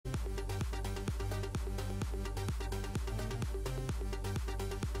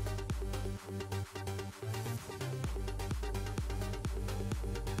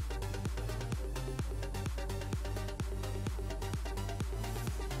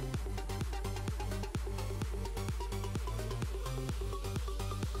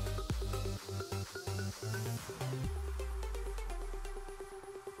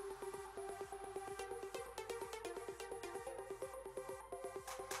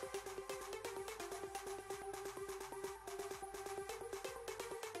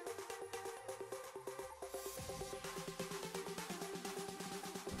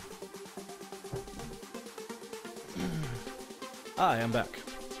Hi, I'm back.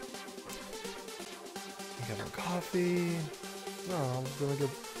 We got our coffee. No, I'm gonna go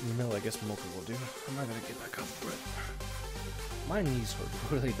milk. I guess mocha will do. I'm not gonna get back up for it. My knees hurt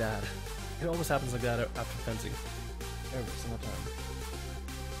really bad. It always happens like that after fencing. Every single time.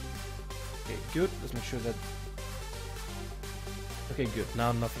 Okay, good. Let's make sure that... Okay, good.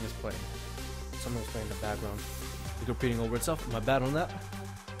 Now nothing is playing. Someone's playing in the background. It's repeating over itself. My bad on that.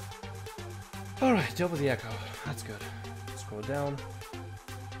 Alright, deal with the echo. That's good. Scroll down.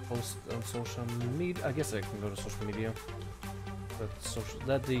 Post on social media. I guess I can go to social media.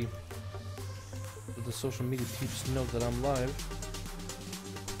 Let the social media peeps know that I'm live.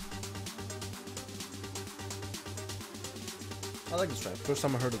 I like this track. First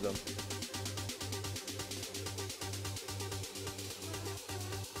time I heard of them.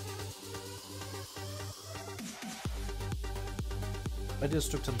 I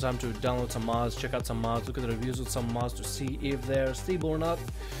just took some time to download some mods, check out some mods, look at the reviews with some mods to see if they're stable or not.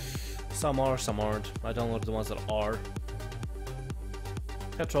 Some are, some aren't. I downloaded the ones that are.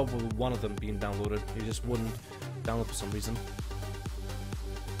 I had trouble with one of them being downloaded. It just wouldn't download for some reason.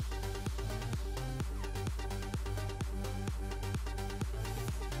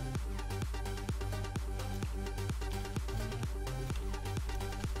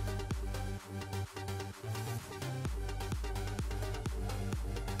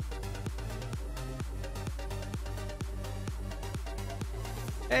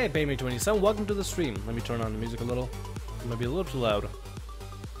 Hey, PayMe27, welcome to the stream. Let me turn on the music a little. It might be a little too loud.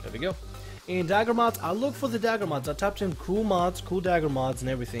 There we go. In Dagger mods, I look for the Dagger mods. I typed in cool mods, cool Dagger mods, and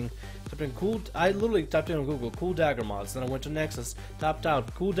everything. Typed in cool. I literally typed in on Google cool Dagger mods. Then I went to Nexus, tapped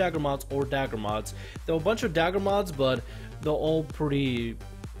out cool Dagger mods or Dagger mods. There were a bunch of Dagger mods, but they're all pretty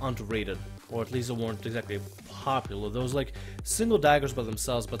underrated, or at least they weren't exactly popular. There was like single daggers by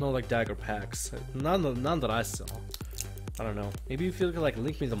themselves, but not like dagger packs. None that I saw. I don't know. Maybe if you could like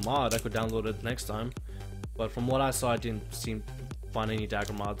link me the mod, I could download it next time. But from what I saw, I didn't seem to find any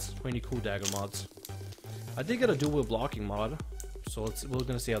dagger mods or any cool dagger mods. I did get a dual blocking mod, so we're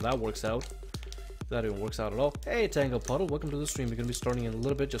gonna see how that works out. If that even works out at all. Hey, Tango Puddle, welcome to the stream. We're gonna be starting in a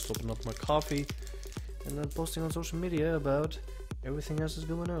little bit. Just open up my coffee and then posting on social media about everything else that's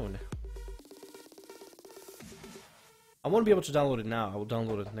going on. I want to be able to download it now. I will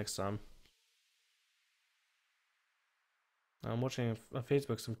download it next time. I'm watching on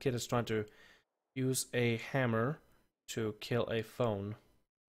Facebook, some kid is trying to use a hammer to kill a phone.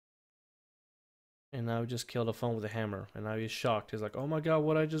 And now he just killed a phone with a hammer. And now he's shocked. He's like, oh my god,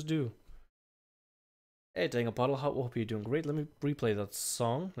 what'd I just do? Hey, Tango Puddle, hope you're doing great. Let me replay that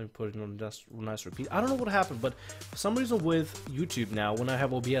song. Let me put it on just nice repeat. I don't know what happened, but for some reason with YouTube now, when I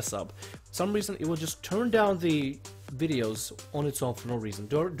have OBS up, for some reason it will just turn down the videos on its own for no reason.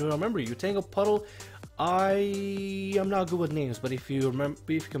 Do I remember you, Tango Puddle? I am not good with names, but if you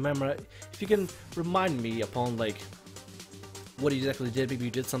can remind me upon like what you exactly did, maybe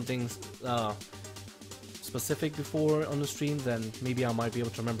you did something specific before on the stream, then maybe I might be able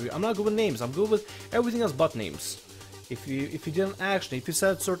to remember you. I'm not good with names. I'm good with everything else but names. If you did an action, if you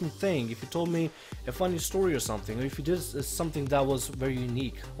said a certain thing, if you told me a funny story or something, or if you did something that was very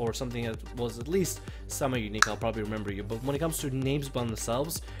unique, or something that was at least semi-unique, I'll probably remember you. But when it comes to names by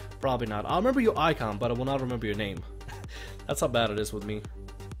themselves, probably not. I'll remember your icon, but I will not remember your name. That's how bad it is with me.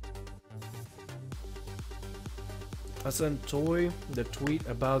 I sent Toy the tweet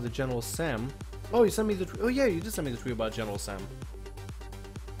about the General Sam. Oh, you sent me the oh yeah, you did send me the tweet about General Sam.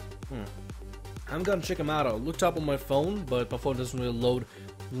 I'm gonna check him out. I looked up on my phone, but my phone doesn't really load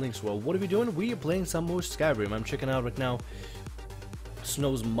links well. What are we doing? We are playing some more Skyrim. I'm checking out right now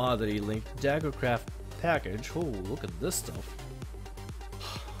Snow's mod that he linked. Daggercraft package. Oh, look at this stuff.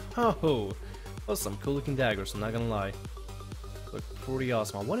 Oh, those some cool looking daggers, I'm not gonna lie. Look pretty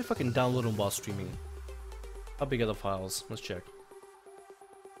awesome. I wonder if I can download them while streaming. How big are the files? Let's check.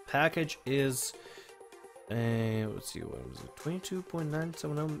 Package is let's see, what was it?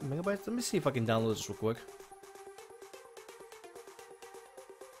 22.970 megabytes. Let me see if I can download this real quick.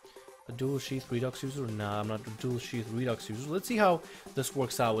 A dual sheath Redux user? Nah, I'm not a dual sheath Redux user. Let's see how this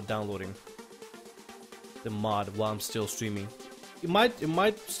works out with downloading the mod while I'm still streaming. It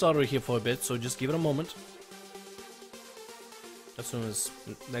might stutter here for a bit, so just give it a moment. As soon as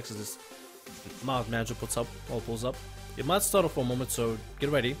Nexus' mod manager pulls up. It might stutter for a moment, so get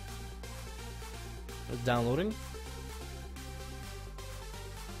ready. It's downloading.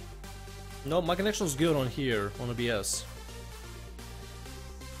 No, my connection's good on here, on OBS.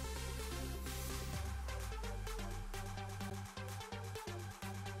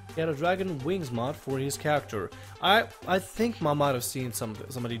 He had a dragon wings mod for his character. I think I might have seen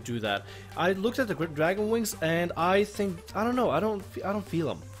somebody do that. I looked at the dragon wings and I think I don't know. I don't feel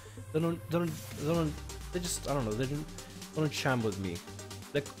them. They just I don't know. They don't chime with me.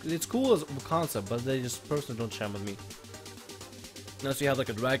 It's cool as a concept, but they just personally don't chime with me. Unless you have like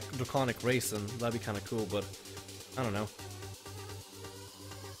a draconic race, and that'd be kind of cool. But I don't know.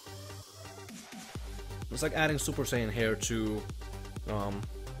 It's like adding Super Saiyan hair to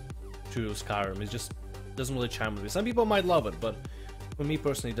Skyrim. It just doesn't really chime with me. Some people might love it, but for me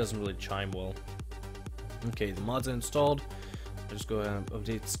personally, it doesn't really chime well. Okay, the mods are installed. I'll just go ahead and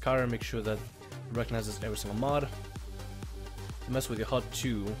update Skyrim, make sure that it recognizes every single mod. Mess with your HUD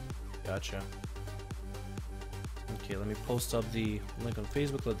too. Gotcha. Okay, let me post up the link on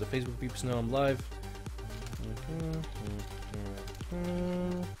Facebook. Let the Facebook peeps know I'm live.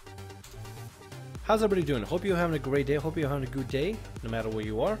 How's everybody doing? Hope you're having a great day. Hope you're having a good day, no matter where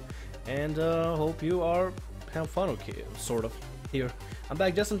you are. And hope you are having fun, okay, sort of. Here, I'm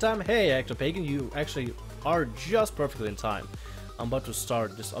back just in time. Hey, Actor Pagan, you actually are just perfectly in time. I'm about to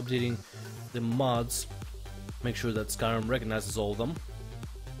start just updating the mods. Make sure that Skyrim recognizes all of them.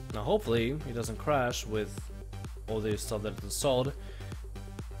 Now, hopefully, it doesn't crash with all the stuff that's installed.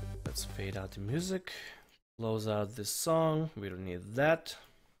 Let's fade out the music. Close out this song. We don't need that.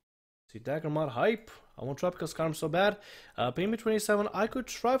 See, Dagger mod hype. I want Tropical Skyrim so bad. Payment 27. I could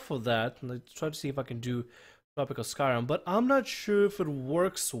try for that. Let's try to see if I can do Tropical Skyrim, but I'm not sure if it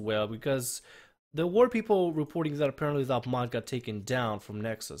works well because there were people reporting that apparently that mod got taken down from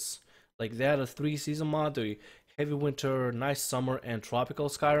Nexus. Like they had a 3-season mod, the Heavy Winter, Nice Summer, and Tropical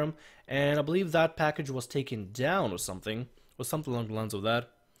Skyrim, and I believe that package was taken down or something along the lines of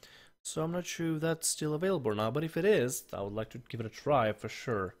that. So I'm not sure if that's still available or not, but if it is, I would like to give it a try for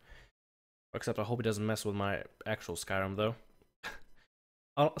sure. Except I hope it doesn't mess with my actual Skyrim though.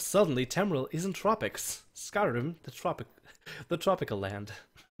 Suddenly Tamriel is in tropics. Skyrim, the tropical land.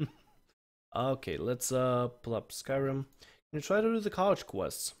 Okay, let's pull up Skyrim. Can you try to do the college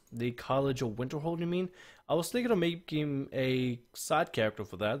quests? The College of Winterhold, you mean? I was thinking of making a side character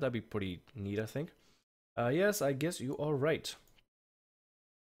for that. That'd be pretty neat, I think. Yes, I guess you are right.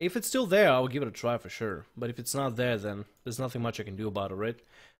 If it's still there, I'll give it a try for sure. But if it's not there, then there's nothing much I can do about it, right?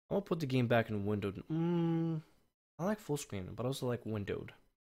 I'll put the game back in windowed. I like full screen, but I also like windowed.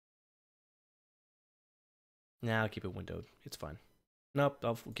 Nah, I'll keep it windowed. It's fine. Nope,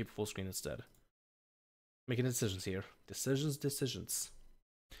 I'll keep it full screen instead. Making decisions here. Decisions.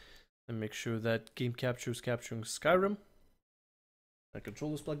 And make sure that game capture is capturing Skyrim. My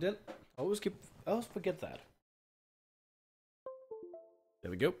controller's plugged in. I always forget that.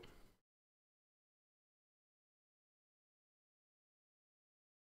 There we go.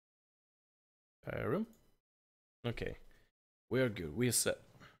 Skyrim. Okay. We are good. We are set.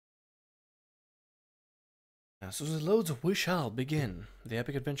 As soon as it loads, we shall begin the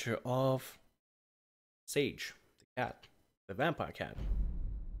epic adventure of Sage, the cat, the vampire cat.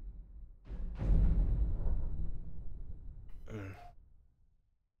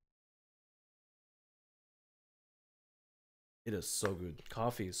 It is so good.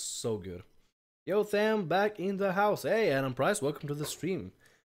 Coffee is so good. Yo, Tham, back in the house. Hey, Adam Price, welcome to the stream.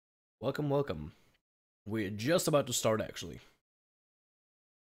 Welcome, welcome. We're just about to start, actually.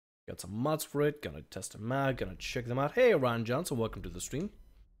 Got some mods for it, gonna test them out, gonna check them out. Hey, Ryan Johnson, welcome to the stream.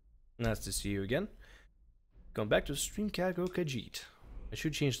 Nice to see you again. Going back to stream KHAJIIT. I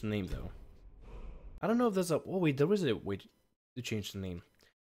should change the name, though. I don't know if there's a... Oh, wait, there is a way to change the name.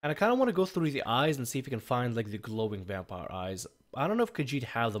 And I kind of want to go through the eyes and see if you can find, like, the glowing vampire eyes. I don't know if KHAJIIT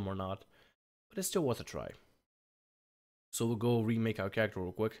have them or not, but it's still worth a try. So we'll go remake our character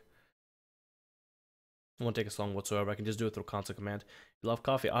real quick. It won't take us long whatsoever. I can just do it through console command. You love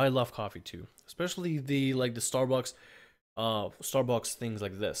coffee? I love coffee too. Especially the Starbucks things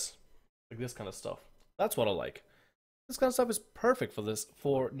like this. Like this kind of stuff. That's what I like. This kind of stuff is perfect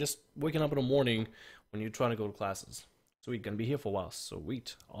for just waking up in the morning when you're trying to go to classes. Sweet, gonna be here for a while.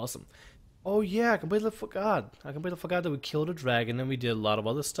 Sweet. Awesome. Oh yeah, I completely forgot. That we killed a dragon and we did a lot of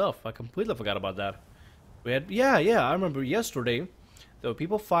other stuff. I completely forgot about that. We had yeah, I remember yesterday there were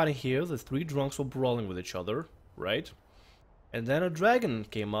people fighting here, the 3 drunks were brawling with each other, right? And then a dragon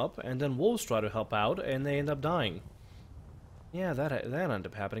came up, and then wolves tried to help out, and they end up dying. Yeah, that ended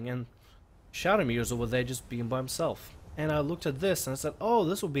up happening, and Shadowmere's over there just being by himself. And I looked at this, and I said, oh,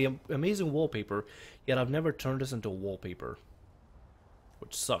 this would be amazing wallpaper, yet I've never turned this into wallpaper.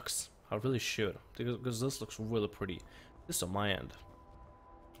 Which sucks. I really should, because this looks really pretty. This is on my end.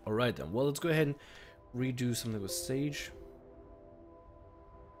 Alright then, well, let's go ahead and redo something with Sage.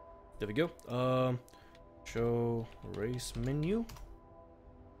 There we go. Show race menu.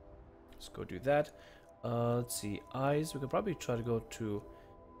 Let's go do that. Let's see, eyes. We could probably try to go to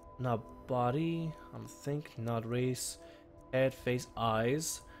not body, not race, head, face,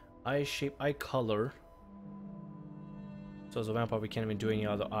 eyes, eye shape, eye color. So as a vampire, we can't even do any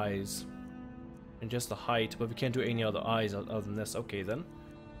other eyes, and just the height, but we can't do any other eyes other than this. Okay, then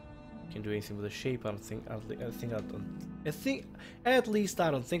can't do anything with the shape. I think at least I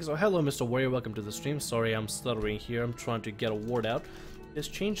don't think so. Hello, Mr. Warrior. Welcome to the stream. Sorry, I'm stuttering here. I'm trying to get a word out.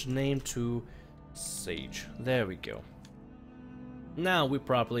 Just change the name to Sage. There we go. Now we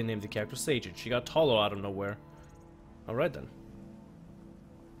properly named the character Sage, and she got taller out of nowhere. All right then.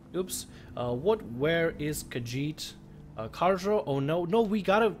 Oops. Where is KHAJIIT? Kajro? Oh no, we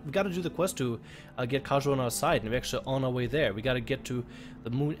gotta do the quest to get Kajro on our side, and we're actually on our way there. We gotta get to the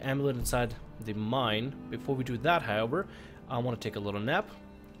moon amulet inside the mine. Before we do that, however, I want to take a little nap,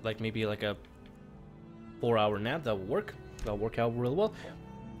 like maybe like a 4-hour nap. That will work. That'll work out real well.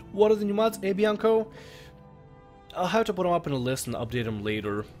 What are the new mods? Hey Bianco, I'll have to put them up in a list and update them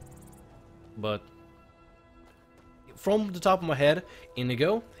later. But from the top of my head,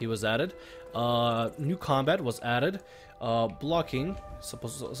 Indigo, he was added. New combat was added. Blocking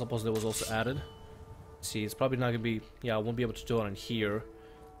supposedly was also added. See, it's probably not gonna be, I won't be able to do it on here,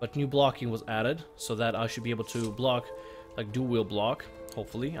 but new blocking was added, so that I should be able to block, like dual wheel block,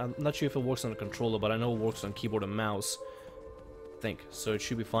 hopefully. I'm not sure if it works on a controller, but I know it works on keyboard and mouse, I think, so it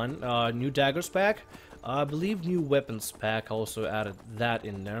should be fine. New daggers pack, I believe new weapons pack also added that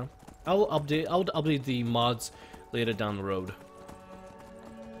in there. I'll update the mods later down the road.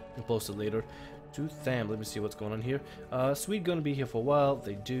 I'll post it later. To Tham, let me see what's going on here. Sweet gonna be here for a while.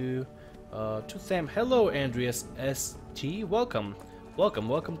 They do. To Tham, hello Andreas ST, welcome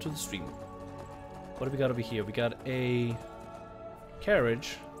to the stream. What do we got over here? We got a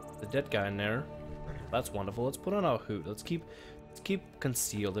carriage, the dead guy in there. That's wonderful. Let's put on our hood. Let's keep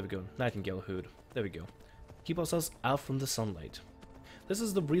concealed. There we go. Nightingale hood. There we go. Keep ourselves out from the sunlight. This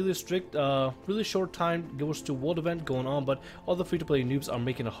is the really strict, really short time Guild 2 World event going on, but all the free-to-play noobs are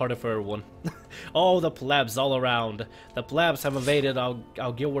making it harder for everyone. Oh, the plebs all around. The plebs have invaded our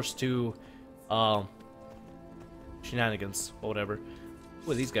Guild Wars 2 shenanigans, or whatever.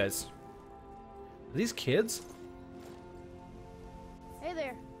 Who are these guys? Are these kids? Hey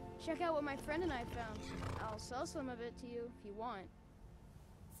there. Check out what my friend and I found. I'll sell some of it to you if you want.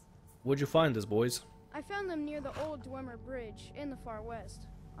 Where'd you find this, boys? I found them near the old Dwemer Bridge in the far west.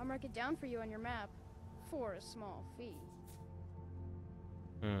 I'll mark it down for you on your map for a small fee.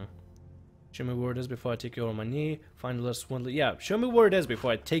 Show me where it is before I take you over my knee. Find the less swindler. Yeah, show me where it is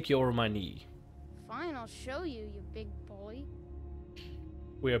before I take you over my knee. Fine, I'll show you, you big bully.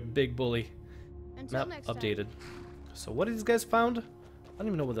 We are big bully. Until Map next updated. time. So what did these guys found? I don't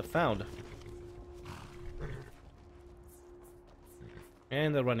even know what they found.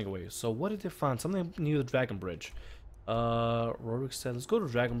 And they're running away. So what did they find? Something near the Dragon Bridge. Rorik said, let's go to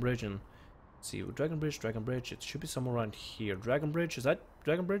Dragon Bridge and see. Dragon Bridge. It should be somewhere around here. Dragon Bridge, is that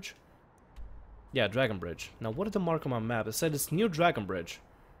Dragon Bridge? Yeah, Dragon Bridge. Now what did they mark on my map? It said it's near Dragon Bridge.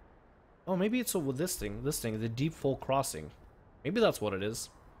 Oh, maybe it's over this thing, the Deep Fall Crossing. Maybe that's what it is.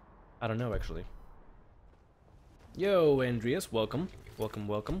 I don't know, actually. Yo, Andreas, welcome.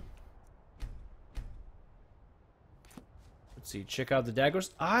 Welcome. Let's see, check out the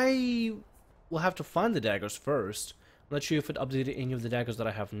daggers. I will have to find the daggers first. I'm not sure if it updated any of the daggers that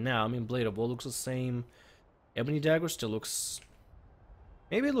I have now. I mean, Blade of Woe looks the same. Ebony dagger still looks...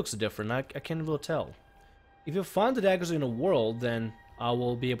 Maybe it looks different. I can't really tell. If you find the daggers in a world, then I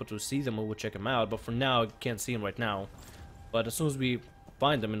will be able to see them and we'll check them out. But for now, I can't see them right now. But as soon as we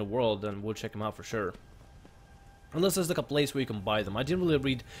find them in the world, then we'll check them out for sure. Unless there's like a place where you can buy them. I didn't really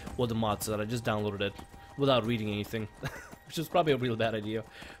read what the mod said. I just downloaded it without reading anything. Which is probably a real bad idea.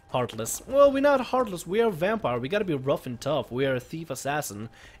 Heartless. Well, we're not heartless. We are a vampire. We gotta be rough and tough. We are a thief, assassin,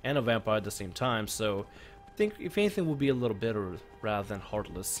 and a vampire at the same time. So, I think if anything, we'll be a little bitter rather than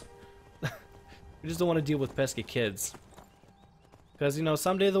heartless. We just don't want to deal with pesky kids. Because, you know,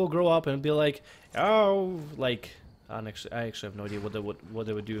 someday they'll grow up and be like, oh, like... I actually have no idea what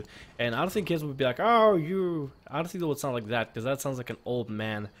they would do, and I don't think kids would be like, "Oh, you." I don't think they would sound like that, because that sounds like an old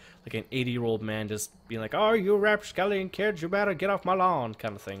man, like an 80-year-old man, just being like, "Oh, you rapscallion kids, you better get off my lawn,"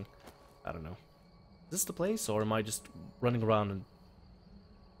 kind of thing. I don't know. Is this the place, or am I just running around and?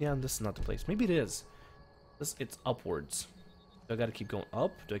 Yeah, this is not the place. Maybe it is. It's upwards. Do I gotta keep going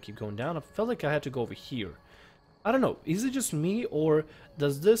up? Do I keep going down? I felt like I had to go over here. I don't know. Is it just me, or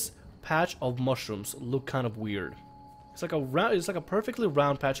does this patch of mushrooms look kind of weird? It's like a perfectly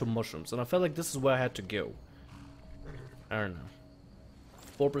round patch of mushrooms, and I felt like this is where I had to go. I don't know.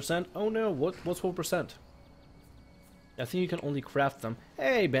 4%? Oh no, what's 4%? I think you can only craft them.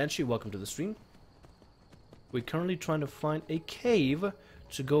 Hey, Banshee, welcome to the stream. We're currently trying to find a cave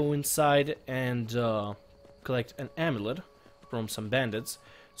to go inside and collect an amulet from some bandits,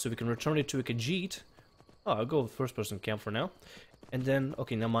 so we can return it to a KHAJIIT. Oh, I'll go first person camp for now. And then,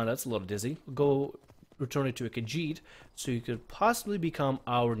 okay, never mind, that's a little dizzy. Go return it to a KHAJIIT, so you could possibly become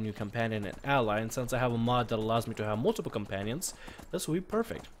our new companion and ally. And since I have a mod that allows me to have multiple companions, this will be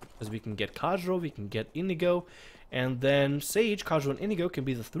perfect. Because we can get Kajro, we can get Inigo, and then Sage, Kajro, and Inigo can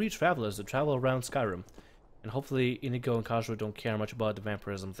be the 3 travelers that travel around Skyrim. And hopefully Inigo and Kajro don't care much about the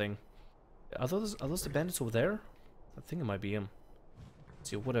vampirism thing. Are those the bandits over there? I think it might be him. Let's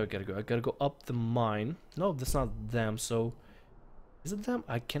see, where do I gotta go? I gotta go up the mine. No, that's not them, so... Is it them?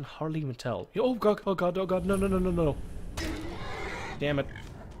 I can hardly even tell. Oh god, oh god, oh god, no, no, no, no, no. Damn it.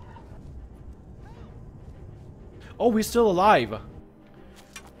 Oh, we're still alive.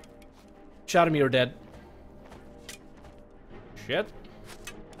 Shot me, you're dead. Shit.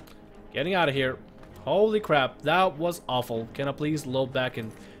 Getting out of here. Holy crap, that was awful. Can I please load back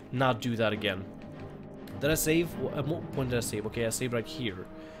and not do that again? Did I save? When did I save? Okay, I saved right here.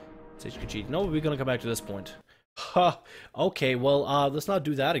 Sage KHAJIIT. No, we're gonna come back to this point. Ha! Okay, well, let's not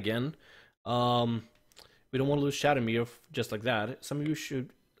do that again. We don't want to lose Shadowmere just like that. Some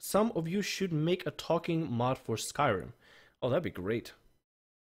of you should make a talking mod for Skyrim. Oh, that'd be great.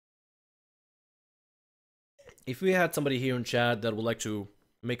 If we had somebody here in chat that would like to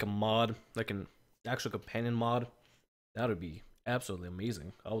make a mod, like an actual companion mod, that would be absolutely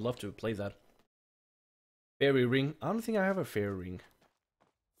amazing. I would love to play that. Fairy ring. I don't think I have a fairy ring.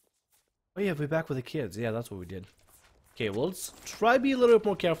 Oh yeah, we're back with the kids. Yeah, that's what we did. Okay, well, let's try to be a little bit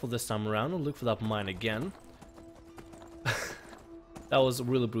more careful this time around and look for that mine again. That was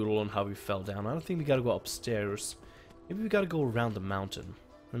really brutal on how we fell down. I don't think we gotta go upstairs. Maybe we gotta go around the mountain.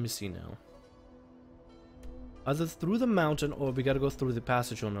 Let me see now. Either through the mountain or we gotta go through the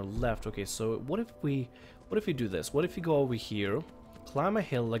passage on our left. Okay, so what if we do this? What if we go over here, climb a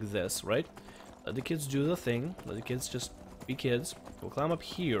hill like this, right? Let the kids do the thing. Let the kids just be kids. We'll climb up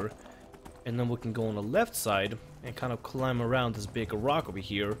here, and then we can go on the left side and kind of climb around this big rock over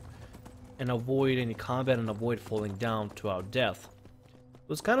here and avoid any combat and avoid falling down to our death. It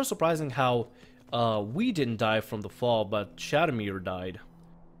was kind of surprising how we didn't die from the fall, but Shadowmere died.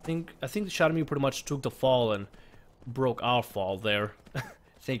 I think Shadowmere pretty much took the fall and broke our fall there.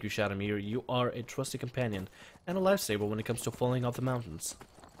 Thank you, Shadowmere. You are a trusty companion and a lifesaver when it comes to falling off the mountains.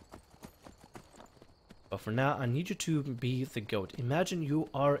 But for now, I need you to be the goat. Imagine you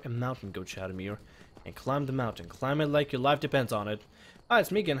are a mountain goat, Shadowmere, and climb the mountain. Climb it like your life depends on it. Hi,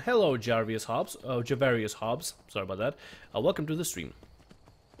 it's me again. Hello, Javarius Hobbs. Javarius Hobbs. Sorry about that. Welcome to the stream.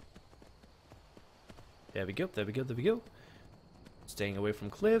 There we go, there we go, there we go. Staying away from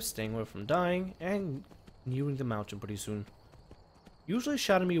cliffs, staying away from dying, and nearing the mountain pretty soon. Usually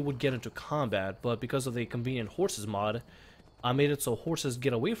Shadowmere would get into combat, but because of the convenient horses mod, I made it so horses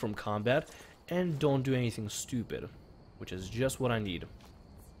get away from combat and don't do anything stupid, which is just what I need.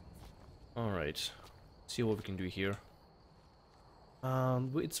 Alright, see what we can do here.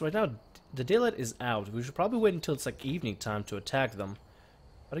 It's right now, the daylight is out. We should probably wait until it's like evening time to attack them.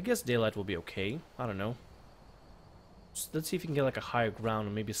 But I guess daylight will be okay. I don't know. Let's see if we can get like a higher ground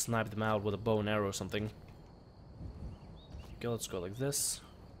and maybe snipe them out with a bow and arrow or something. Okay, let's go like this.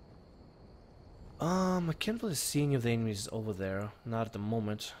 I can't really see any of the enemies over there. Not at the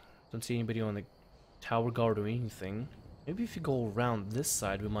moment. Don't see anybody on the tower guard or anything. Maybe if you go around this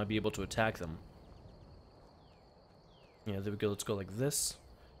side, we might be able to attack them. Yeah, there we go. Let's go like this.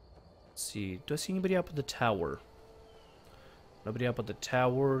 Let's see. Do I see anybody up at the tower? Nobody up at the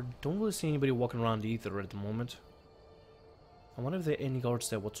tower. Don't really see anybody walking around either at the moment. I wonder if there are any guards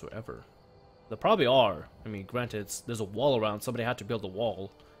there whatsoever. There probably are. I mean, granted, there's a wall around. Somebody had to build a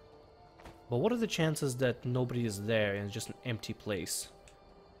wall. But what are the chances that nobody is there and it's just an empty place?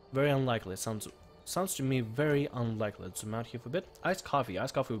 Very unlikely. It sounds to me very unlikely. Let's zoom out here for a bit. Iced coffee.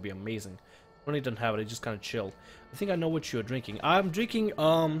 Iced coffee would be amazing. Really don't have it. It's just kind of chill. I think I know what you're drinking. I'm drinking,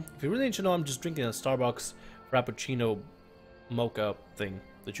 if you really need to know, I'm just drinking a Starbucks Frappuccino mocha thing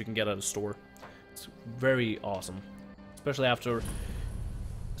that you can get at a store. It's very awesome. Especially after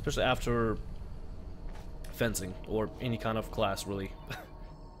fencing or any kind of class, really.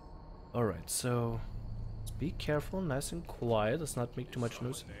 Alright, so let's be careful, nice and quiet. Let's not make too much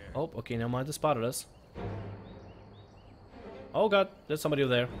noise. Oh, okay, never mind, they spotted us. Oh god, there's somebody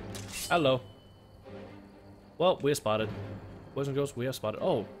over there. Hello. Well, we're spotted. Boys and girls, we are spotted.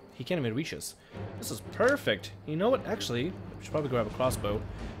 Oh, he can't even reach us. This is perfect. You know what? Actually, we should probably grab a crossbow.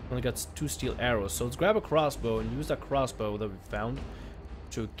 Only got 2 steel arrows, so let's grab a crossbow and use that crossbow that we found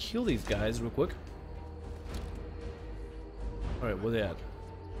to kill these guys real quick. Alright, where they at?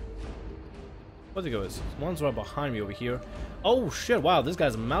 Where they go? One's right behind me over here. Oh shit, wow, this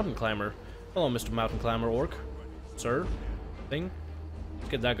guy's a mountain climber. Hello, Mr. Mountain Climber Orc. Sir? Thing? Let's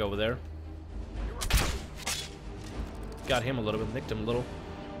get that guy over there. Got him a little bit, nicked him a little.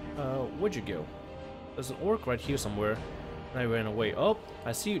 Where'd you go? There's an orc right here somewhere. And I ran away. Oh,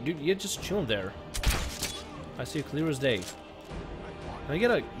 I see you, dude. You're just chilling there. I see you clear as day. Can I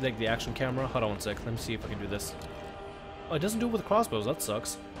get like the action camera? Hold on one sec. Let me see if I can do this. Oh, it doesn't do it with crossbows. That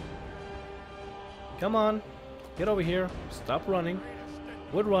sucks. Come on, get over here. Stop running.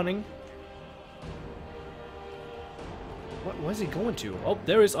 Quit running. Where's he going to? Oh,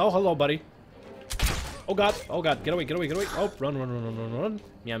 there he is. Oh, hello, buddy. Oh god, get away, get away, get away. Oh, run, run, run, run, run, run.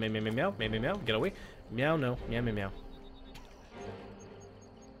 Meow, meow, meow, meow, meow, meow, meow, meow. Get away. Meow, no, meow, meow, meow.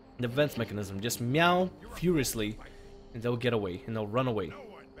 Defense mechanism, just meow furiously, and they'll get away, and they'll run away.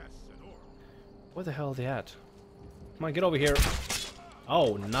 Where the hell are they at? Come on, get over here.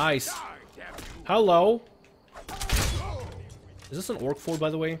 Oh, nice. Hello. Is this an orc fort, by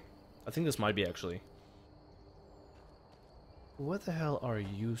the way? I think this might be, actually. What the hell are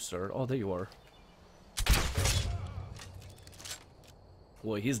you, sir? Oh, there you are.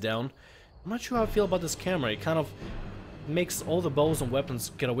 Well, he's down. I'm not sure how I feel about this camera. It kind of makes all the bows and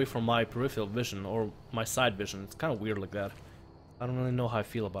weapons get away from my peripheral vision, or my side vision. It's kind of weird like that. I don't really know how I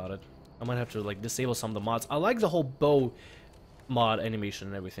feel about it. I might have to, like, disable some of the mods. I like the whole bow mod animation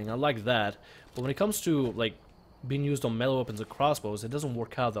and everything. I like that. But when it comes to, like, being used on melee weapons and crossbows, it doesn't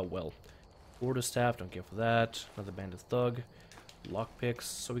work out that well. Order staff, don't care for that. Another bandit thug. Lockpicks.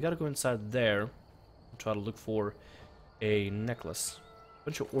 So we gotta go inside there and try to look for a necklace.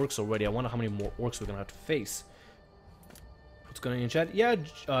 Bunch of orcs already. I wonder how many more orcs we're gonna have to face. What's going on in chat? Yeah,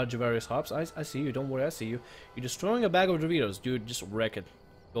 Javarius Hops, I see you. Don't worry, I see you. You're destroying a bag of Doritos, dude. Just wreck it.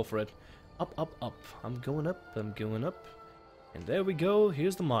 Go for it. Up, up, up. I'm going up. I'm going up. And there we go.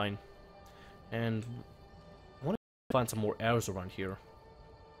 Here's the mine. And I want to find some more arrows around here.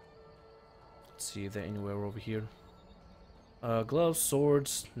 Let's see if they're anywhere over here. Gloves,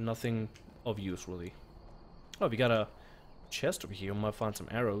 swords, nothing of use really. Oh, we got a chest over here. We might find some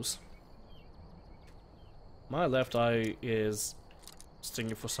arrows. My left eye is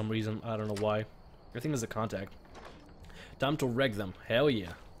stinging for some reason. I don't know why. I think it's a contact. Time to wreck them. Hell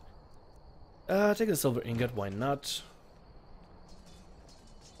yeah. Take a silver ingot. Why not?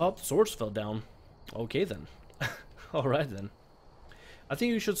 Oh, swords fell down. Okay then. Alright then. I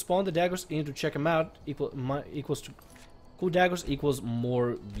think you should spawn the daggers in to check them out. Equals to cool daggers equals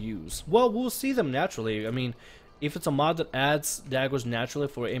more views. Well, we'll see them naturally. I mean, if it's a mod that adds daggers naturally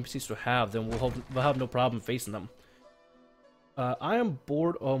for NPCs to have, then we'll have no problem facing them. I am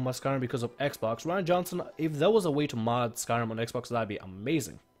bored of my Skyrim because of Xbox. Ryan Johnson, if there was a way to mod Skyrim on Xbox, that'd be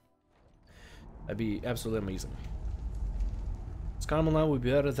amazing. That'd be absolutely amazing. Skyrim Online would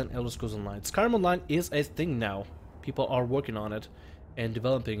be better than Elder Scrolls Online. Skyrim Online is a thing now. People are working on it and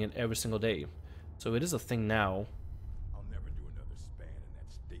developing it every single day. So it is a thing now. I'll never do another span in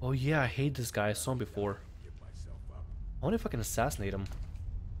that state. Oh yeah, I hate this guy. I saw him before. I wonder if I can assassinate him.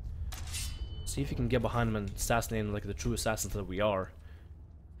 See if you can get behind him and assassinate him like the true assassins that we are.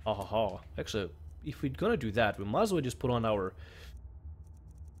 Ha ha ha. Actually, if we're gonna do that, we might as well just put on our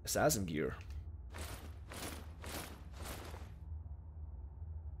assassin gear.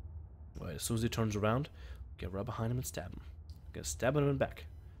 Right, as soon as he turns around, get right behind him and stab him. Gonna stab him in the back.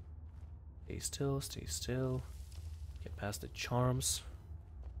 Stay still, stay still. Get past the charms.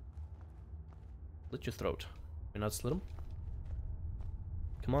 Slit your throat. You're not slit him?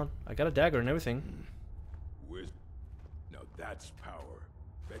 Come on, I got a dagger and everything. No, that's power.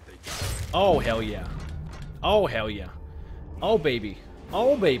 Bet they got it. Oh hell yeah. Oh hell yeah. Oh baby.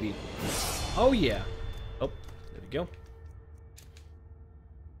 Oh baby. Oh yeah. Oh, there we go.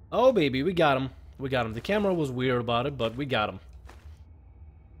 Oh baby, we got him. We got him. The camera was weird about it, but we got him.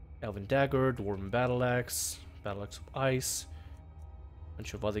 Elven dagger, dwarven battle axe of ice,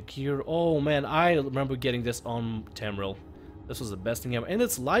 bunch of other gear. Oh man, I remember getting this on Tamriel. This was the best thing ever. And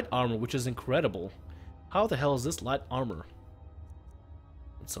it's light armor, which is incredible. How the hell is this light armor?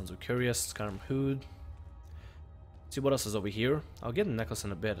 Sons of Curious, Skyrim Hood. See what else is over here. I'll get a necklace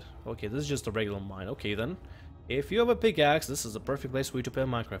in a bit. Okay, this is just a regular mine. Okay then. If you have a pickaxe, this is a perfect place for you to play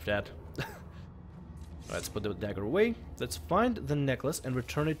Minecraft at. Alright, let's put the dagger away. Let's find the necklace and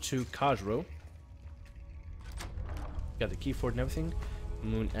return it to KHAJIIT. Got the key for it and everything.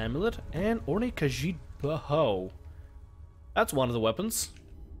 Moon Amulet and ornate KHAJIIT bow. That's one of the weapons.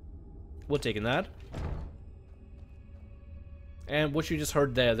 We're taking that. And what you just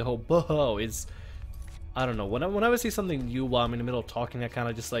heard there, the whole bow is... I don't know, whenever I see something new while I'm in the middle of talking, I kind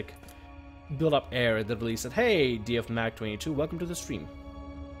of just like build up air that released it. Hey, DFMac22, welcome to the stream.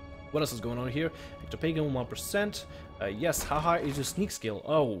 What else is going on here? Hector Pagan 1%. Yes, how high is your sneak skill?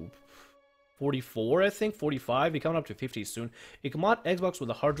 Oh, 44, I think, 45. You're coming up to 50 soon. You can mod Xbox with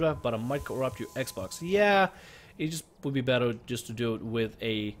a hard drive, but I might corrupt your Xbox. Yeah, it just would be better just to do it with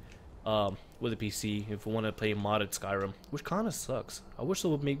a PC if we want to play modded Skyrim, which kind of sucks. I wish they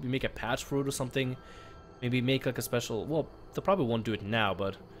would make a patch for it or something. Maybe make like a special. Well, they probably won't do it now,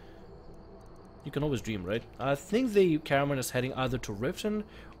 but you can always dream, right? I think the caravan is heading either to Riften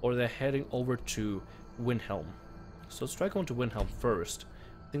or they're heading over to Windhelm. So let's try going to Windhelm first.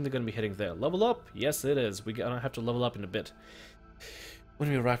 I think they're gonna be heading there. Level up? Yes, it is. We're gonna have to level up in a bit when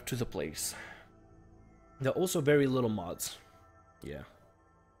we arrive to the place. There are also very little mods. Yeah.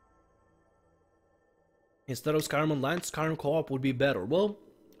 Instead of Skyrim Online, Skyrim Co-op would be better. Well,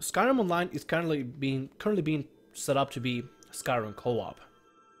 Skyrim Online is currently being set up to be Skyrim Co-op.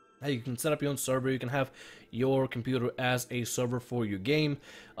 Now you can set up your own server. You can have your computer as a server for your game.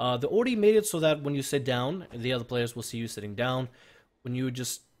 They already made it so that when you sit down, the other players will see you sitting down. When you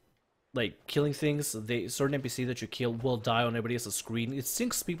just like killing things, certain NPC that you kill will die on everybody else's screen. It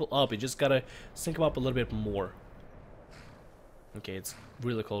syncs people up. You just gotta sync them up a little bit more. Okay, it's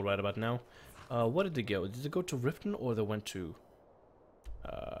really cold right about now. What did they go? Did they go to Riften or they went to?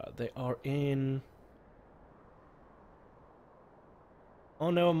 They are in. Oh,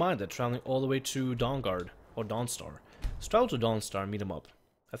 never mind. They're traveling all the way to Dawnguard or Dawnstar. Let's travel to Dawnstar and meet them up.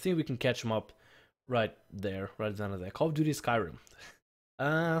 I think we can catch them up right there, right down there. Call of Duty Skyrim.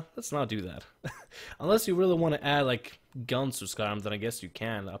 Let's not do that. Unless you really want to add like guns to Skyrim, then I guess you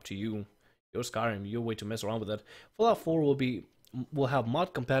can. Up to you. Your Skyrim, your way to mess around with it. Fallout 4 will have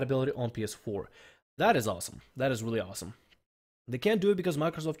mod compatibility on PS4. That is awesome. That is really awesome. They can't do it because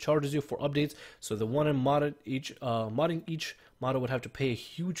Microsoft charges you for updates, so the one modding each model would have to pay a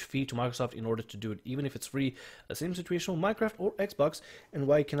huge fee to Microsoft in order to do it, even if it's free. The same situation with Minecraft or Xbox, and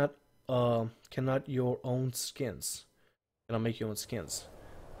why cannot your own skins? Cannot make your own skins.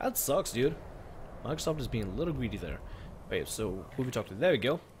 That sucks, dude. Microsoft is being a little greedy there. Wait, so who we talk to? There we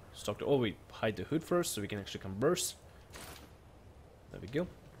go. Let's talk to. Oh, we hide the hood first so we can actually converse. There we go.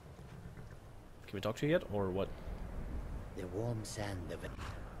 Can we talk to you yet, or what? The warm sand of it.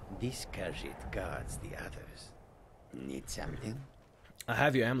 This KHAJIIT guards the others. Need something? I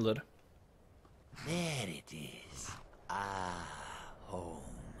have your amulet. There it is. Ah, home.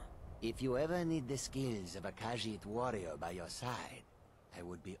 If you ever need the skills of a KHAJIIT warrior by your side, I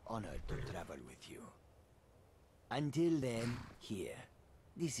would be honored to travel with you. Until then, here.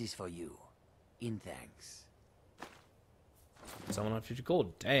 This is for you. In thanks. Someone on 50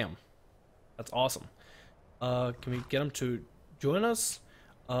 gold. Damn. That's awesome. Can we get him to join us?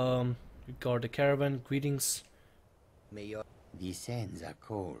 Guard the caravan. Greetings. May your... These sands are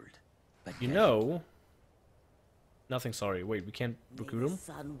cold, but you know... Nothing, sorry. Wait, we can't recruit him?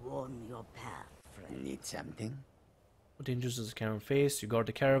 Sun warm your path, friend. Need something? What dangers does the caravan face? You guard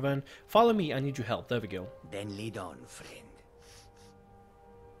the caravan. Follow me, I need your help. There we go. Then lead on, friend.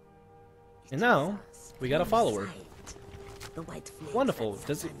 And now, we got a follower. Wonderful.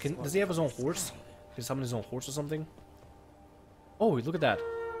 Does he have his own horse? Can he summon his own horse or something? Oh, look at that.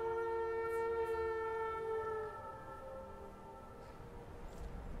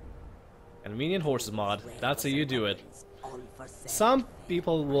 Convenient horses mod. That's how you do it. Some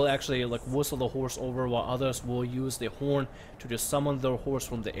people will actually like whistle the horse over, while others will use the horn to just summon their horse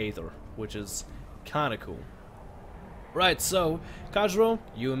from the aether, which is kind of cool. Right, so Kajiro,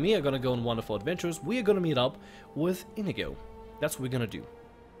 you and me are gonna go on wonderful adventures. We are gonna meet up with Inigo. That's what we're gonna do.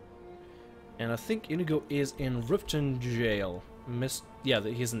 And I think Inigo is in Riften jail. Yeah,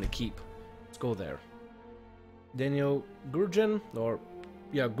 he's in the keep. Let's go there. Daniel Gurgen, or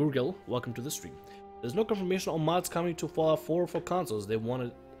yeah, Gurgil, welcome to the stream. There's no confirmation on mods coming to Fallout 4 for consoles. They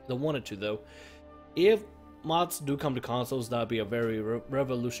wanted to though. If mods do come to consoles, that'd be a very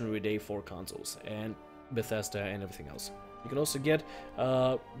revolutionary day for consoles and Bethesda and everything else. You can also get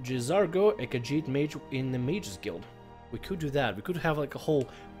Jizargo, a KHAJIIT mage in the Mages Guild. We could do that. We could have like a whole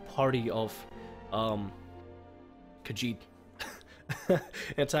party of KHAJIIT.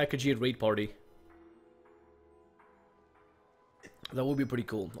 Anti-KHAJIIT raid party. That would be pretty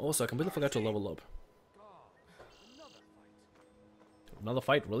cool. Also, I completely forgot to level up. Another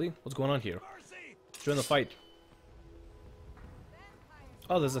fight, really? What's going on here? Join the fight.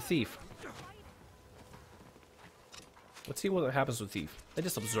 Oh, there's a thief. Let's see what happens with thief. I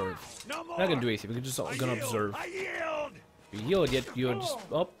just observe. We're not gonna do anything. We're just gonna observe. You yield, yet you're just.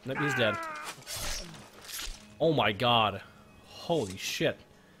 Oh, nope, he's dead. Oh my god. Holy shit.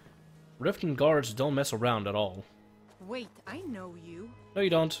 Riften guards don't mess around at all. Wait, I know you. No, you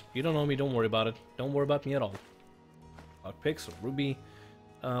don't. You don't know me. Don't worry about it. Don't worry about me at all. Lockpicks, ruby.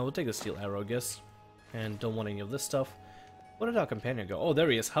 We'll take the steel arrow, I guess. And don't want any of this stuff. Where did our companion go? Oh, there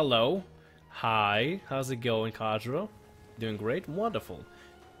he is. Hello. Hi. How's it going, Kajiro? Doing great? Wonderful.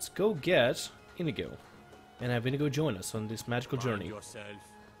 Let's go get Inigo. And have Inigo join us on this magical journey.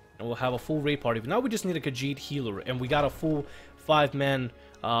 And we'll have a full raid party. Now we just need a KHAJIIT healer. And we got a full 5-man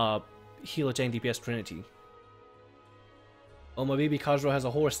healer tank DPS trinity. Oh, my baby Kajiro has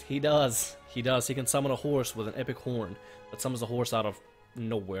a horse. He does. He does. He can summon a horse with an epic horn. That summons a horse out of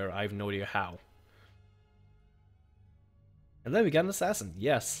nowhere. I have no idea how. And then we got an assassin.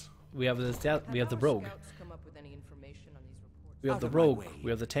 Yes. We have the rogue. We have the rogue. We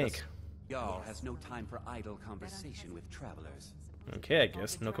have the tank. Jarl has no time for idle conversation with travelers. Okay, I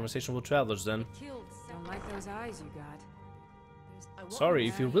guess. No conversation with travelers then. Don't like those eyes you got. Sorry,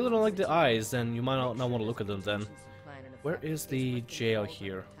 if you really don't like the eyes, then you might not want to look at them then. Where is the jail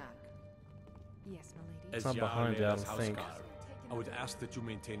here? Yes, my lady. It's not behind it, I don't think. I would ask that you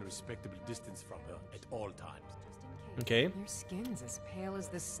maintain a respectable distance from her at all times. Okay. Your skin's as pale as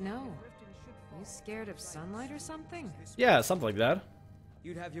the snow. You scared of sunlight or something? Yeah, something like that.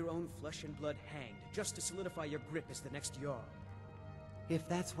 You'd have your own flesh and blood hanged just to solidify your grip as the next Jarl. If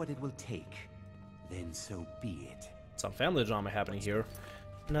that's what it will take, then so be it. Some family drama happening here.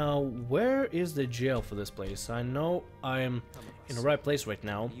 Now, where is the jail for this place? I know I'm in the right place right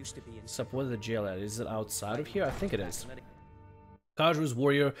now. Except where's the jail at? Is it outside of here? I think it is. Kajiro's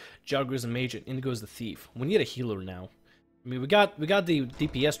warrior, Jagger is a mage, and Indigo is the thief. We need a healer now. I mean, we got the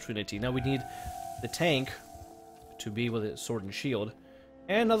DPS trinity. Now we need the tank to be with a sword and shield.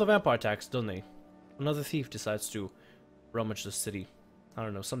 And another vampire attacks, don't they? Another thief decides to rummage the city. I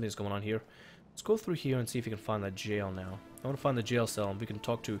don't know, something's going on here. Let's go through here and see if we can find that jail now. I want to find the jail cell and we can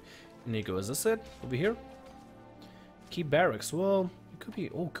talk to Inigo. Is this it? Over here? Key barracks. Well, it could be.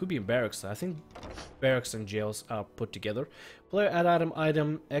 Oh, could be in barracks. I think barracks and jails are put together. Player add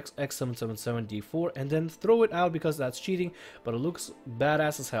item XX777D4 and then throw it out because that's cheating, but it looks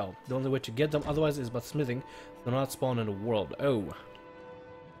badass as hell. The only way to get them otherwise is by smithing. They're not spawned in the world. Oh.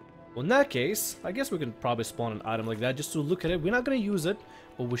 Well, in that case, I guess we can probably spawn an item like that just to look at it. We're not going to use it,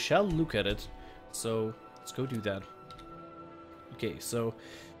 but we shall look at it. So, let's go do that. Okay, so,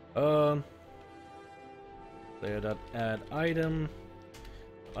 player.add item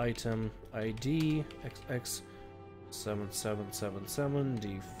ID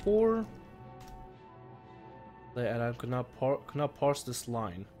XX7777D4. Player add item could not parse this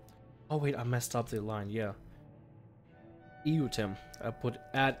line. Oh wait, I messed up the line. Yeah. EUTIM. I put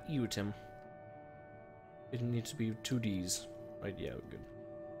add EUTIM. It needs to be 2Ds. Right, yeah, we're good.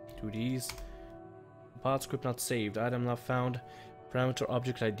 2Ds. Path script not saved. Item not found. Parameter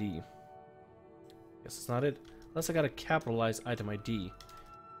object ID. Guess it's not it. Unless I gotta capitalize item ID.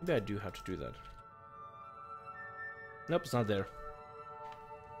 Maybe I do have to do that. Nope, it's not there.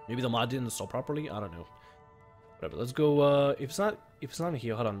 Maybe the mod didn't install properly. I don't know. Whatever. Let's go. If it's not in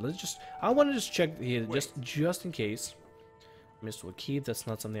here, hold on. Let's just. I want to just check here, just in case. Missed a key. That's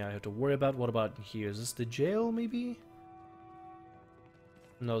not something I have to worry about. What about here? Is this the jail? Maybe.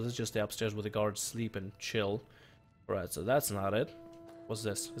 No, this is just the upstairs where the guards sleep and chill. Alright, so that's not it. What's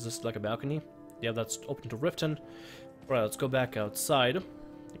this? Is this like a balcony? Yeah, that's open to Riften. Alright, let's go back outside. I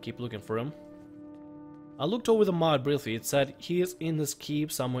keep looking for him. I looked over the mod briefly. It said he is in this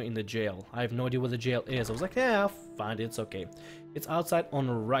keep somewhere in the jail. I have no idea where the jail is. I was like, yeah, I'll find it. It's okay. It's outside on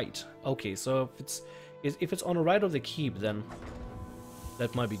the right. Okay, so if it's on the right of the keep, then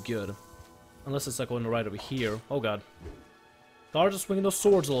that might be good. Unless it's like on the right over here. Oh god. Guards are swinging those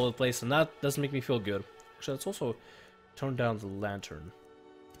swords all over the place, and that doesn't make me feel good. Actually, let's also turn down the lantern.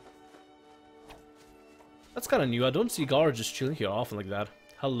 That's kind of new. I don't see guards just chilling here often like that.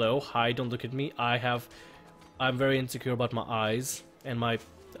 Hello, hi, don't look at me. I'm very insecure about my eyes and my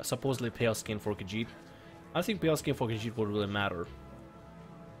supposedly pale skin for KHAJIIT. I think pale skin for KHAJIIT would really matter.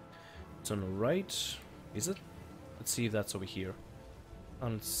 It's on the right. Is it? Let's see if that's over here. I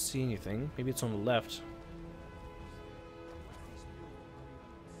don't see anything. Maybe it's on the left.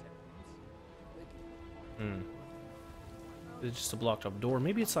 It's just a blocked up door.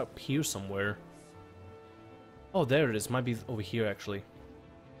 Maybe it's up here somewhere. Oh, there it is. Might be over here, actually.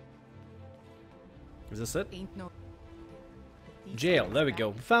 Is this it? Jail. There we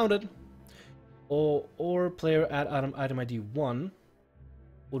go. Found it. Or player add item ID 1.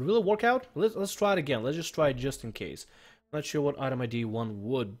 Would really work out? Let's try it again. Let's just try it just in case. Not sure what item ID 1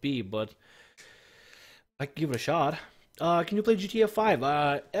 would be, but I can give it a shot. Can you play GTA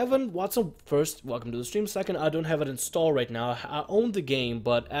 5? Evan Watson, first, welcome to the stream. Second, I don't have it installed right now. I own the game,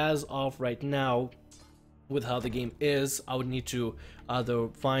 but as of right now, with how the game is, I would need to either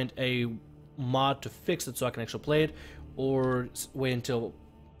find a mod to fix it so I can actually play it, or wait until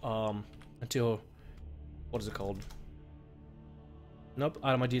what is it called? Nope,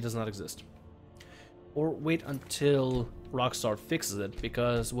 item ID does not exist. Or wait until Rockstar fixes it,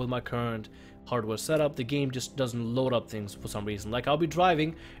 because with my current hardware setup, the game just doesn't load up things for some reason. Like, I'll be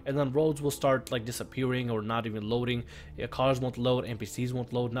driving and then roads will start like disappearing or not even loading. Cars won't load, NPCs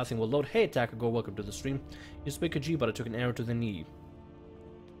won't load, nothing will load. Hey Takago, welcome to the stream. You speak KHAJIIT, but I took an arrow to the knee.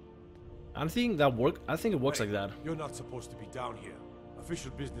 I think that work. I think it works like that. You're not supposed to be down here.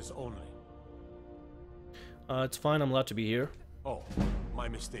 Official business only. It's fine, I'm allowed to be here. Oh, my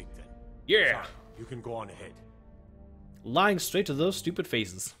mistake then. Yeah! Sorry, you can go on ahead. Lying straight to those stupid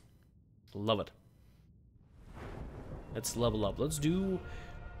faces. Love it. Let's level up. Let's do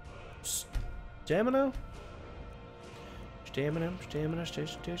stamina. Stamina.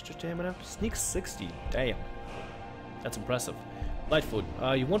 Sneak 60. Damn. That's impressive. Lightfoot.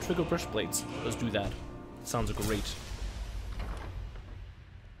 You want trigger pressure plates? Let's do that. Sounds great.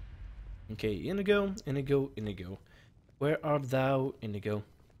 Okay, Indigo. Where art thou, Indigo?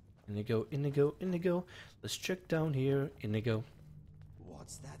 Indigo. Let's check down here, Indigo.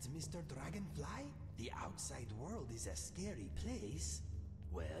 What's that, Mr. Dragonfly? The outside world is a scary place.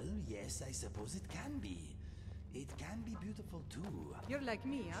 Well, yes, I suppose it can be. It can be beautiful too. You're like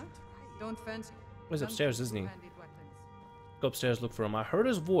me, huh? Don't fancy. He's upstairs, isn't he? Two-handed weapons. Go upstairs, look for him. I heard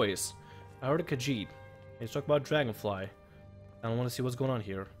his voice. I heard a KHAJIIT. He's talking about Dragonfly. I don't want to see what's going on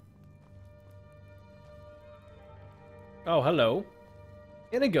here. Oh, hello.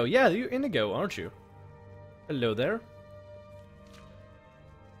 Indigo. Yeah, you're Indigo, aren't you? Hello there.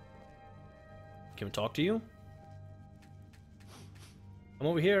 Can we talk to you? Come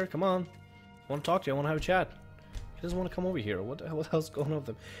over here. Come on. I want to talk to you. I want to have a chat. He doesn't want to come over here. What the hell's going on with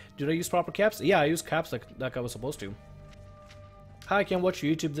him? Did I use proper caps? Yeah, I used caps like I was supposed to. Hi, I can't watch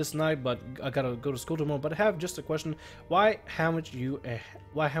YouTube this night, but I gotta go to school tomorrow. But I have just a question: why haven't you a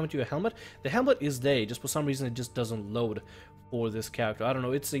helmet? The helmet is there. Just for some reason, it just doesn't load for this character. I don't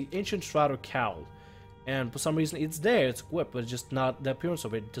know. It's the Ancient Strider cowl, and for some reason, it's there. It's equipped, but it's just not the appearance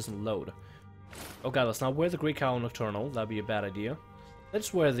of it doesn't load. Oh god, let's not wear the Grey Cowl Nocturnal. That'd be a bad idea.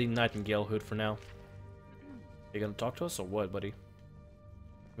 Let's wear the Nightingale hood for now. You gonna talk to us or what, buddy?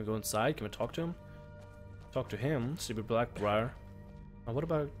 Can we go inside? Can we talk to him? Talk to him. Stupid Blackbriar. What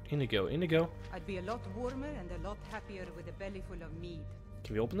about Indigo? Indigo? I'd be a lot warmer and a lot happier with a belly full of mead.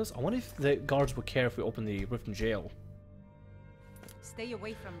 Can we open this? I wonder if the guards would care if we open the Riften jail. Stay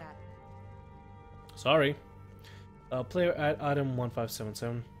away from that. Sorry. Player at item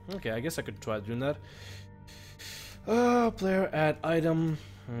 1577. Okay, I guess I could try doing that. Player at item...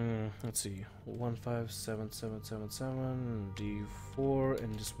 let's see. 157777 D4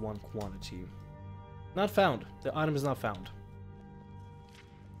 and just one quantity. Not found. The item is not found.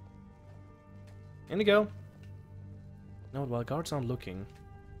 Indigo. No, while guards aren't looking,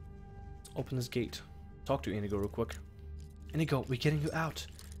 let's open this gate. Talk to Indigo real quick. Indigo, we're getting you out.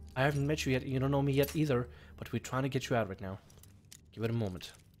 I haven't met you yet. You don't know me yet either, but we're trying to get you out right now. Give it a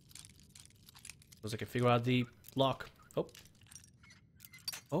moment. Looks like I can figure out the lock. Oh.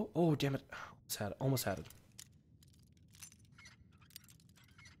 Oh, damn it. Almost had it.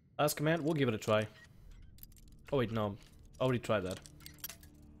 Last command, we'll give it a try. Oh wait, no. I already tried that.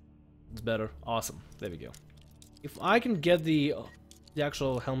 It's better. Awesome. There we go. If I can get the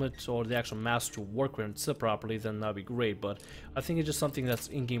actual helmet or the actual mask to work and sit properly, then that'd be great. But I think it's just something that's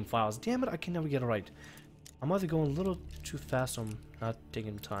in-game files. Damn it, I can never get it right. I'm either going a little too fast or I'm not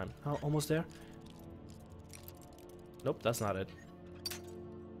taking time. Oh, almost there? Nope, that's not it.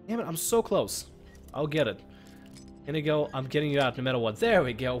 Damn it, I'm so close. I'll get it. Indigo, I'm getting you out no matter what. There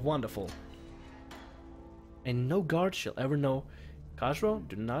we go. Wonderful. And no guard shall ever know. Kajro,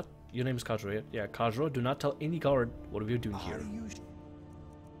 do not... Your name is Kajro, right? Yeah, Kajro, do not tell any guard what we're doing here.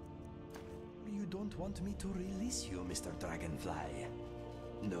 You don't want me to release you, Mr. Dragonfly?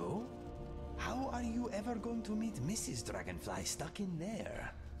 No? How are you ever going to meet Mrs. Dragonfly stuck in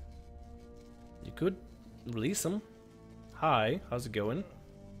there? You could release him. Hi, how's it going?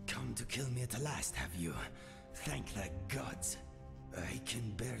 Come to kill me at last, have you? Thank the gods. I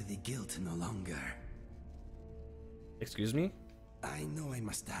can bear the guilt no longer. Excuse me? I know I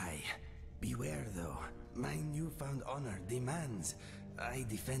must die. Beware, though. My newfound honor demands I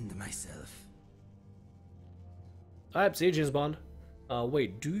defend myself. I'm James Bond.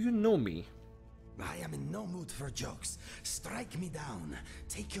 Wait, do you know me? I am in no mood for jokes. Strike me down.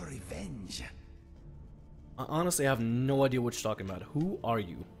 Take your revenge. I honestly have no idea what you're talking about. Who are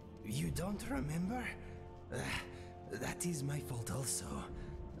you? You don't remember? That is my fault also.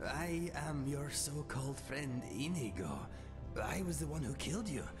 I am your so-called friend Inigo. I was the one who killed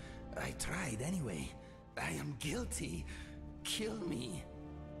you. I tried anyway. I am guilty. Kill me.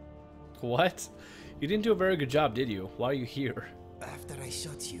 What? You didn't do a very good job, did you? Why are you here? After I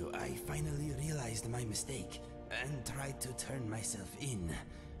shot you, I finally realized my mistake and tried to turn myself in.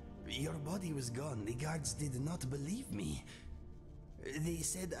 Your body was gone. The guards did not believe me. They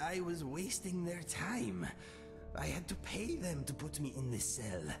said I was wasting their time. I had to pay them to put me in this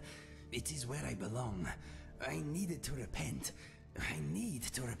cell. It is where I belong. I needed to repent. I need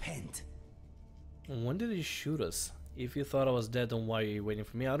to repent. When did he shoot us? If you thought I was dead, then why are you waiting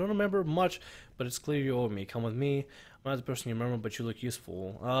for me? I don't remember much, but it's clear you owe me. Come with me. I'm not the person you remember, but you look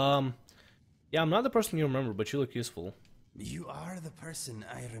useful. Yeah, I'm not the person you remember, but you look useful. You are the person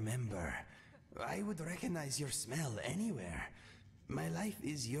I remember. I would recognize your smell anywhere. My life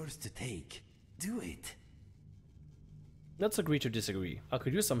is yours to take. Do it. Let's agree to disagree. I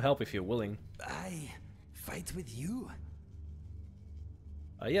could use some help if you're willing. I fight with you?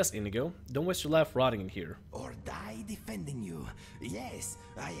 Yes, Inigo. Don't waste your life rotting in here. Or die defending you. Yes,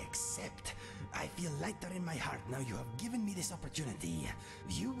 I accept. I feel lighter in my heart now you have given me this opportunity.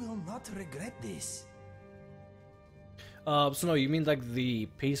 You will not regret this. So no, you mean like the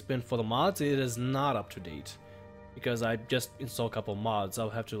paste bin for the mods? It is not up to date. Because I just installed a couple mods.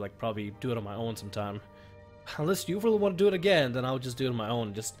 I'll have to like probably do it on my own sometime. Unless you really want to do it again, then I'll just do it on my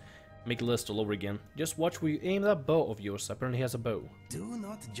own. Just make a list all over again. Just watch where you aim that bow of yours. Apparently he has a bow. Do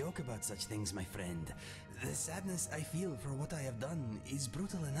not joke about such things, my friend. The sadness I feel for what I have done is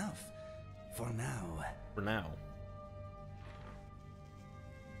brutal enough. For now. For now.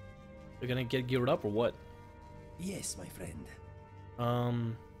 You're gonna get geared up or what? Yes, my friend.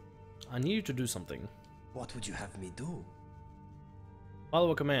 I need you to do something. What would you have me do?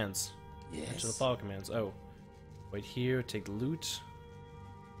 Follow commands. Yes. Enter the follow commands. Oh. Wait here, take the loot.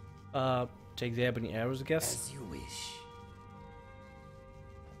 Take the ebony arrows, I guess. As you wish.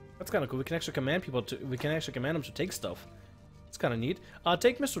 That's kind of cool. We can actually command people to. We can actually command them to take stuff. It's kind of neat.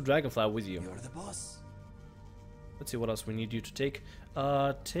 Take Mr. Dragonfly with you. You're the boss. Let's see what else we need you to take.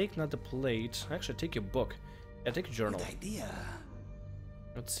 Take not the plate. Actually, take your book. Yeah, take a journal. Good idea.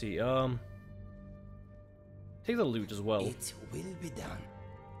 Let's see. Take the loot as well. It will be done.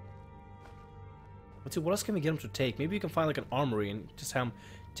 Let's see, what else can we get him to take? Maybe you can find like an armory and just have him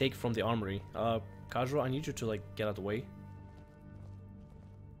take from the armory. KHAJIIT, I need you to like get out of the way.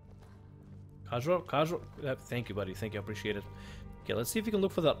 KHAJIIT, thank you, buddy. Thank you, I appreciate it. Okay, let's see if we can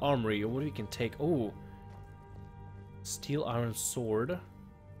look for that armory or what we can take. Oh, steel iron sword.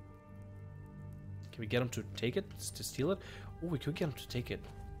 Can we get him to take it? To steal it? Oh, we could get him to take it.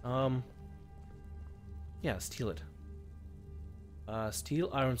 Yeah, steal it. Steel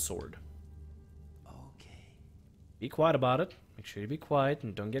iron sword. Okay. Be quiet about it. Make sure you be quiet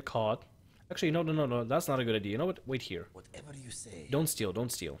and don't get caught. Actually, no, that's not a good idea. You know what? Wait here. Whatever you say. Don't steal,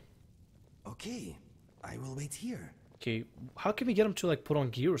 don't steal. Okay, I will wait here. Okay, how can we get him to like put on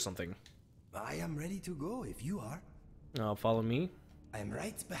gear or something? I am ready to go if you are. Follow me. I am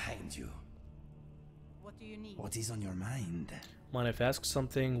right behind you. What do you need? What is on your mind? Mind if I ask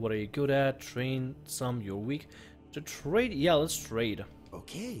something? What are you good at? Train some, you're weak. To trade? Yeah, let's trade.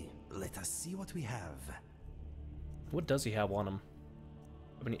 Okay, let us see what we have. What does he have on him?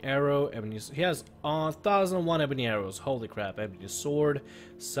 Ebony arrow, ebony... He has 1,001 ebony arrows. Holy crap. Ebony sword,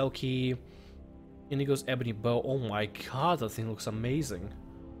 Selkie, Indigo's ebony bow. Oh my god, that thing looks amazing.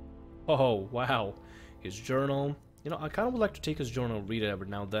 Oh, wow. His journal. You know, I kind of would like to take his journal and read it every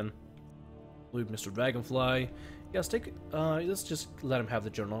now and then. Loot Mr. Dragonfly. Yes, let's just let him have the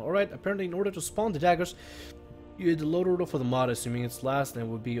journal. Alright, apparently in order to spawn the daggers, you had the load order for the mod, assuming it's last, and it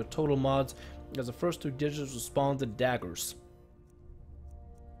would be your total mods, as the first 2 digits will spawn the daggers.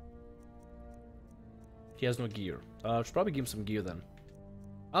 He has no gear. Should probably give him some gear then.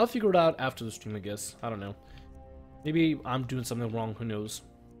 I'll figure it out after the stream, I guess. I don't know. Maybe I'm doing something wrong, who knows.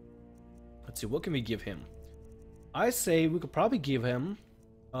 Let's see, what can we give him? I say we could probably give him...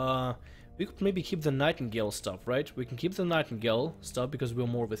 we could maybe keep the Nightingale stuff, right? We can keep the Nightingale stuff because we're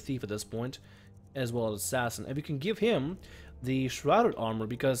more of a thief at this point, as well as assassin. And we can give him the Shrouded armor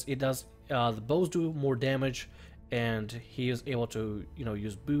because it does... the bows do more damage, and he is able to, you know,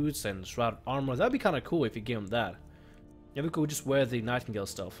 use boots and Shrouded armor. That'd be kind of cool if you give him that. And we could just wear the Nightingale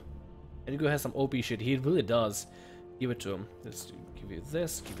stuff. And he could have some OP shit. He really does. Give it to him. Let's give you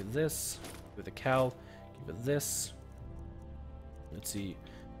this, give you this, give you the cowl, give you this. Let's see.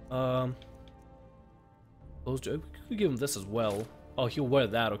 We could give him this as well. Oh, he'll wear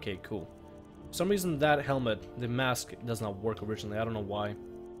that. Okay, cool. For some reason, that helmet, the mask, does not work originally. I don't know why.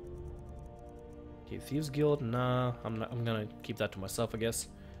 Okay, Thieves Guild. Nah, I'm gonna keep that to myself, I guess.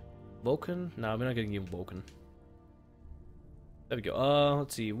 Vulcan? No, we're not getting you Vulcan. There we go.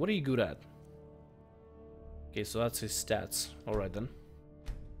 Let's see. What are you good at? Okay, so that's his stats. Alright then.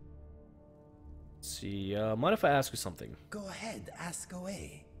 Let's see. Mind if I ask you something? Go ahead, ask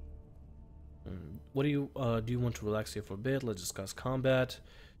away. What do you want to relax here for a bit? Let's discuss combat.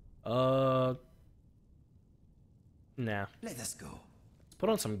 Nah. Let us go. Let's put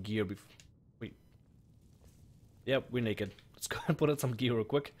on some gear before. Wait. Yep, we're naked. Let's go and put on some gear real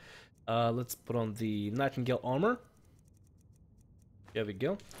quick. Let's put on the Nightingale armor. There we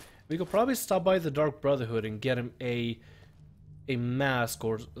go. We could probably stop by the Dark Brotherhood and get him a mask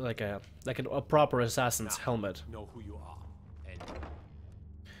or like a proper assassin's helmet. Know who you are. And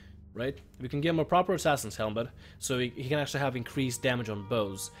right? We can give him a proper assassin's helmet, so he can actually have increased damage on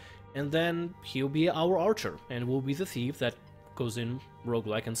bows. And then he'll be our archer, and we'll be the thief that goes in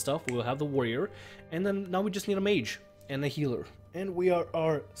roguelike and stuff. We'll have the warrior, and then now we just need a mage and a healer. And we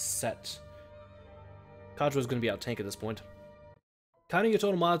are set. KHAJIIT is going to be out tank at this point. Counting your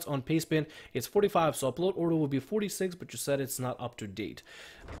total mods on Pastebin, it's 45, so upload order will be 46, but you said it's not up to date.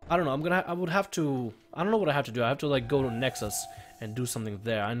 I don't know, I don't know what I have to do. I have to like go to Nexus and do something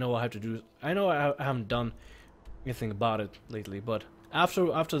there. I know I haven't done anything about it lately, but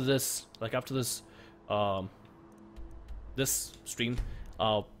after this this stream,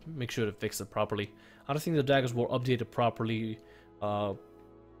 I'll make sure to fix it properly. I don't think the daggers were updated properly right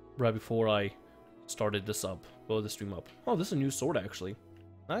before I started this up. The stream up. Oh, this is a new sword actually.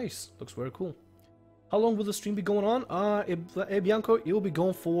 Nice. Looks very cool. How long will the stream be going on? Bianco, it will be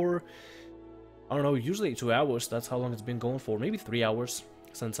going for, I don't know, usually 2 hours. That's how long it's been going for. Maybe 3 hours,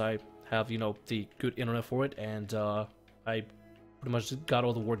 since I have, you know, the good internet for it, and I pretty much got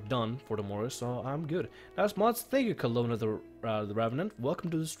all the work done for tomorrow, so I'm good. That's mods. Thank you, Kelowna the Revenant. Welcome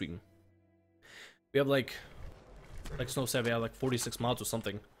to the stream. We have like Snow said, we have like 46 mods or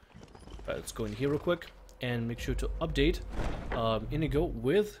something. Alright, let's go in here real quick and make sure to update Inigo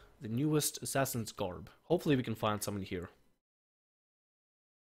with the newest assassin's garb. Hopefully we can find some in here.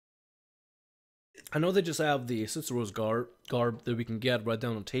 I know they just have the Cicero's garb that we can get right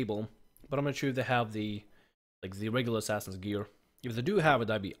down on the table, but I'm not sure if they have the regular assassin's gear. If they do have it,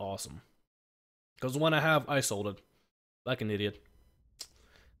 that'd be awesome. Because the one I have, I sold it. Like an idiot.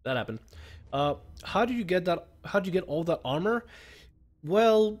 That happened. How did you get that? How did you get all that armor?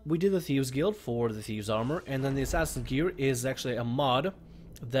 Well, we did the Thieves Guild for the Thieves Armor, and then the Assassin's Gear is actually a mod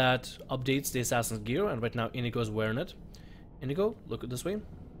that updates the Assassin's Gear, and right now Inigo is wearing it. Inigo, look this way. Look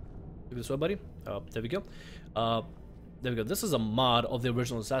this way, buddy. There we go. There we go. This is a mod of the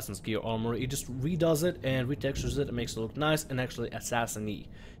original Assassin's Gear armor. It just redoes it and retextures it and makes it look nice and actually assassin-y.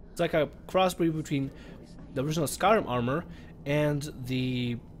 It's like a crossbreed between the original Skyrim armor and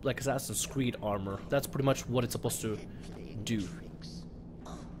the Assassin's Creed armor. That's pretty much what it's supposed to do.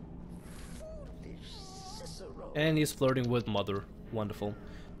 And he's flirting with Mother. Wonderful.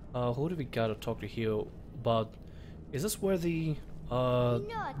 Who do we gotta talk to here about? Is this where the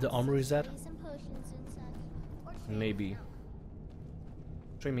armor is at? Maybe.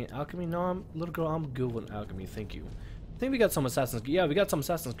 Train me in alchemy? No, little girl, I'm good with alchemy, thank you. I think we got some Assassin's Gear. Yeah, we got some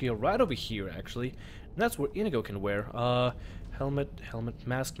Assassin's Gear right over here, actually. And that's where Inigo can wear. Helmet,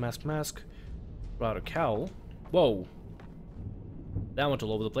 mask. Rider cowl. Whoa. That went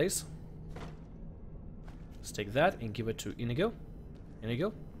all over the place. Let's take that and give it to Inigo.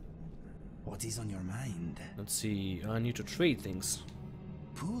 Inigo. What is on your mind? Let's see. I need to trade things.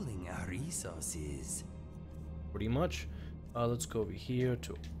 Pooling our resources. Pretty much. Let's go over here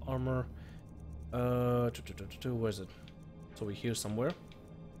to armor. Where is it? It's over here somewhere.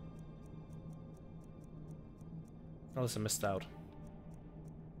 Unless I missed out.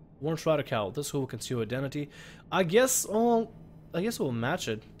 Worn Shroud cowl. This will conceal identity. I guess we'll match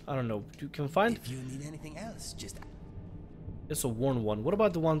it. I don't know. You can find. If you need anything else, just. It's a worn one. What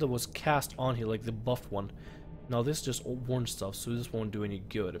about the one that was cast on here, like the buffed one? No, this is just worn stuff, so this won't do any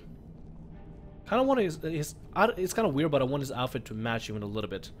good. Kind of want his. It's kind of weird, but I want his outfit to match even a little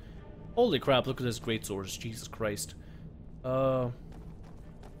bit. Holy crap! Look at this great swords. Jesus Christ. No,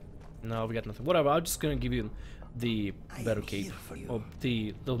 we got nothing. Whatever. I'm just gonna give you the better cape, or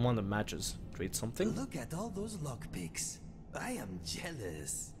the one that matches. Trade something. Look at all those lockpicks. I am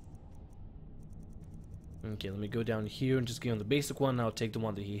jealous. Okay, let me go down here and just give him the basic one. I'll take the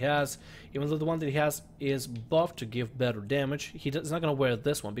one that he has. Even though the one that he has is buffed to give better damage, he's not going to wear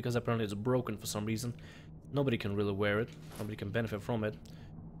this one because apparently it's broken for some reason. Nobody can really wear it. Nobody can benefit from it.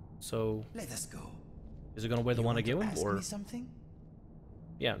 So, let us go. Is he going to wear the one I gave him? Or me something?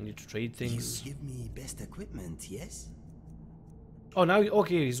 Yeah, I need to trade things. You give me best equipment, yes? Oh, now,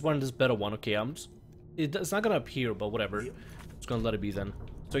 okay, he's wearing this better one. Okay, it's not going to appear, but whatever. Just going to let it be then.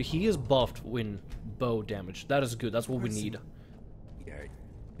 So he is buffed when bow damage. That is good. That's what we need.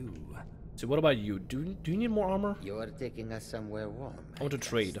 So what about you? Do you need more armor? You're taking us somewhere warm. I want to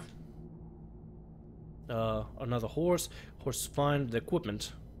trade. Another horse. Horse is fine. The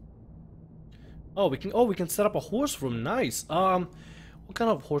equipment. Oh, we can set up a horse room. Nice. What kind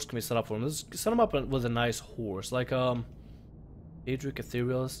of horse can we set up for him? Let's set him up with a nice horse, like Adric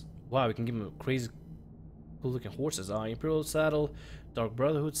Ethereals. Wow, we can give him a crazy cool looking horses. Imperial saddle, Dark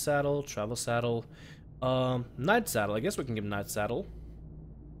Brotherhood saddle, Travel saddle, Knight saddle. I guess we can give him Knight saddle.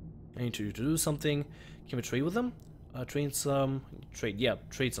 I need to do something. Can we trade with them? Trade some. Yeah,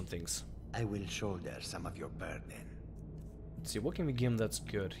 trade some things. I will shoulder some of your burden. Let's see, what can we give him that's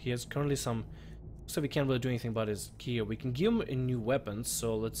good? He has currently some. So we can't really do anything about his gear. We can give him a new weapon.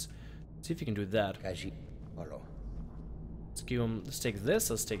 So let's see if we can do that. KHAJIIT, follow. Let's give him. Let's take this.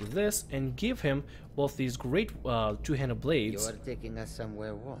 Let's take this, and give him both these great two-handed blades. You are taking us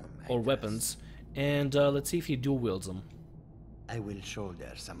somewhere warm. Or weapons, and let's see if he dual wields them. I will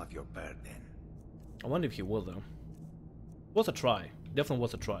shoulder some of your burden. I wonder if he will though. Worth a try. Definitely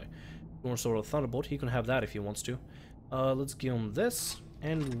worth a try. War Sword of Thunderbolt. He can have that if he wants to. Let's give him this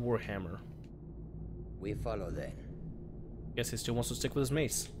and Warhammer. We follow then. Guess he still wants to stick with his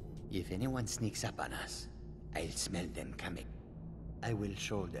mace. If anyone sneaks up on us, I'll smell them coming. I will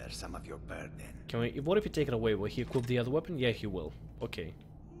shoulder some of your burden. Can we? What if you take it away? Will he equip the other weapon? Yeah, he will. Okay.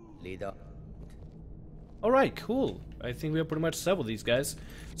 Lead up. Alright, cool. I think we are pretty much set with these guys.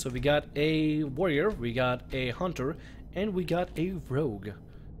 So we got a warrior, we got a hunter, and we got a rogue.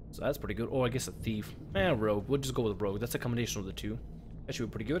 So that's pretty good. Or I guess a thief. Rogue. We'll just go with rogue. That's a combination of the two. That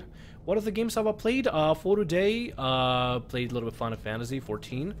should be pretty good. What other games have I played? For today, played a little bit Final Fantasy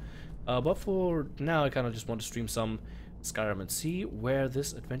 14. But for now, I kind of just want to stream some Skyrim and see where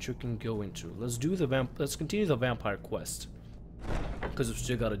this adventure can go into. Let's do the let's continue the vampire quest, because we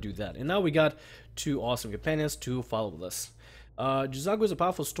still got to do that. And now we got two awesome companions to follow with us. Jizago is a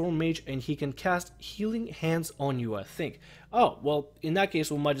powerful storm mage, and he can cast healing hands on you, I think. Oh, well, in that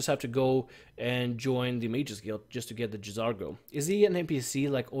case, we might just have to go and join the Mages Guild just to get the Jizago. Is he an NPC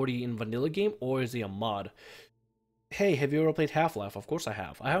like already in vanilla game, or is he a mod? Hey, have you ever played Half-Life? Of course I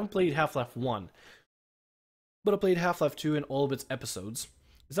have. I haven't played Half-Life 1, but I played Half-Life 2 in all of its episodes.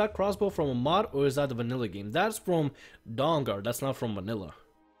 Is that crossbow from a mod, or is that the vanilla game? That's from Dawnguard, that's not from vanilla.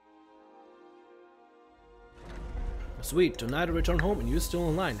 Sweet, tonight I return home and you're still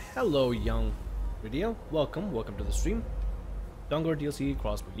online. Hello, young video. Welcome to the stream. Dawnguard DLC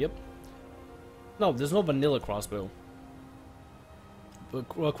crossbow, yep. No, there's no vanilla crossbow. But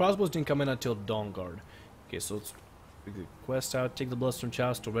crossbows didn't come in until Dawnguard. Okay, so let's figure the quest out. Take the Bloodstone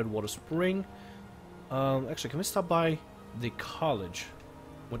Chalice to Redwater Spring. Actually, can we stop by the college?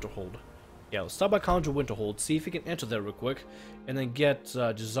 Winterhold. Yeah, let's stop by College of Winterhold, see if we can enter there real quick, and then get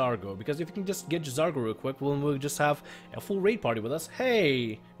Jizago. Because if we can just get Jizago real quick, we'll just have a full raid party with us.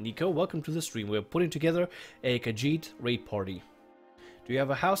 Hey, Nico, welcome to the stream. We're putting together a KHAJIIT raid party. Do you have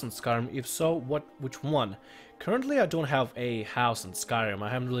a house in Skyrim? If so, which one? Currently, I don't have a house in Skyrim. I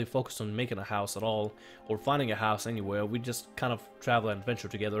haven't really focused on making a house at all, or finding a house anywhere. We just kind of travel and adventure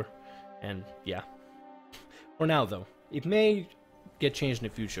together, and yeah. For now, though, it may get changed in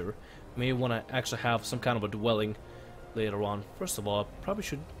the future. May want to actually have some kind of a dwelling later on. First of all, I probably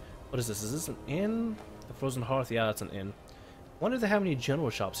should. What is this? Is this an inn? The Frozen Hearth? Yeah, that's an inn. Wonder if they have any general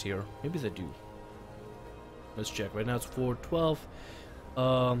shops here. Maybe they do. Let's check. Right now it's 412.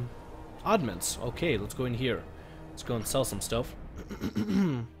 Oddments. Okay, let's go in here. Let's go and sell some stuff.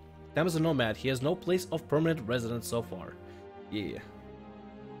 Tam is a nomad. He has no place of permanent residence so far. Yeah.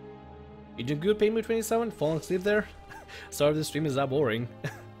 You doing good, Payme 27? Falling asleep there? Sorry if the stream is that boring.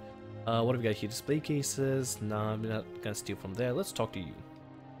 What have we got here? Display cases. Nah, I'm not gonna steal from there. Let's talk to you.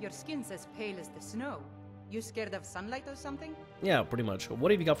 Your skin's as pale as the snow. You scared of sunlight or something? Yeah, pretty much.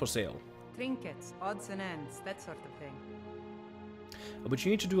 What have you got for sale? Trinkets, odds and ends, that sort of thing. But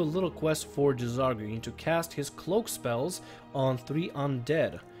you need to do a little quest for Jizago. You need to cast his cloak spells on 3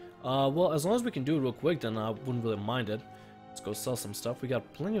 undead. Well, as long as we can do it real quick, then I wouldn't really mind it. Let's go sell some stuff. We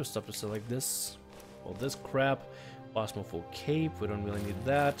got plenty of stuff to sell, like this. All this crap. Full cape, we don't really need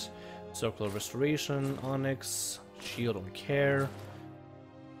that. Circular restoration, onyx, shield on care.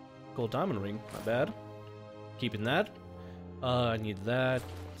 Gold diamond ring, not bad. Keeping that. I need that.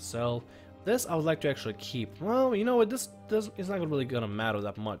 Sell. This I would like to actually keep. Well, you know what, this is not really gonna matter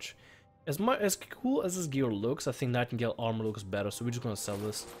that much. As cool as this gear looks, I think Nightingale armor looks better, so we're just gonna sell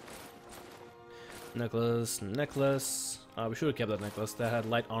this. Necklace. We should have kept that necklace. That had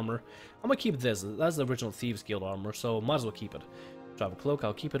light armor. I'm gonna keep this. That's the original Thieves Guild armor, so might as well keep it. Travel cloak,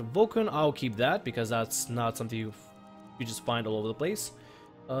 I'll keep it. Vulcan, I'll keep that because that's not something you just find all over the place.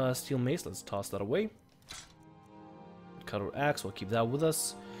 Steel mace, let's toss that away. Cutter axe, we'll keep that with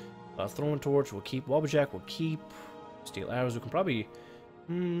us. Throwing torch, we'll keep. Wobblejack, we'll keep. Steel arrows, we can probably.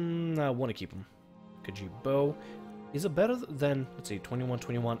 I want to keep them. KHAJIIT bow. Is it better than, let's see, 21,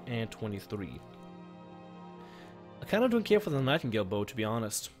 21, and 23? I kind of don't care for the Nightingale bow, to be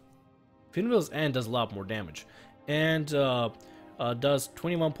honest. Finwheel's End does a lot more damage. And does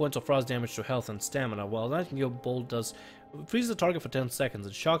 21 points of frost damage to health and stamina, while Nightingale bolt does freezes the target for 10 seconds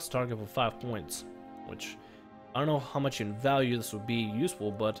and shocks the target for 5 points. Which, I don't know how much in value this would be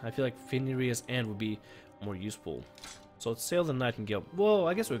useful, but I feel like Finwheel's End would be more useful. So let's sail the Nightingale. Well,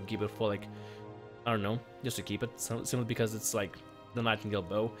 I guess we can keep it for like, I don't know, just to keep it, simply because it's like the Nightingale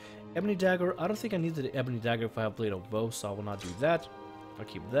bow. Ebony dagger, I don't think I need the ebony dagger if I have blade of bow, so I will not do that. I'll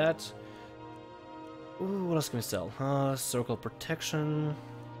keep that. Ooh, what else can we sell? Circle of protection,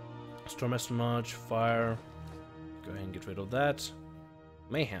 storm espionage, fire. Go ahead and get rid of that.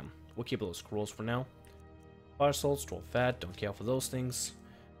 Mayhem, we'll keep those scrolls for now. Fire salt, straw fat, don't care for those things.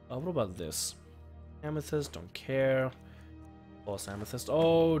 What about this? Amethyst, don't care. Boss amethyst.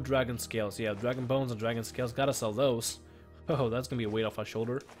 Oh, dragon scales. Yeah, dragon bones and dragon scales. Gotta sell those. Oh, that's gonna be a weight off our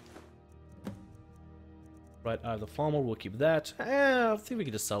shoulder. Right, the farmer, we'll keep that. I think we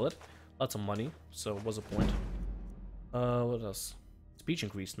can just sell it. Lots of money, so what's the point? What else? Speech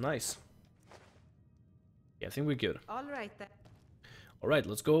increase, nice. Yeah, I think we're good. Alright then. Alright,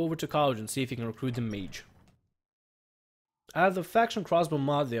 let's go over to college and see if you can recruit the mage. The faction crossbow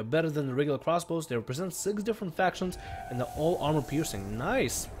mod, they are better than the regular crossbows. They represent 6 different factions and they're all armor piercing.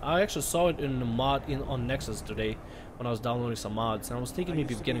 Nice! I actually saw it in the mod on Nexus today when I was downloading some mods, and I was thinking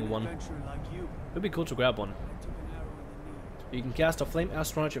maybe of getting one. It'd be cool to grab one. You can cast a flame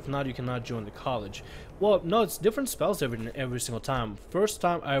astronaut, if not you cannot join the college. Well, no, it's different spells every single time. First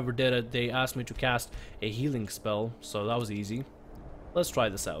time I ever did it, they asked me to cast a healing spell, so that was easy. Let's try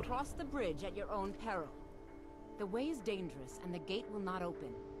this out. Cross the bridge at your own peril. The way is dangerous, and the gate will not open.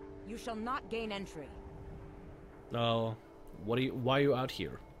 You shall not gain entry. Why are you out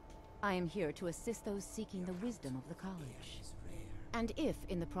here? I am here to assist those seeking the wisdom of the college. And if,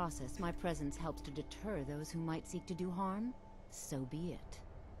 in the process, my presence helps to deter those who might seek to do harm, so be it.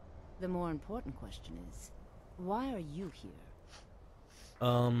 The more important question is, why are you here?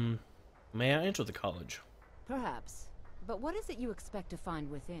 May I enter the college? Perhaps. But what is it you expect to find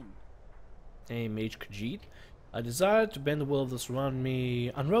within? A mage KHAJIIT. I desire to bend the will of the surrounding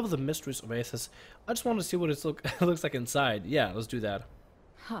me, unravel the mysteries of ASUS. I just want to see what it looks like inside. Yeah, let's do that.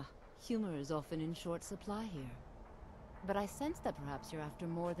 Huh. Humor is often in short supply here. But I sense that perhaps you're after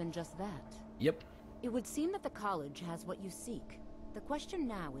more than just that. Yep. It would seem that the college has what you seek. The question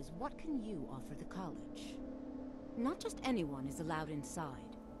now is, what can you offer the college? Not just anyone is allowed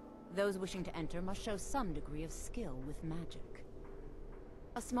inside. Those wishing to enter must show some degree of skill with magic.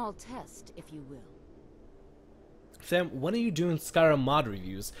 A small test, if you will. Sam, when are you doing Skyrim mod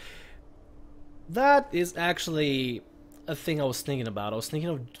reviews? That is actually a thing I was thinking about. I was thinking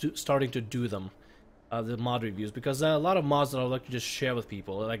of starting to do them, the mod reviews, because there are a lot of mods that I would like to just share with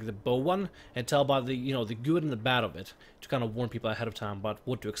people, like the bow one, and tell about the the good and the bad of it, to kind of warn people ahead of time about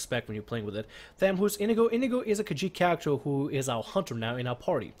what to expect when you're playing with it. Sam, who's Inigo? Inigo is a KHAJIIT character who is our hunter now in our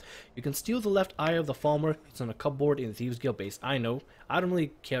party. You can steal the left eye of the farmer. It's on a cupboard in the Thieves Guild base. I know. I don't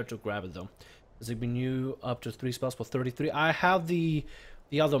really care to grab it though. Has it been new up to 3 spells for 33? I have the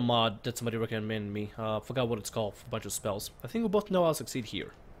other mod that somebody recommended me. Forgot what it's called for a bunch of spells. I think we both know I'll succeed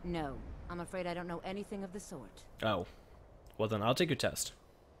here. No, I'm afraid I don't know anything of the sort. Oh. Well then, I'll take your test.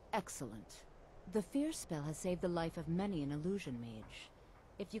 Excellent. The fear spell has saved the life of many an illusion mage.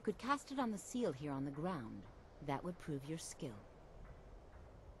 If you could cast it on the seal here on the ground, that would prove your skill.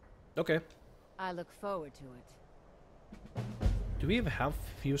 Okay. I look forward to it. Do we even have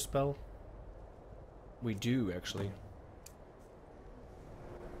fear spell? We do, actually.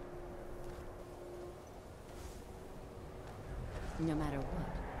 No matter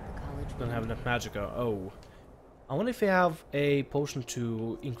what, the college Don't have enough magicka. Oh. I wonder if they have a potion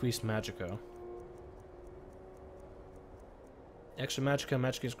to increase magicka. Extra magicka.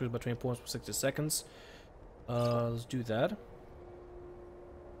 Magicka increased by 20 points for 60 seconds. Let's do that.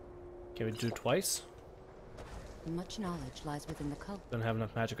 Can we do it twice? Much knowledge lies within the cult. Don't have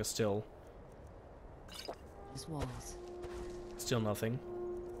enough magicka still. His walls. Still nothing.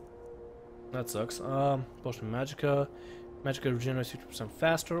 That sucks. Potion of magicka. Magicka regenerates 50%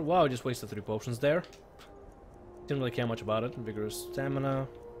 faster. Wow, I just wasted 3 potions there. Didn't really care much about it. Vigorous stamina.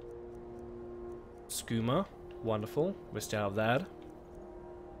 Skooma. Wonderful. We still have that.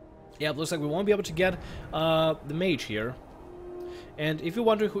 Yeah, it looks like we won't be able to get the mage here. And if you're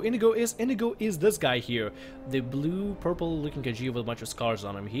wondering who Indigo is this guy here. The blue-purple looking KG with a bunch of scars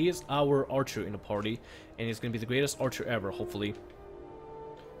on him. He is our archer in the party, and he's going to be the greatest archer ever, hopefully.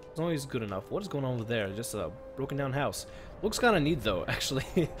 As long as he's good enough. What is going on over there? Just a broken down house. Looks kind of neat though, actually.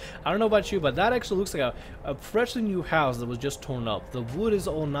 I don't know about you, but that actually looks like a freshly new house that was just torn up. The wood is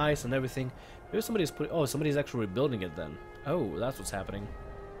all nice and everything. Maybe somebody's putting... Oh, somebody's actually rebuilding it then. Oh, that's what's happening.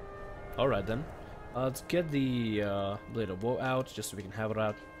 Alright then. Let's get the Blade of Woe out, just so we can have it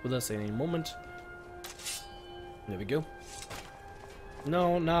out with us at any moment. There we go.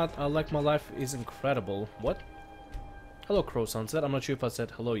 No, not like my life is incredible. What? Hello, Crow Sunset. I'm not sure if I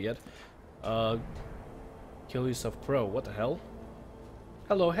said hello yet. Kill yourself, Pro. What the hell?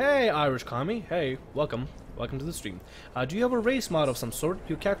 Hello, hey, Irish Commie. Hey, welcome. Welcome to the stream. Do you have a race mod of some sort?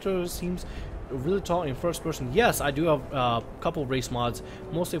 Your character seems really tall in first person. Yes, I do have a couple race mods,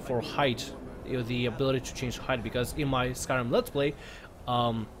 mostly for height. You know, the ability to change height, because in my Skyrim Let's Play,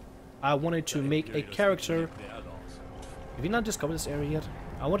 I wanted to make a character... Have you not discovered this area yet?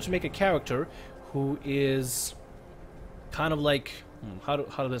 I wanted to make a character who is kind of like... How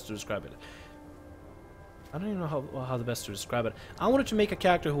the best to describe it? I don't even know how the best to describe it. I wanted to make a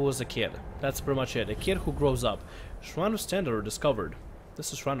character who was a kid. That's pretty much it. A kid who grows up. Shrine of Stendarr discovered.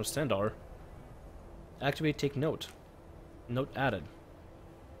 This is Shrine of Stendarr. Activate, take note. Note added.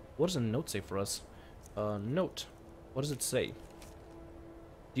 What does a note say for us? Note. What does it say?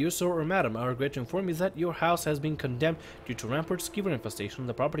 Dear sir or madam, I regret to inform you that your house has been condemned due to rampant skeever infestation.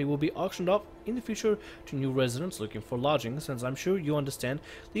 The property will be auctioned off in the future to new residents looking for lodging. Since I'm sure you understand,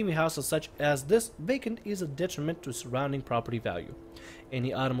 leaving a house such as this vacant is a detriment to surrounding property value.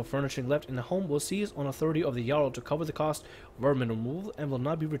 Any item or furnishing left in the home will cease on authority of the Jarl to cover the cost of vermin removal and will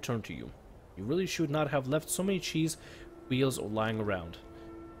not be returned to you. You really should not have left so many cheese wheels lying around.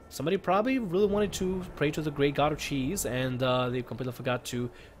 Somebody probably really wanted to pray to the great god of cheese, and they completely forgot to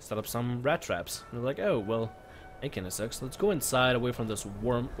set up some rat traps. And they're like, oh, well, that kinda sucks. Let's go inside, away from this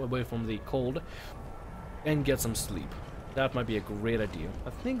worm, away from the cold, and get some sleep. That might be a great idea. I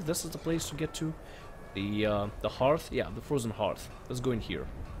think this is the place to get to. The hearth? Yeah, the frozen hearth. Let's go in here.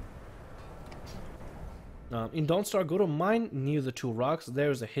 In Dawnstar, go to mine near the two rocks.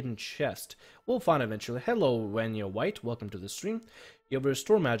 There's a hidden chest. We'll find eventually. Hello, when you're white. Welcome to the stream. You have a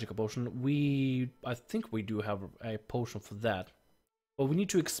restore magic potion. I think we do have a potion for that, but we need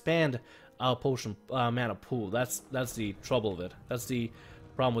to expand our potion mana pool. That's the trouble with it. That's the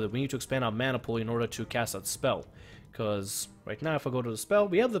problem with it. We need to expand our mana pool in order to cast that spell. Because right now, if I go to the spell,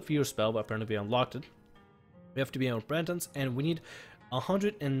 we have the fear spell, but apparently we unlocked it. We have to be on repentance, and we need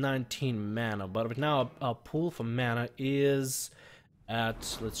 119 mana. But right now, our pool for mana is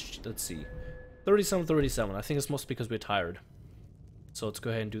at let's see, 37. I think it's mostly because we're tired. So let's go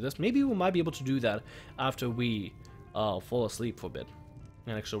ahead and do this. Maybe we might be able to do that after we fall asleep for a bit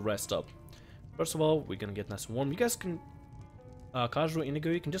and actually rest up. First of all, we're gonna get nice and warm. You guys can, casual Indigo,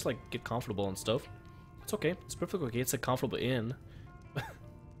 you can just like get comfortable and stuff. It's okay. It's perfectly okay. It's a comfortable inn.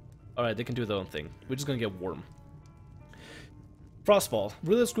 Alright, they can do their own thing. We're just gonna get warm. Frostfall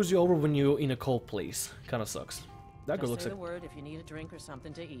really screws you over when you're in a cold place. Kinda sucks. That girl looks like... Just say the word if you need a drink or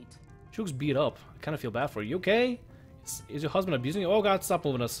something to eat. She looks beat up. I kinda feel bad for her. You okay? Is your husband abusing you? Oh god, stop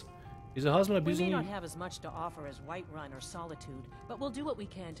moving us. Is your husband abusing you? We may not have as much to offer as Whiterun or Solitude, but we'll do what we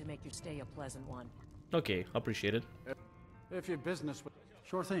can to make your stay a pleasant one. Okay, appreciate it. If your business...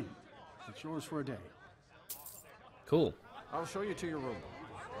 Sure thing. It's yours for a day. Cool. I'll show you to your room.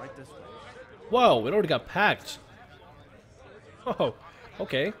 Right this way. Whoa, it already got packed. Oh,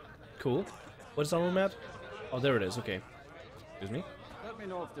 okay. Cool. What is our room at? Oh, there it is. Okay. Excuse me. Let me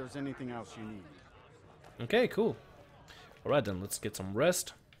know if there's anything else you need. Okay, cool. Alright then, let's get some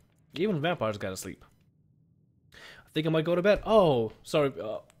rest. Even vampires gotta sleep. I think I might go to bed. Oh, sorry.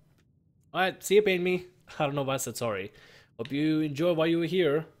 Alright, see you, pain me. I don't know why I said sorry. Hope you enjoyed while you were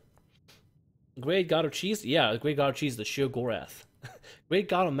here. Great god of cheese? Yeah, great god of cheese, the sheer Gorath. Great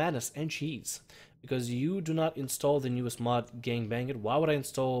god of madness and cheese. Because you do not install the newest mod, Gangbang It. Why would I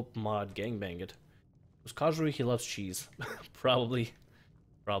install mod Gangbang It? Because casually he loves cheese. Probably.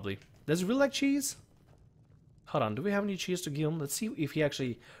 Does he really like cheese? Hold on, do we have any cheese to give him? Let's see if he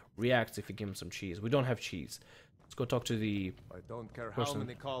actually reacts if we give him some cheese. We don't have cheese. Let's go talk to the I don't care person. how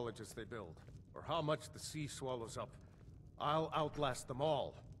many colleges they build, or how much the sea swallows up. I'll outlast them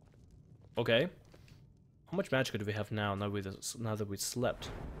all. Okay. How much magic do we have now, now that we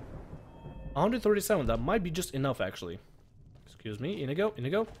slept? 137, that might be just enough, actually. Excuse me, Inigo?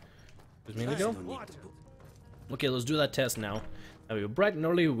 Excuse me, Inigo? Okay, let's do that test now. Now we were bright and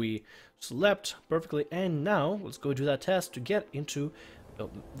early, we slept perfectly, and now let's go do that test to get into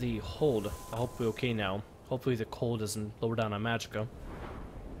the hold. I hope we're okay now. Hopefully the cold doesn't lower down our magicka.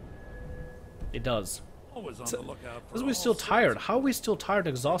 It does. Always on the lookout for Because we're still tired. How are we still tired and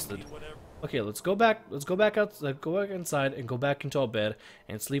exhausted? Okay, let's go back out, go back inside and go back into our bed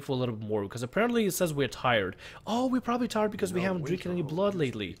and sleep for a little bit more, because apparently it says we're tired. Oh, we're probably tired because we haven't drinking any blood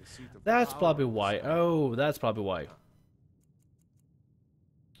lately. That's probably why. Oh, that's probably why.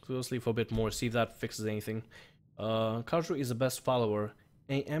 So we'll sleep for a bit more, see if that fixes anything. KHAJIIT is the best follower.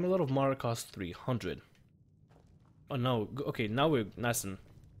 An amulet of Mara costs 300. Oh no, okay, now we're nice and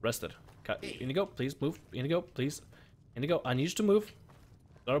rested. Indigo, please move. Indigo, please. Indigo, I need you to move.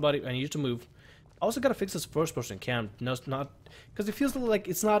 Sorry, buddy, I need you to move. I also gotta fix this first person cam. No, it's not, because it feels like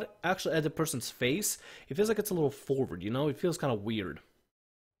it's not actually at the person's face. It feels like it's a little forward, you know? It feels kind of weird.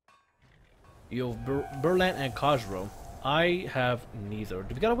 You have Berland and KHAJIIT. I have neither.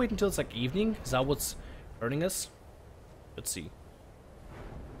 Do we gotta wait until it's like evening? Is that what's hurting us? Let's see.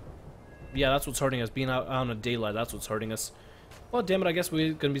 Yeah, that's what's hurting us. Being out on the daylight, that's what's hurting us. Well, damn it, I guess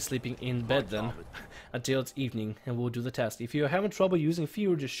we're gonna be sleeping in bed then until it's evening, and we'll do the test. If you're having trouble using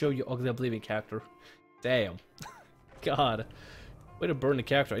fear, just show your ugly oblivion character. Damn. God. Way to burn the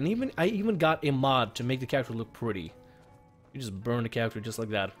character. And I even got a mod to make the character look pretty. You just burn the character just like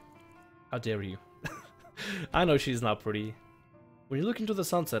that. How dare you. I know she's not pretty. When you look into the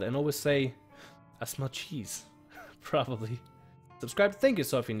sunset and always say, I smell cheese. Probably. Subscribe. Thank you,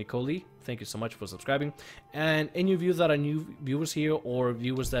 Sophie Nicoli. Thank you so much for subscribing. And any of you that are new viewers here, or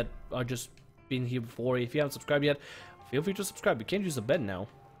viewers that are just been here before, if you haven't subscribed yet, feel free to subscribe. We can't use the bed now.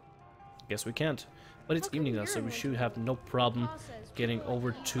 Guess we can't. But it's evening now, so we should have no problem getting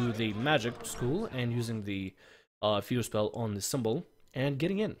over to the magic school and using the fear spell on the symbol and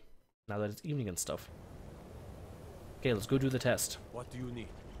getting in. Now that it's evening and stuff. Okay, let's go do the test. What do you need?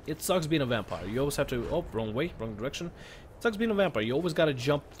 It sucks being a vampire. You always have to... Oh, wrong way, wrong direction. It sucks being a vampire. You always gotta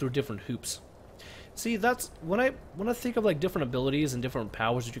jump through different hoops. See, that's... When I think of like different abilities and different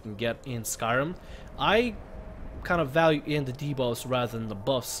powers that you can get in Skyrim, I kind of value in the debuffs rather than the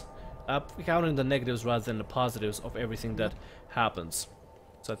buffs. Counting the negatives rather than the positives of everything that happens.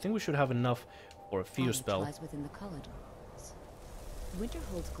 So I think we should have enough for a fear spell. Lies within the corridors. Winter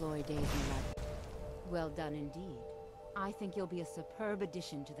holds glory days in life. Well done indeed. I think you'll be a superb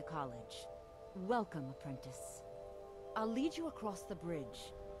addition to the college. Welcome, apprentice. I'll lead you across the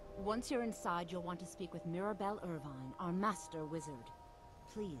bridge. Once you're inside, you'll want to speak with Mirabelle Irvine, our master wizard.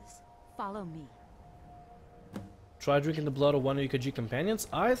 Please, follow me. Try drinking the blood of one of your KHAJIIT companions?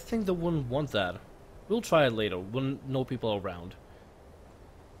 I think they wouldn't want that. We'll try it later, when no people are around.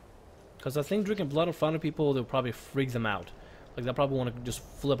 Because I think drinking blood in front of people, they'll probably freak them out. Like, they'll probably want to just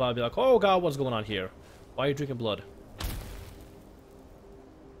flip out and be like, oh god, what's going on here? Why are you drinking blood?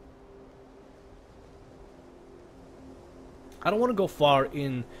 I don't want to go far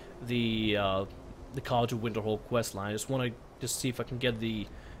in the College of Winterhold quest line. I just want to just see if I can get the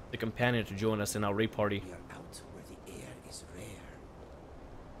companion to join us in our raid party. We are out where the air is rare.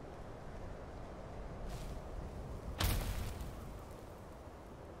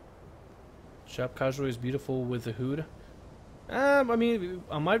 Chap KHAJIIT is beautiful with the hood. I mean,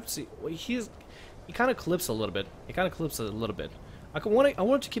 I might see. He kind of clips a little bit. He kind of clips a little bit. I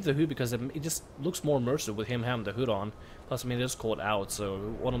wanted to keep the hood because it just looks more immersive with him having the hood on. Plus, I mean, it is cold out, so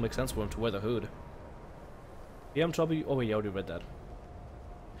it wouldn't make sense for him to wear the hood. You having trouble? Oh wait, I already read that.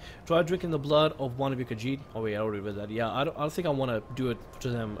 Try drinking the blood of one of your KHAJIIT. Oh wait, I already read that. Yeah, I don't think I want to do it to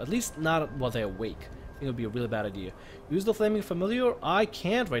them. At least not while they're awake. I think it would be a really bad idea. Use the Flaming Familiar? I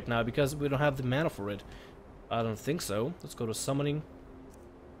can't right now because we don't have the mana for it. I don't think so. Let's go to summoning.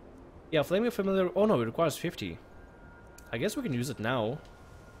 Yeah, Flaming Familiar. Oh no, it requires 50. I guess we can use it now.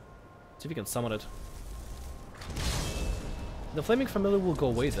 See if we can summon it. The Flaming Familiar will go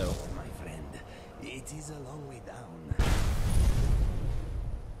away though. My friend, it is a long way down.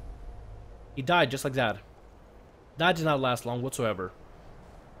 He died just like that. That did not last long whatsoever.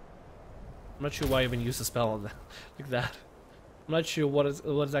 I'm not sure why I even used a spell on that, like that. I'm not sure what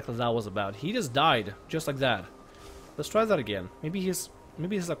exactly that was about. He just died just like that. Let's try that again. Maybe he's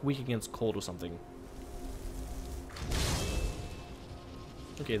like weak against cold or something.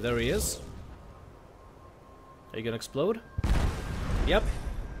 Okay, there he is. Are you gonna explode? Yep.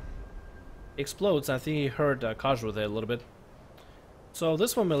 Explodes. I think he heard KHAJIIT there a little bit. So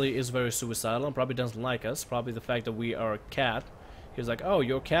this family is very suicidal and probably doesn't like us. Probably the fact that we are a cat. He's like, oh,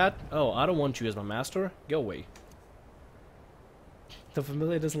 you're a cat? Oh, I don't want you as my master. Go away. The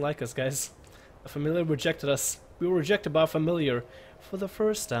familiar doesn't like us, guys. The familiar rejected us. We were rejected by a familiar for the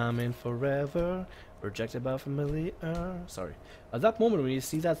first time in forever. Rejected by a familiar. Sorry. At that moment when you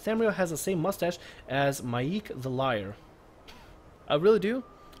see that Themrio has the same mustache as Maik the Liar. I really do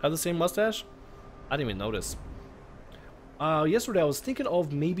have the same mustache. I didn't even notice. Yesterday I was thinking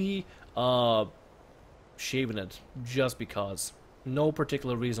of maybe shaving it just because. No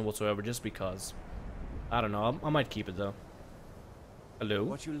particular reason whatsoever, just because. I don't know. I might keep it though. Hello?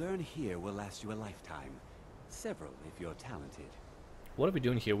 What you learn here will last you a lifetime. Several if you're talented. What are we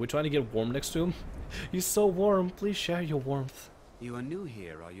doing here? We're trying to get warm next to him? He's so warm. Please share your warmth. You are new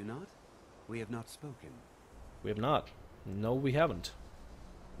here, are you not? We have not spoken. We have not. No, we haven't.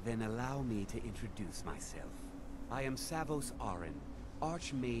 Then allow me to introduce myself. I am Savos Arin,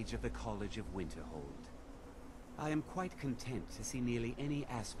 Archmage of the College of Winterhold. I am quite content to see nearly any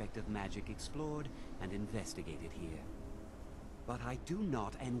aspect of magic explored and investigated here. But I do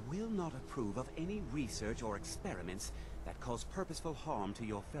not and will not approve of any research or experiments that cause purposeful harm to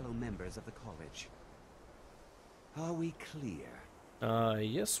your fellow members of the college. Are we clear?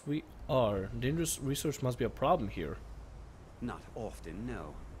 Yes we are. Dangerous research must be a problem here. Not often,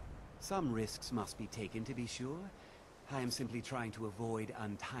 no. Some risks must be taken to be sure. I am simply trying to avoid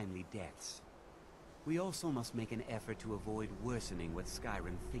untimely deaths. We also must make an effort to avoid worsening what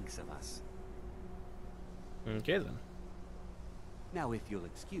Skyrim thinks of us. Okay then. Now if you'll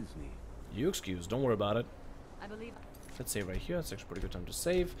excuse me. You excuse, don't worry about it. I believe. Let's save right here. That's actually a pretty good time to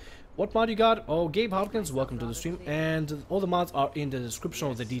save. What mod you got? Oh, Gabe Hopkins, welcome to the stream. And all the mods are in the description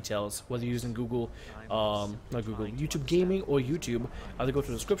of the details. Whether you're using Google, not Google, YouTube Gaming or YouTube. Either go to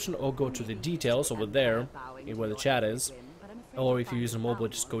the description or go to the details over there, where the chat is. Or if you're using mobile,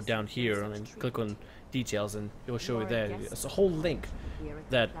 just go down here and click on details and it will show you there. It's a whole link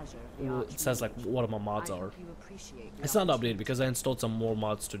that it says like what my mods are. It's not updated because I installed some more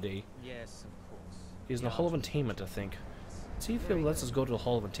mods today. Yes, of course. He's in the Hall of Entertainment, I think. Let's see if it lets us go to the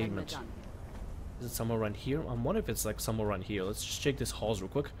Hall of Entertainment. Is it somewhere around here? I'm wondering if it's like somewhere around here. Let's just check this halls real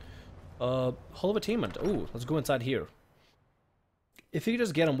quick. Hall of Entertainment. Oh, let's go inside here. If you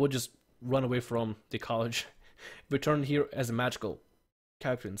just get him, we'll just run away from the college. Return here as a magical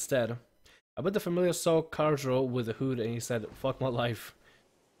character instead. I bet the familiar saw Carjo with a hood and he said, "Fuck my life."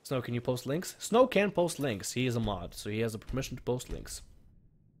 Snow, can you post links? Snow can post links. He is a mod, so he has the permission to post links.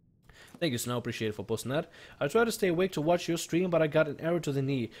 Thank you, Snow. Appreciate it for posting that. I tried to stay awake to watch your stream, but I got an arrow to the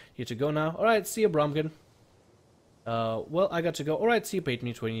knee. You to go now? Alright, see you, Bromkin. Well, I got to go. Alright, see you,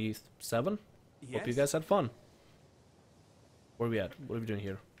 Peyton27. Yes? Hope you guys had fun. Where are we at? What are we doing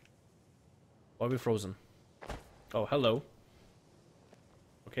here? Why are we frozen? Oh, hello.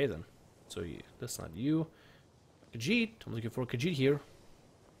 Okay, then. So, that's not you. KHAJIIT. I'm looking for KHAJIIT here.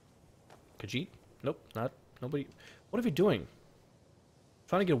 KHAJIIT? Nope, not. Nobody. What are we doing?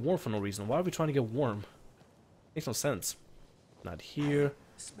 Trying to get warm for no reason. Why are we trying to get warm? Makes no sense. Not here.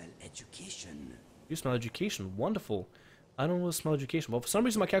 Smell education. You smell education. Wonderful. I don't really smell education. But for some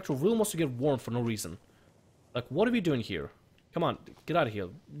reason, my character really wants to get warm for no reason. Like, what are we doing here? Come on, get out of here.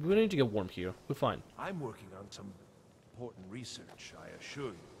 We don't need to get warm here. We're fine. I'm working on some important research, I assure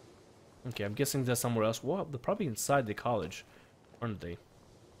you. Okay, I'm guessing they're somewhere else. Well, they're probably inside the college, aren't they?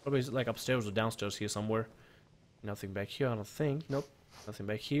 Probably like upstairs or downstairs here somewhere. Nothing back here, I don't think. Nope. Nothing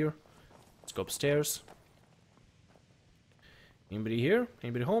back here. Let's go upstairs. Anybody here?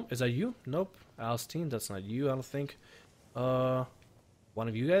 Anybody home? Is that you? Nope. Alstine, that's not you, I don't think. One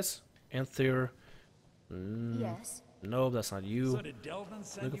of you guys? Enter. Yes. No, that's not you.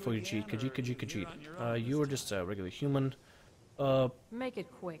 Looking for your cheat. KHAJIIT. You are just a regular human. Make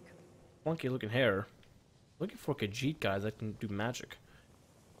it quick. Funky looking hair. Looking for KHAJIIT guys that can do magic.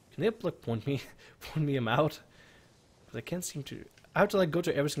 Can they like point me him out? Because I can't seem to. I have to like go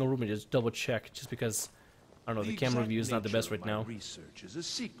to every single room and just double check, just because I don't know, the camera view is not the best right now. Research is a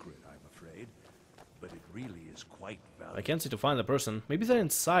secret, I'm afraid, but it really is quite valuable. I can't seem to find the person. Maybe they're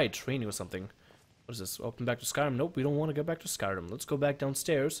inside training or something. What is this? Open back to Skyrim? Nope, we don't want to go back to Skyrim. Let's go back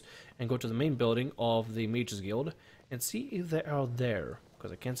downstairs and go to the main building of the Mages Guild and see if they are there,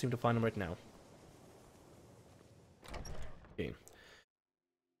 because I can't seem to find them right now. Okay.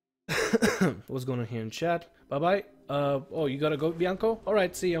 What's going on here in chat? Bye-bye. Oh, you gotta go, Bianco?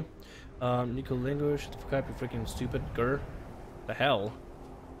 Alright, see ya. Nico Lingo, shut the fuck up, you freaking stupid grr. The hell?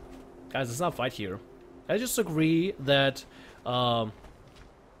 Guys, let's not fight here. I just agree that,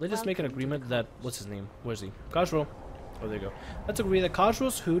 let's just make an agreement that, what's his name? Where's he? Casual. Oh, there you go. Let's agree that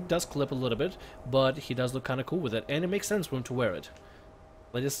Casual's hood does clip a little bit, but he does look kind of cool with it, and it makes sense for him to wear it.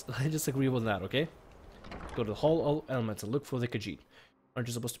 Let's just agree with that, okay? Let's go to the Hall of Elements and look for the KHAJIIT. Aren't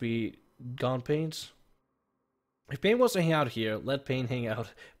you supposed to be gone, Paint? If Paint wants to hang out here, let Paint hang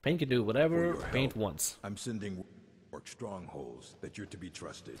out. Paint can do whatever Paint wants. I'm sending work strongholds that you're to be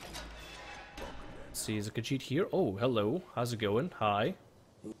trusted. Let's see, is a KHAJIIT here? Oh, hello. How's it going? Hi.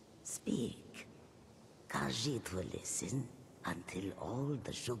 Speak. KHAJIIT will listen. until all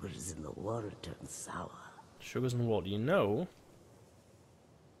the sugars in the water turn sour. Sugars in the world, you know?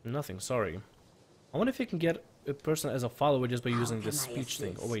 Nothing, sorry. I wonder if you can get a person as a follower just by using this speech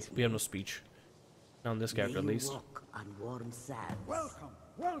thing. Oh wait, we have no speech. Not on this character at least. On warm sands. Welcome,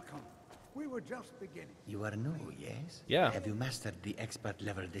 welcome. We were just beginning. You are new, yes? Yeah. Have you mastered the expert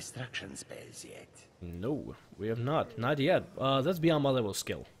level destruction spells yet? No, we have not. Not yet. That's beyond my level of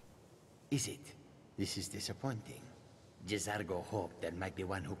skill. Is it? This is disappointing. J'zargo hoped there might be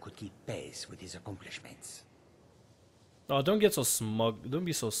one who could keep pace with his accomplishments. Oh, don't get so smug. Don't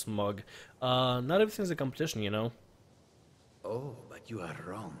be so smug. Not everything's a competition, you know. Oh, but you are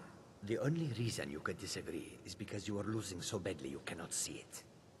wrong. The only reason you could disagree is because you are losing so badly you cannot see it.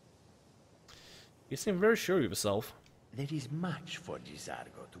 You seem very sure of yourself. There is much for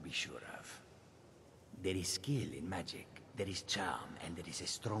J'zargo to be sure of. There is skill in magic, there is charm, and there is a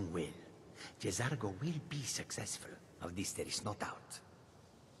strong will. J'zargo will be successful. Of this there is no doubt.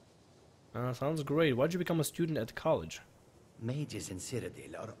 Sounds great. Why'd you become a student at college? Mages in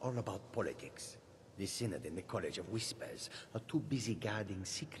Cyrodiil are all about politics. The Synod and the College of Whispers are too busy guarding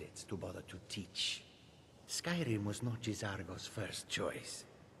secrets to bother to teach. Skyrim was not J'zargo's first choice,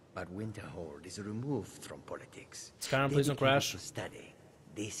 but Winterhold is removed from politics. Skyrim, please don't crash. To study.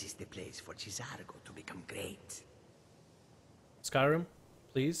 This is the place for J'zargo to become great. Skyrim,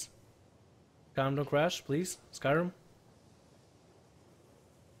 please. Skyrim, don't crash, please. Skyrim.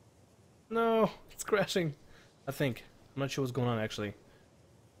 No, it's crashing. I think. I'm not sure what's going on actually.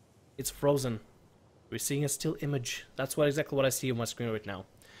 It's frozen. We're seeing a still image. That's exactly what I see on my screen right now.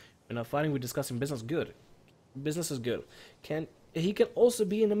 We're not fighting, we're discussing business. Good. Business is good. He can also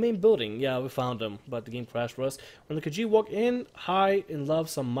be in the main building. Yeah, we found him, but the game crashed for us. When the KHAJIIT walk in, hi and love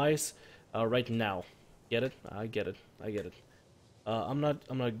some mice right now. Get it? I get it. I get it. I'm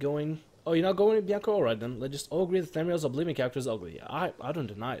not going. Oh, you're not going, Bianca? Alright then. Let's just all agree that Themriel's Oblivion character is ugly. I don't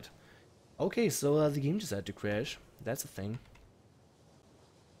deny it. Okay, so the game just had to crash. That's a thing.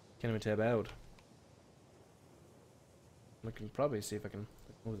 Can't even tab out. I can probably see if I can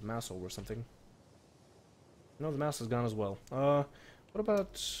move the mouse over or something. No, the mouse is gone as well. What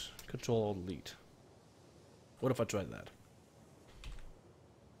about Control-Alt-Delete? What if I tried that?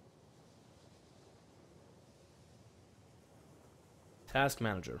 Task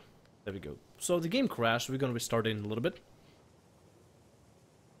Manager. There we go. So the game crashed. We're gonna restart it in a little bit.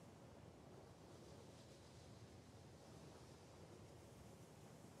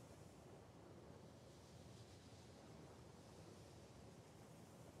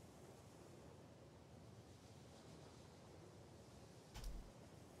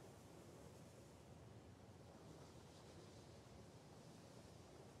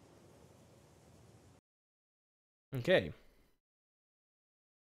 Okay.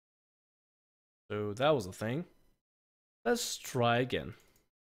 So that was the thing. Let's try again.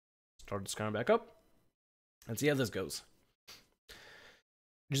 Start the Skyrim back up. And see how this goes.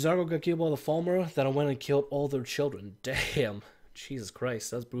 J'zargo got killed by the farmer that went and killed all their children. Damn. Jesus Christ,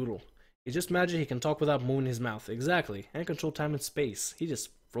 that's brutal. It's just magic he can talk without moving his mouth. Exactly. And control time and space. He just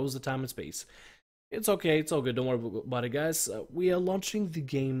froze the time and space. It's okay, it's all good, don't worry about it, guys. We are launching the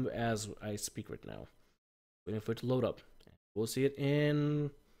game as I speak right now. Waiting for it to load up. We'll see it in...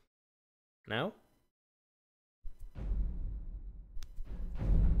 now?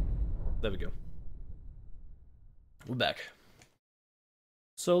 There we go. We're back.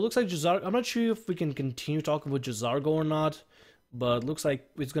 So it looks like J'zargo... I'm not sure if we can continue talking with J'zargo or not, but it looks like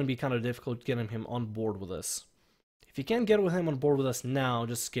it's going to be kind of difficult getting him on board with us. If you can't get him on board with us now,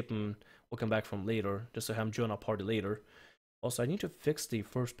 just skip him. We'll come back from later, just to have him join our party later. Also, I need to fix the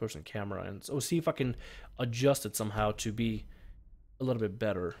first-person camera and so see if I can adjust it somehow to be a little bit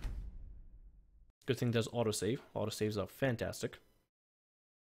better. Good thing there's autosave. Autosaves are fantastic.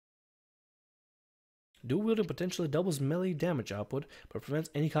 Dual wielding potentially doubles melee damage output, but prevents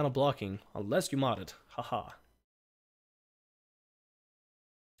any kind of blocking, unless you mod it. Haha.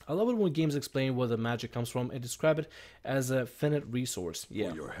 I love it when games explain where the magic comes from and describe it as a finite resource. Yeah.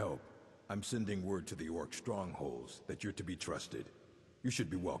 For your help, I'm sending word to the orc strongholds that you're to be trusted. You should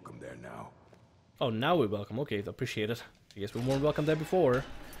be welcome there now. Oh, now we're welcome. Okay, appreciate it. I guess we weren't welcome there before.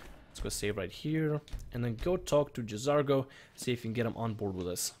 Let's go save right here, and then go talk to J'zargo, see if we can get him on board with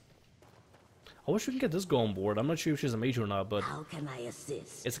us. I wish we can get this girl on board. I'm not sure if she's a mage or not, but... how can I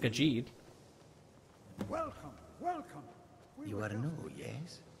assist? It's KHAJIIT. Welcome, welcome. You are new,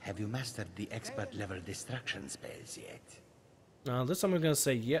 yes? Have you mastered the expert level destruction spells yet? This time I'm gonna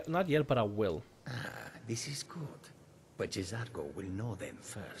say, yeah, not yet, but I will. Ah, this is good. But J'zargo will know them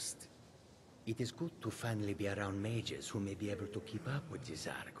first. It is good to finally be around mages who may be able to keep up with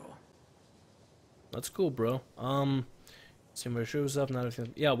J'zargo. That's cool, bro. See where shows up. Not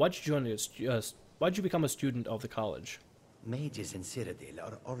everything. Yeah. Why'd you join this? Why'd you become a student of the college? Mages in Citadel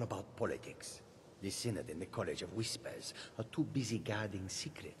are all about politics. The Synod and the College of Whispers are too busy guarding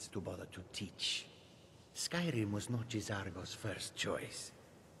secrets to bother to teach. Skyrim was not J'zargo's first choice,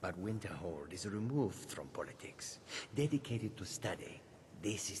 but Winterhold is removed from politics, dedicated to study.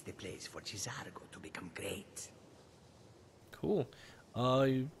 This is the place for J'zargo to become great. Cool.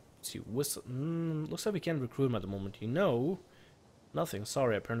 See, looks like we can't recruit him at the moment. You know, nothing.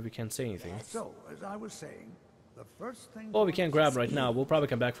 Sorry, apparently we can't say anything. So, as I was saying, the first thing. Well, we can't grab right now. We'll probably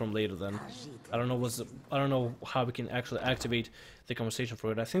come back from later then. I don't know how we can actually activate the conversation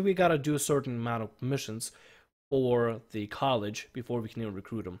for it. I think we gotta do a certain amount of missions for the college before we can even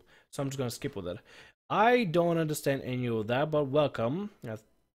recruit them. So I'm just gonna skip with it. I don't understand any of that, but welcome.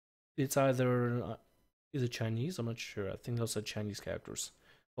 It's either is it Chinese? I'm not sure. I think those are Chinese characters.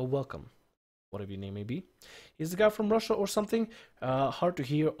 But welcome, whatever your name may be. Is the guy from Russia or something? Hard to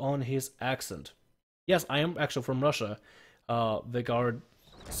hear on his accent. Yes, I am actually from Russia. Vigard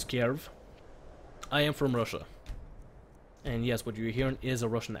Skerv. I am from Russia. And yes, what you're hearing is a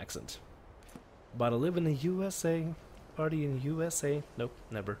Russian accent. But I live in the USA. Party in the USA. Nope,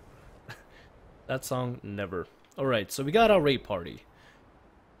 never. That song, never. Alright, so we got our raid party.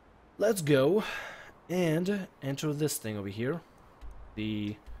 Let's go and enter this thing over here.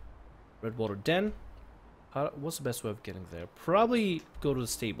 The Redwater Den. What's the best way of getting there? Probably go to the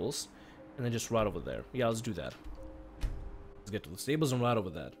stables. And then just ride over there. Yeah, let's do that. Let's get to the stables and ride over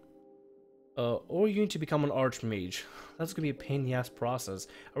that. Or you need to become an archmage. That's gonna be a pain in the ass process.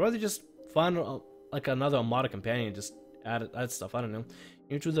 I'd rather just find like another Armada companion and just add stuff. I don't know.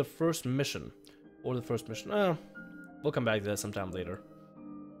 You need to do the first mission. Or the first mission. We'll come back to that sometime later.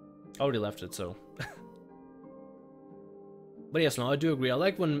 I already left it, so. But yes, no, I do agree. I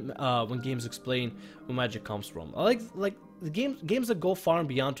like when games explain where magic comes from. I like the games that go far and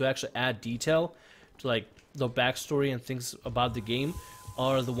beyond to actually add detail to like the backstory and things about the game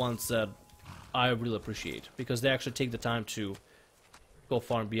are the ones that I really appreciate because they actually take the time to go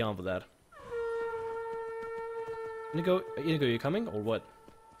far and beyond with that. Inigo, you coming or what?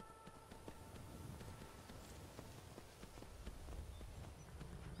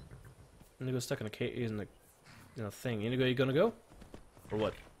 Inigo's stuck in a thing. Inigo, you gonna go? Or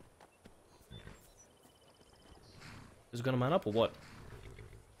what? Is it gonna man up or what?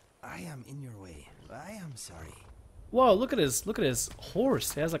 I am in your way. I am sorry. Wow, look at his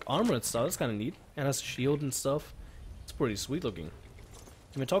horse. He has like armor and stuff. That's kind of neat. And has a shield and stuff. It's pretty sweet looking.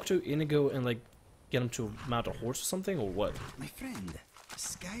 Can we talk to Inigo and like get him to mount a horse or something or what? My friend,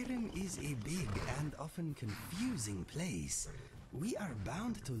 Skyrim is a big and often confusing place. We are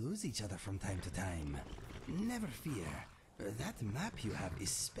bound to lose each other from time to time. Never fear. That map you have is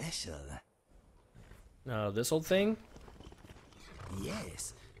special. This old thing?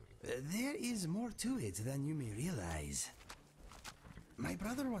 Yes. There is more to it than you may realize. My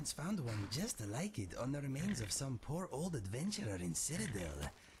brother once found one just like it on the remains of some poor old adventurer in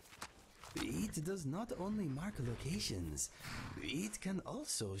Citadel. It does not only mark locations, it can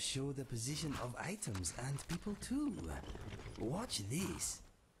also show the position of items and people too. Watch this.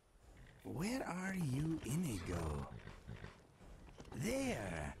 Where are you, Inigo?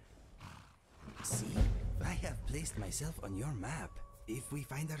 There! See, I have placed myself on your map. If we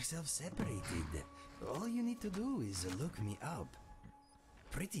find ourselves separated, all you need to do is look me up.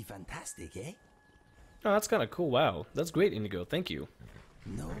 Pretty fantastic, eh? Oh, that's kind of cool. Wow. That's great, Inigo. Thank you.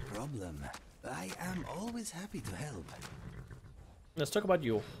 No problem. I am always happy to help. Let's talk about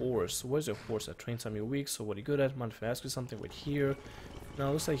your horse. Where's your horse? I trained some of your week, so what are you good at? Mind if I ask you something? Wait here. No,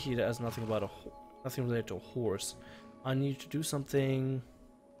 it looks like he has nothing about nothing related to a horse. I need to do something.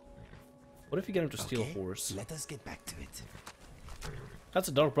 What if you get him to steal a horse? Let us get back to it. That's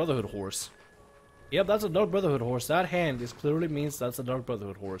a Dark Brotherhood horse. Yep, that's a Dark Brotherhood horse. That hand is clearly means that's a Dark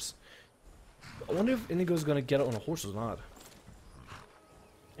Brotherhood horse. I wonder if Inigo's gonna get on a horse or not.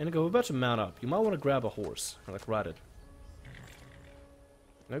 Inigo, we're about to mount up. You might want to grab a horse and like ride it.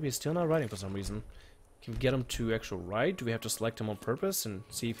 Maybe he's still not riding for some reason. Can we get him to actually ride? Do we have to select him on purpose and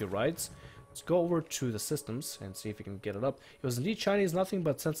see if he rides? Let's go over to the systems and see if we can get it up. It was indeed Chinese, nothing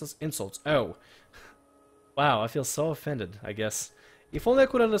but senseless insults. Oh. Wow, I feel so offended, I guess. If only I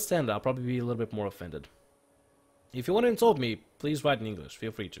could understand that, I'll probably be a little bit more offended. If you want to insult me, please write in English.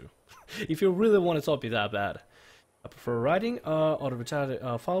 Feel free to. If you really want to insult me that bad. I prefer writing.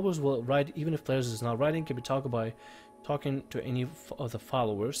 Auto-retired followers will write even if players is not writing. Can be talked by talking to any of the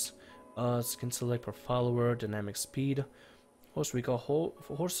followers. Can select per follower, dynamic speed. Horse recall.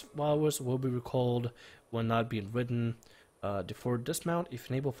 Horse followers will be recalled when not being ridden. Defer dismount. If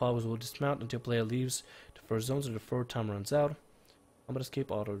enabled, followers will dismount until player leaves. Defer zones or defer time runs out. Combat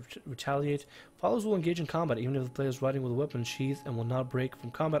escape, auto retaliate. Followers will engage in combat even if the player is riding with a weapon sheath and will not break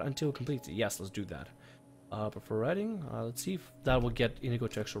from combat until it completes it. Yes, let's do that. Prefer riding. Let's see if that will get Inigo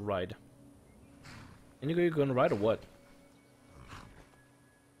to actually ride. Inigo, you gonna ride or what?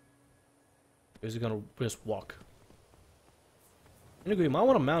 Or is he gonna just walk? Inigo, you might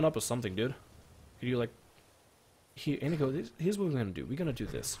want to mount up or something, dude. Could you like... Here, Inigo, here's what we're gonna do. We're gonna do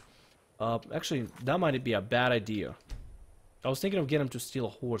this. Actually, that might be a bad idea. I was thinking of getting him to steal a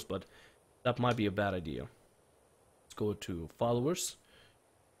horse, but that might be a bad idea. Let's go to followers.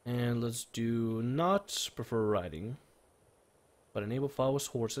 And let's do not prefer riding, but enable followers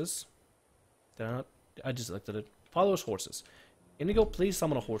horses. Did I not? I just selected it. Followers horses. Inigo, please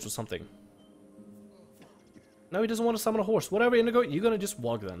summon a horse or something. No, he doesn't want to summon a horse. Whatever, Inigo, you're gonna just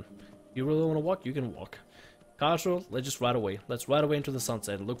walk then. You really want to walk? You can walk. Castro, let's just ride away. Let's ride away into the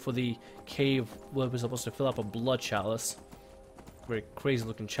sunset and look for the cave where we're supposed to fill up a blood chalice. Very crazy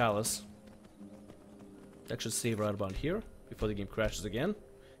looking chalice. That should save right about here before the game crashes again.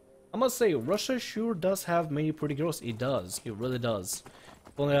 I must say, Russia sure does have many pretty girls. It does. It really does.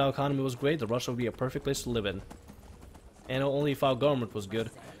 If only our economy was great, then Russia would be a perfect place to live in. And only if our government was good,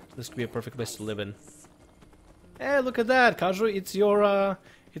 this could be a perfect place to live in. Hey, look at that, Kajro. It's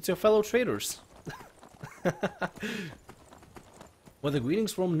your fellow traders. Well, the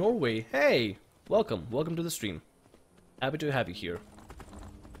greetings from Norway. Hey, welcome to the stream. Happy to have you here.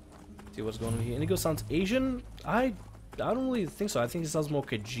 See what's going on here. Inigo sounds Asian. I don't really think so. I think he sounds more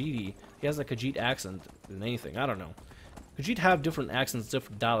KHAJIIT. He has a KHAJIIT accent than anything. I don't know. KHAJIIT have different accents,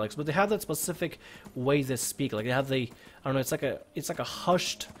 different dialects, but they have that specific way they speak. Like they have the, I don't know. It's like a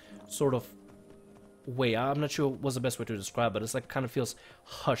hushed sort of way. I'm not sure what's the best way to describe it. It's like kind of feels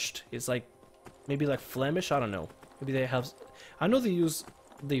hushed. It's like maybe like Flemish. I don't know. Maybe they have. I know they use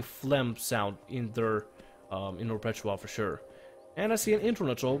the phlegm sound in their repertoire for sure. And I see an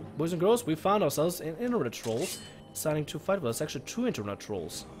internet troll. Boys and girls, we found ourselves an internet troll deciding to fight with us. Actually, 2 internet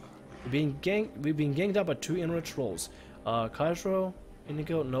trolls. We've been ganged up by 2 internet trolls. Kairo,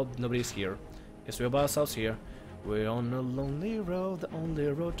 Inigo, nope, nobody's here. Guess we're by ourselves here. We're on a lonely road, the only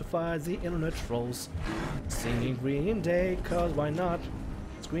road to fight the internet trolls. Singing Green Day, cause why not?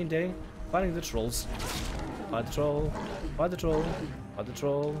 It's Green Day, fighting the trolls. Fight the troll, fight the troll, fight the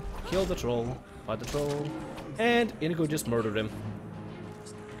troll, kill the troll, fight the troll. And Inigo just murdered him.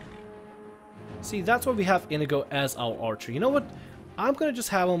 See, that's why we have Inigo as our archer. You know what? I'm gonna just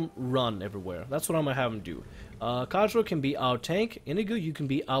have him run everywhere. That's what I'm gonna have him do. Kajro can be our tank. Inigo, you can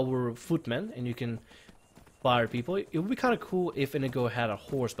be our footman, and you can fire people. It would be kind of cool if Inigo had a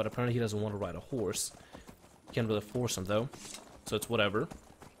horse, but apparently he doesn't want to ride a horse. Can't really force him though, so it's whatever.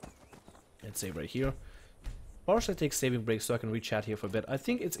 Let's save right here. Partially take saving breaks so I can re-chat here for a bit. I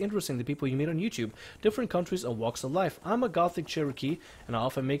think it's interesting the people you meet on YouTube, different countries and walks of life. I'm a Gothic Cherokee, and I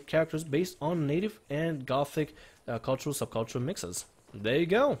often make characters based on native and Gothic cultural subcultural mixes. There you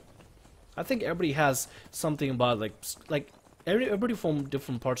go. I think everybody has something about like everybody from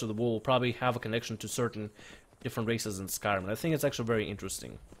different parts of the world will probably have a connection to certain different races in Skyrim. And I think it's actually very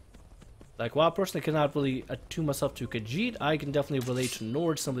interesting. Like, while I personally cannot really attune myself to KHAJIIT, I can definitely relate to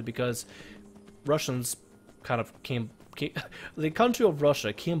Nord simply because Russians kind of the country of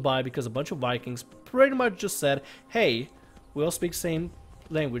Russia came by because a bunch of Vikings pretty much just said, hey, we all speak same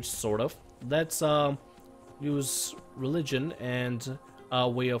language, sort of. Let's use religion and a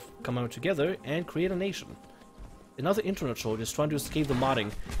way of coming together and create a nation. Another internet troll is trying to escape the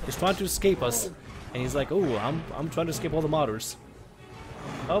modding. He's trying to escape us. And he's like, oh, I'm trying to escape all the modders.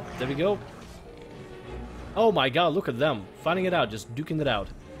 Oh, there we go. Oh my god, look at them. Finding it out, just duking it out.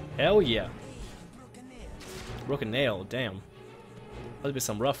 Hell yeah. Broken nail, damn. That'll be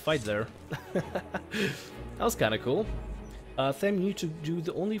some rough fight there. That was kind of cool. Them need to do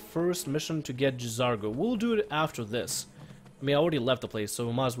the only first mission to get Jizargo. We'll do it after this. I mean, I already left the place, so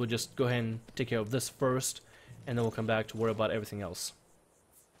we might as well just go ahead and take care of this first, and then we'll come back to worry about everything else.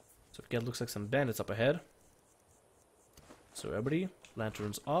 So again, looks like some bandits up ahead. So everybody,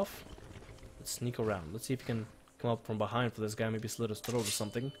 lanterns off. Let's sneak around. Let's see if we can come up from behind for this guy, maybe slit his throat or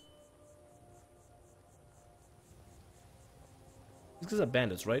something. These guys are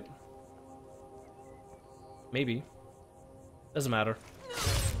bandits, right? Maybe. Doesn't matter.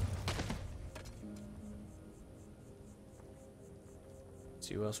 Let's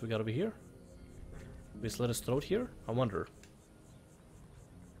see what else we got over here. We slit his throat here? I wonder.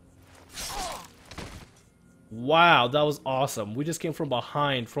 Wow, that was awesome. We just came from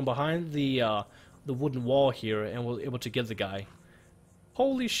behind the wooden wall here, and we were able to get the guy.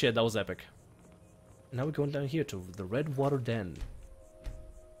 Holy shit, that was epic. Now we're going down here to the Red Water Den.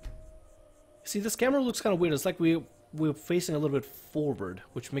 See, this camera looks kind of weird. It's like we're facing a little bit forward,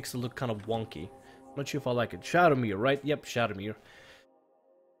 which makes it look kind of wonky. I'm not sure if I like it. Shadowmere, right? Yep, Shadowmere.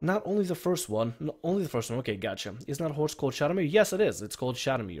 Not only the first one. No, only the first one. Okay, gotcha. Isn't that horse called Shadowmere? Yes, it is. It's called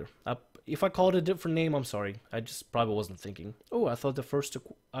Shadowmere. If I called it a different name, I'm sorry. I just probably wasn't thinking. Oh, I thought the first two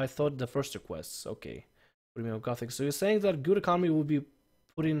quests. Okay. What do you mean, Gothic? So you're saying that good economy will be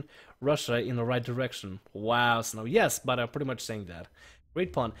putting Russia in the right direction? Wow, Snow. Yes, but I'm pretty much saying that.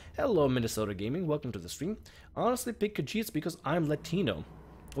 Great pun. Hello, Minnesota Gaming. Welcome to the stream. Honestly, pick KHAJIIT because I'm Latino.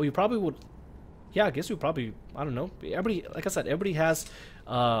 Well, you probably would. Yeah, I guess you probably. I don't know. Everybody, like I said, everybody has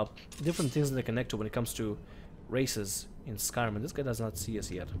different things that they connect to when it comes to races in Skyrim. And this guy does not see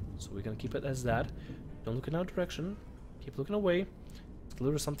us yet, so we're gonna keep it as that. Don't look in our direction. Keep looking away. There's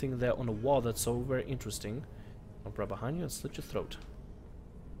literally something there on the wall that's so very interesting. I'll grab behind you and slit your throat.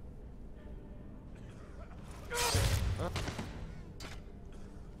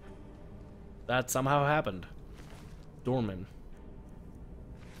 That somehow happened. Dorman.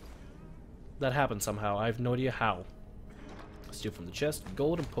 That happened somehow. I have no idea how. Steal from the chest.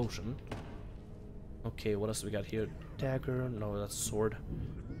 Golden potion. Okay, what else do we got here? Dagger. No, that's a sword.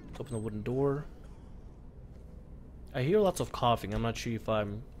 Let's open the wooden door. I hear lots of coughing. I'm not sure if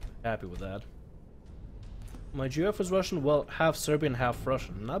I'm happy with that. My GF is Russian. Well, half Serbian, half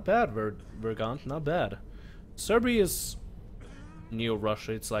Russian. Not bad, Vergant. Not bad. Serbia is near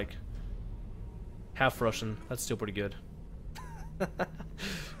Russia. It's like half Russian. That's still pretty good.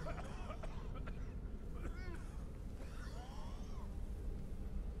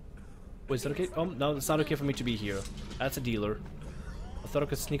 Wait, is that okay? Oh, no, it's not okay for me to be here. That's a dealer. I thought I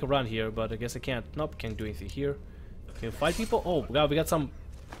could sneak around here, but I guess I can't. Nope, can't do anything here. Can we fight people? Oh, God, we got some...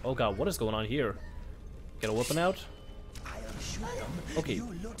 Oh, God, what is going on here? Get a weapon out? Okay.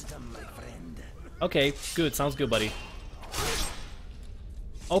 Okay, good. Sounds good, buddy.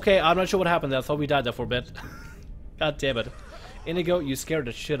 Okay, I'm not sure what happened there. I thought we died there for a bit. God damn it. Inigo, you scared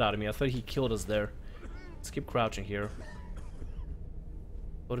the shit out of me. I thought he killed us there. Let's keep crouching here.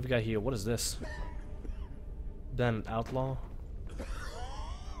 What have we got here? What is this? Then an outlaw?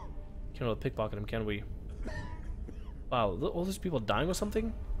 Can't really pickpocket him, can we? Wow, all these people dying or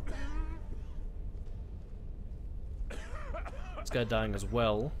something? This guy dying as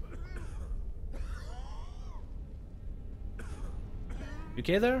well. You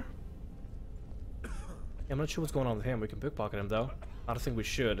okay there? Yeah, I'm not sure what's going on with him. We can pickpocket him though. I don't think we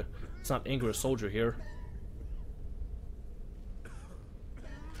should. It's not angry a soldier here.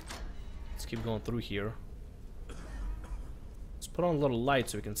 Let's keep going through here. Let's put on a little light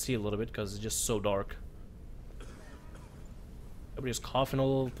so we can see a little bit because it's just so dark. Everybody's coughing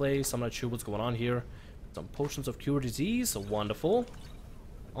all over the place. I'm not sure what's going on here. Some potions of cure disease. So wonderful.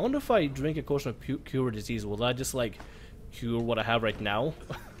 I wonder if I drink a potion of cure disease, will that just like cure what I have right now?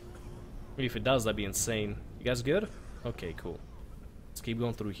 Maybe if it does, that'd be insane. You guys good? Okay, cool. Let's keep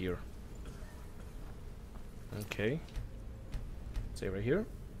going through here. Okay. Stay right here.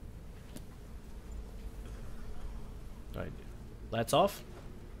 Alright. Lights off.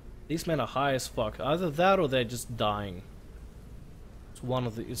 These men are high as fuck. Either that or they're just dying. It's one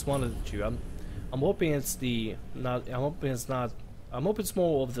of the two. I'm hoping it's the not I'm hoping it's not I'm hoping it's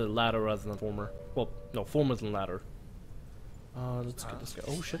more of the latter rather than the former. Well, no, former than latter. Let's get this guy.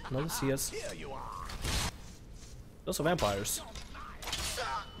 Oh shit, no, let's see us. Those are vampires.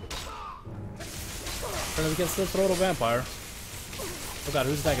 And we can still throw the vampire. Oh god,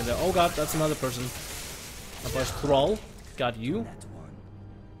 who's attacking there? Oh god, that's another person. Vampire's thrall. Got you.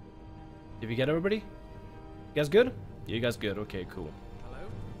 Did we get everybody? You guys good? Yeah, you guys good. Okay, cool. Hello?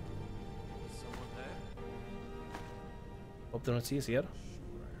 Someone there? Hope they don't see us yet.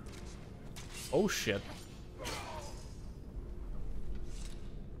 Oh shit.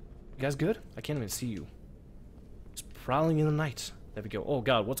 You guys good? I can't even see you. Just prowling in the night. There we go. Oh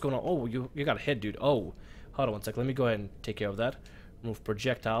god, what's going on? Oh, you got a head, dude. Oh, hold on one sec. Let me go ahead and take care of that. Remove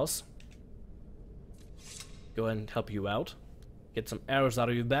projectiles. Go ahead and help you out. Get some arrows out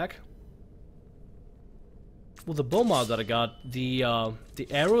of your back. Well, the bow mod that I got, the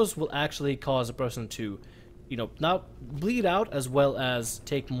arrows will actually cause a person to, you know, not bleed out as well as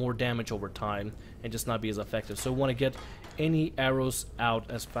take more damage over time and just not be as effective. So we want to get any arrows out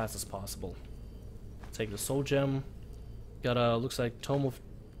as fast as possible. Take the soul gem. Got a, looks like Tome of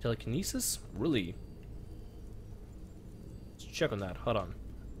Telekinesis? Really? Let's check on that. Hold on.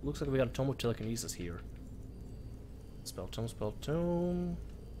 Looks like we got a Tome of Telekinesis here. Spell tome.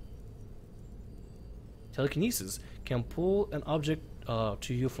 Telekinesis can pull an object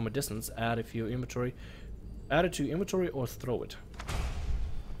to you from a distance. Add it to your inventory or throw it.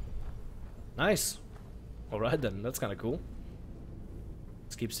 Nice. Alright then, that's kind of cool.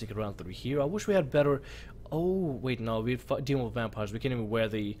 Let's keep sneaking around through here. I wish we had better... Oh, wait, no, we're dealing with vampires. We can't even wear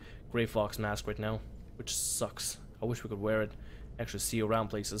the Grey Fox mask right now, which sucks. I wish we could wear it, actually see around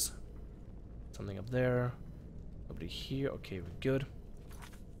places. Something up there. Nobody here. Okay, we're good.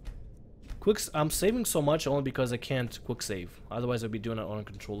 I'm saving so much only because I can't quick save. Otherwise, I'd be doing it on a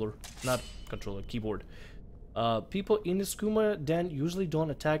controller. Not controller, keyboard. People in the skooma den usually don't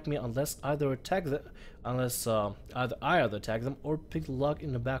attack me unless either attack them, either I attack them or pick the lock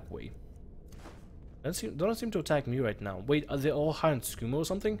in the back way. They don't seem to attack me right now. Wait, are they all high in skooma or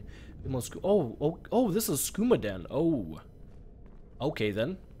something? Oh, this is skooma den. Oh, okay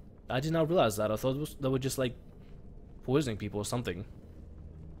then. I did not realize that. I thought they were just like poisoning people or something.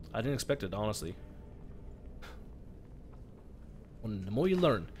 I didn't expect it, honestly. Well, the more you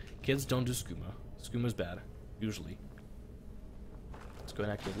learn, kids don't do skooma. Skooma's bad, usually. Let's go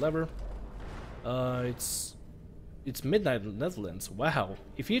and activate the lever. It's midnight in the Netherlands. Wow.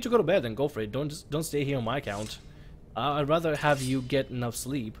 If you need to go to bed, then go for it. Don't stay here on my account. I'd rather have you get enough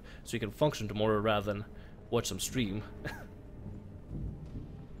sleep so you can function tomorrow rather than watch some stream.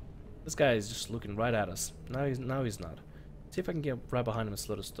 This guy is just looking right at us. Now he's not. See if I can get right behind him and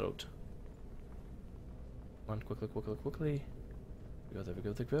slit his throat. Come on, quickly. There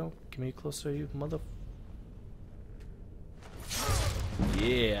we go. Come here closer, you mother...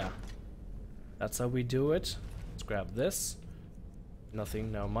 Yeah. That's how we do it. Let's grab this.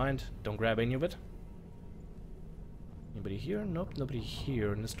 Nothing, never mind. Don't grab any of it. Anybody here? Nope, nobody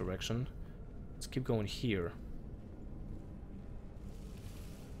here in this direction. Let's keep going here.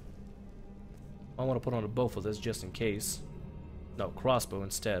 I want to put on a bow for this just in case. No, crossbow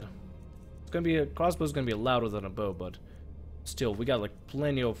instead. Crossbow's gonna be louder than a bow, but still, we got like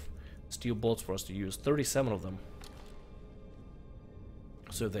plenty of steel bolts for us to use. 37 of them.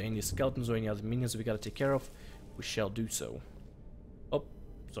 So if there are any skeletons or any other minions we gotta take care of, we shall do so. Oh,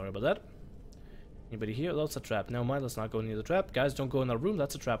 sorry about that. Anybody here? That's a trap. Never mind, let's not go near the trap. Guys, don't go in that room,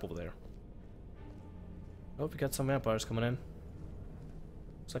 that's a trap over there. Oh, we got some vampires coming in.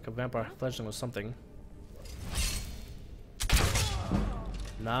 Looks like a vampire fledgling or something.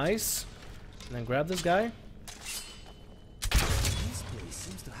 Nice. And then grab this guy. This place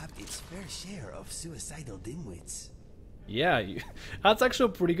seems to have its fair share of suicidal dimwits. Yeah, that's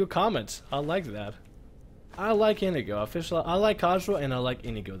actually a pretty good comment. I like that. I like Inigo. I like Casual and I like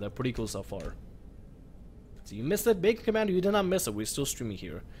Inigo. They're pretty cool so far. So you missed it, Bacon Commander. You did not miss it. We're still streaming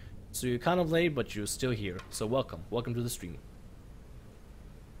here. So you're kind of late, but you're still here. So welcome. Welcome to the stream.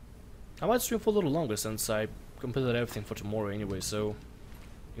 I might stream for a little longer since I completed everything for tomorrow anyway, so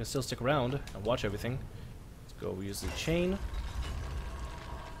you can still stick around and watch everything. Let's go use the chain.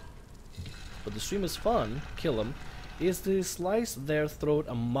 But the stream is fun. Kill them. Is the slice their throat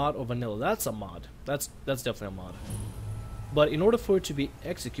a mod or vanilla? That's a mod. That's definitely a mod. But in order for it to be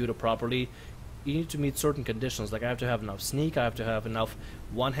executed properly, you need to meet certain conditions. Like I have to have enough sneak, I have to have enough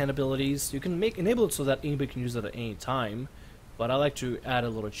one-hand abilities. You can enable it so that anybody can use it at any time. But I like to add a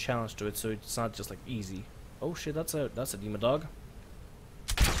little challenge to it so it's not just like easy. Oh shit, that's a demon dog.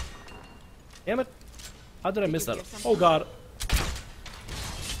 Damn it. How did I miss that? Oh god.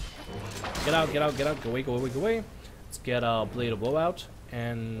 Get out. Go away. Let's get Blade of Woe out.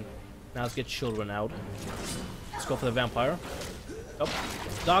 And now let's get Children out. Let's go for the vampire. Oh,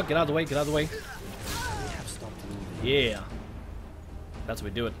 dog, get out of the way. Yeah. That's how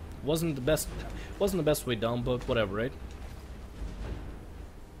we do it. Wasn't the best way done, but whatever, right?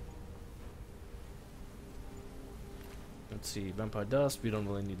 Let's see, Vampire Dust, we don't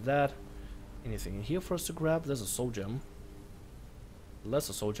really need that. Anything in here for us to grab? There's a soul gem. Less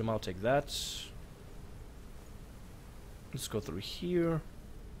a soul gem, I'll take that. Let's go through here.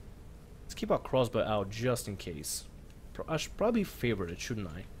 Let's keep our crossbow out just in case. I should probably favorite it, shouldn't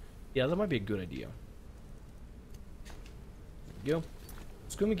I? Yeah, that might be a good idea. There we go.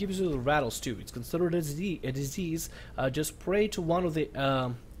 Skooma gives you the rattles too. It's considered a disease. Just pray to one of the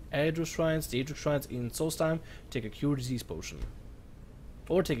Aedra shrines, in Solstheim, take a cure disease potion.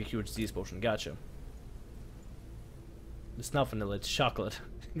 Or take a cure disease potion, gotcha. It's not vanilla, it's chocolate.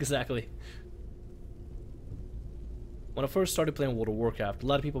 Exactly. When I first started playing World of Warcraft, a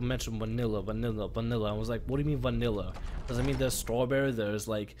lot of people mentioned vanilla. I was like, what do you mean vanilla? Does that mean there's strawberry, there's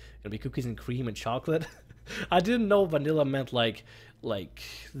like gonna be cookies and cream and chocolate? I didn't know vanilla meant like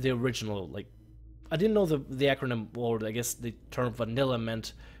the original, like I didn't know the acronym, or I guess the term vanilla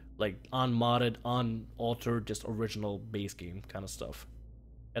meant like unmodded, unaltered, just original base game kind of stuff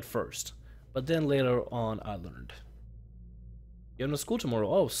at first. But then later on I learned. You're going to school tomorrow?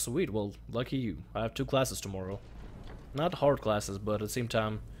 Oh sweet, well lucky you. I have 2 classes tomorrow. Not hard classes, but at the same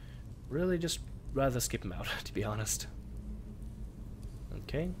time really just rather skip him out, to be honest.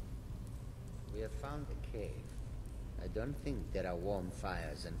 Okay. We have found a cave. I don't think there are warm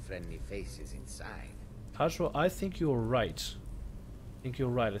fires and friendly faces inside. KHAJIIT, I think you're right. I think you're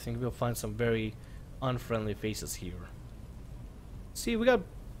right. I think we'll find some very unfriendly faces here. See, we got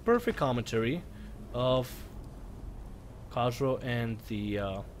perfect commentary of KHAJIIT and the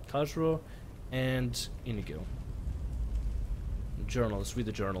KHAJIIT and Inigo. Journal. Let's read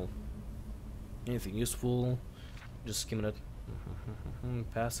the journal. Anything useful? Just skimming it.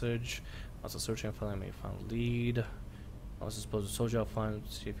 Passage. Also searching and finding. I may found lead. I was supposed to soldier. I'll find.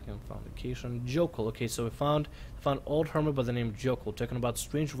 See if we can find location. Jokul. Okay, so we found old hermit by the name Jokul, talking about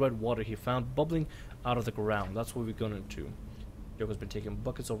strange red water he found bubbling out of the ground. That's what we're going into. Jokul's been taking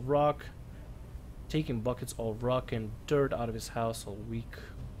buckets of rock and dirt out of his house all week.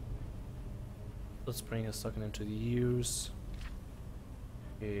 Blood spring has sucked into the years.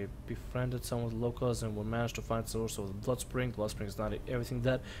 He befriended some of the locals and will manage to find the source of the blood spring. Blood spring is not everything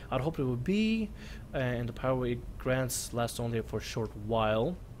that I'd hoped it would be, and the power it grants lasts only for a short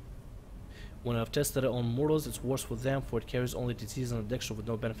while. When I've tested it on mortals, it's worse for them, for it carries only disease and addiction with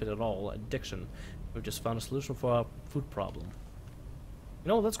no benefit at all. Addiction. We've just found a solution for our food problem. You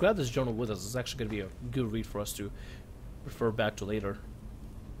know, let's grab this journal with us. It's actually going to be a good read for us to refer back to later.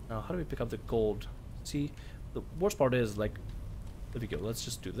 Now, how do we pick up the gold? See, the worst part is, like, there we go. Let's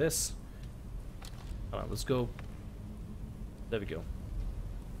just do this. Let's go. There we go.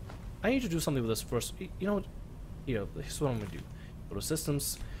 I need to do something with this first. You know what? Here, here's what I'm going to do. Go to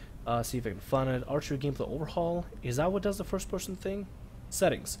systems. See if I can find it. Archery gameplay overhaul. Is that what does the first person thing?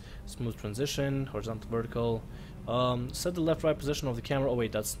 Settings. Smooth transition. Horizontal, vertical. Set the left right position of the camera. Oh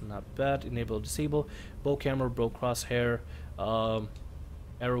wait, that's not bad. Enable disable. Bow camera, bow crosshair.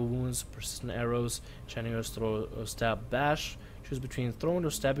 Arrow wounds, persistent arrows. Chanting arrows, throw, stab, bash. Choose between throwing or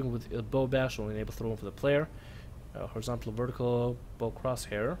stabbing with a bow bash. Will enable throwing for the player. Horizontal, vertical, bow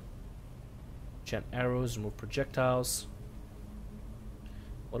crosshair. Chant arrows, remove projectiles.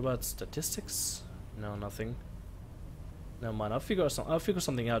 What about statistics? No, nothing. Never mind. I'll figure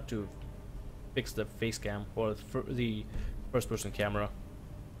something out to fix the face cam or the first-person camera.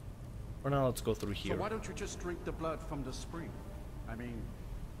 For now, let's go through here. So why don't you just drink the blood from the spring? I mean,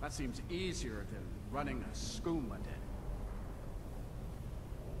 that seems easier than running a skooma den.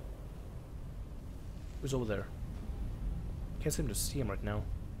 Who's over there? Can't seem to see him right now.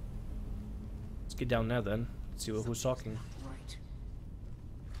 Let's get down there then. See who's talking. Right.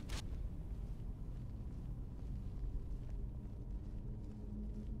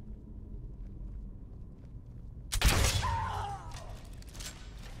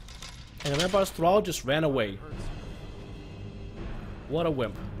 And the vampire's thrall just ran away. What a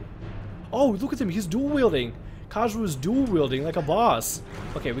wimp. Oh, look at him. He's dual wielding. KHAJIIT is dual wielding like a boss.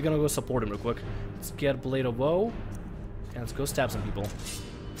 Okay, we're gonna go support him real quick. Let's get Blade of Woe. And let's go stab some people.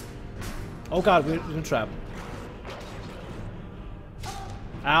 Oh god, we're in a trap.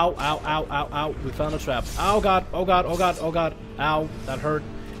 Ow, ow, ow, ow, ow. We found a trap. Oh god, oh god, oh god, oh god. Ow, that hurt.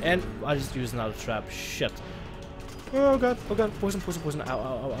 And I just used another trap. Shit. Oh god, poison, poison, poison. Ow, ow,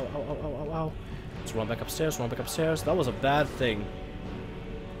 ow, ow, ow, ow, ow, ow. Let's run back upstairs, run back upstairs. That was a bad thing.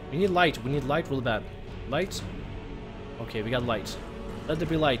 We need light really bad. Light? Okay, we got light. Let there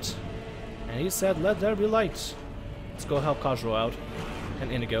be light. And he said, let there be light. Let's go help KHAJIIT out.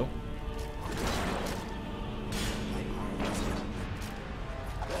 And Inigo.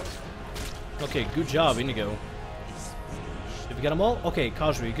 Okay, good job, Inigo. Did we get them all? Okay,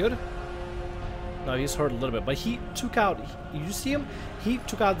 KHAJIIT, you good? No, he's hurt a little bit, but he took out. You see him? He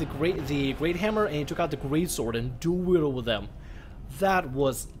took out the great hammer and he took out the great sword and dual wielded with them. That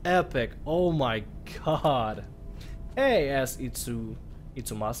was epic. Oh my god. Hey, as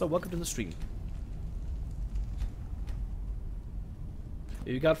Itsumasa, welcome to the stream.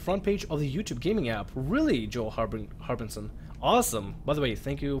 You got front page of the YouTube gaming app. Really, Joe Harbinson. Awesome. By the way,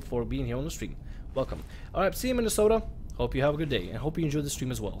 thank you for being here on the stream. Welcome. Alright, see you in Minnesota. Hope you have a good day and hope you enjoy the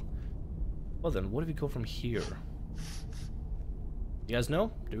stream as well. Well then, what if we go from here? You guys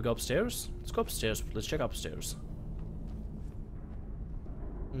know? Do we go upstairs? Let's go upstairs. Let's check upstairs.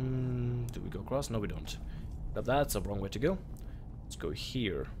 Do we go across? No, we don't. But that's a wrong way to go. Let's go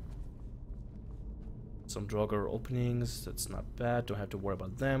here. Some Draugr openings. That's not bad. Don't have to worry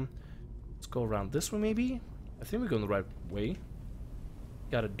about them. Let's go around this way, maybe? I think we're going the right way.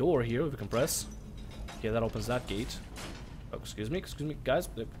 Got a door here we can press. Yeah, that opens that gate. Oh, excuse me, guys.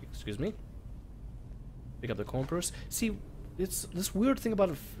 Excuse me. Pick up the coin purse. See, it's this weird thing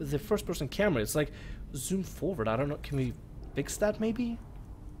about the first-person camera. It's like zoom forward. I don't know. Can we fix that maybe?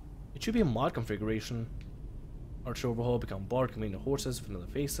 It should be a mod configuration. Archer overhaul, become bard, convene the horses, vanilla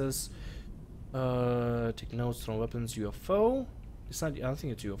faces. Take notes from weapons, UFO. It's not, I don't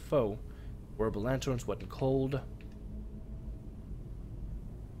think it's UFO. Wearable lanterns, wet and cold.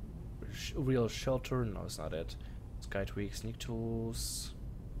 Real shelter, no, it's not it. Sky tweak, sneak tools.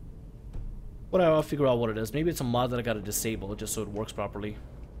 Whatever, I'll figure out what it is. Maybe it's a mod that I gotta disable just so it works properly.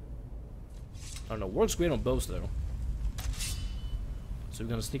 I don't know, works great on bows though. So we're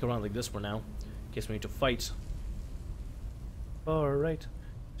gonna sneak around like this for now, in case we need to fight. Alright,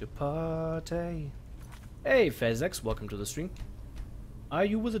 to party. Hey Fezex, welcome to the stream. Are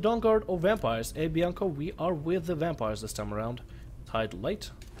you with the Dawn Guard or vampires? Hey Bianco, we are with the vampires this time around. Hide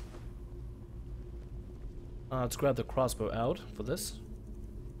light. Let's grab the crossbow out for this.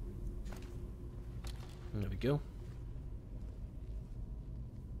 There we go.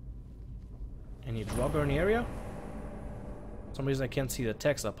 Any dropper in the area? For some reason I can't see the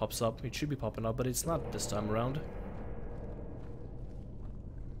text that pops up. It should be popping up, but it's not this time around.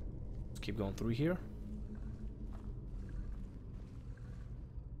 Let's keep going through here.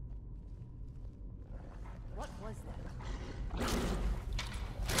 What was that?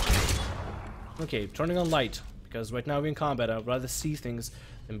 Okay, turning on light, because right now we're in combat. I'd rather see things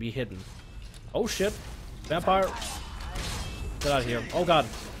than be hidden. Oh shit! Vampire! Get out of here. Oh god.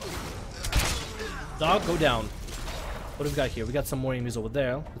 Dog, go down. What do we got here? We got some more enemies over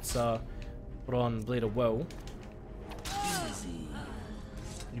there. Let's put on Blade of Woe.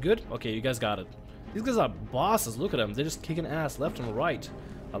 You good? Okay, you guys got it. These guys are bosses. Look at them. They're just kicking ass left and right.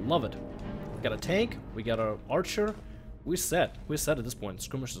 I love it. We got a tank. We got our archer. We're set. We're set at this point.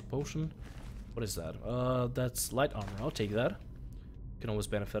 Skirmisher's potion. What is that? That's light armor. I'll take that. Can always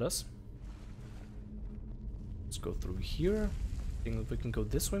benefit us. Let's go through here. Think we can go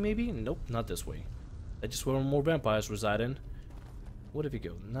this way maybe? Nope, not this way. That's just where more vampires reside in. What if we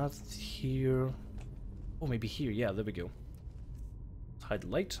go? Not here. Oh, maybe here. Yeah, there we go. Let's hide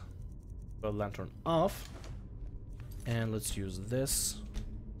light. Put the lantern off. And let's use this.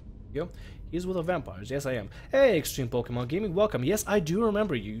 There we go. He's with the vampires. Yes, I am. Hey, Extreme Pokemon Gaming, welcome. Yes, I do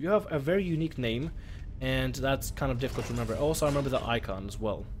remember you. You have a very unique name, and that's kind of difficult to remember. Also, I remember the icon as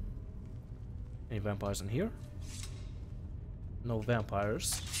well. Any vampires in here? No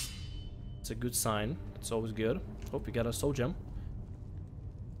vampires. It's a good sign. It's always good. Hope we got a soul gem.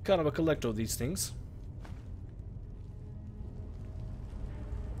 Kind of a collector of these things.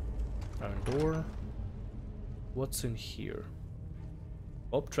 Iron door. What's in here?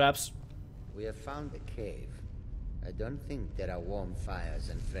 Oh, traps. We have found a cave. I don't think there are warm fires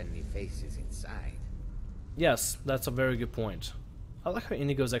and friendly faces inside. Yes, that's a very good point. I like how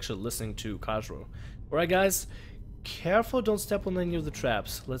Indigo's actually listening to Kajro. Alright guys, careful, don't step on any of the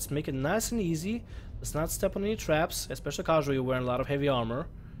traps. Let's make it nice and easy. Let's not step on any traps, especially Kajro, you're wearing a lot of heavy armor.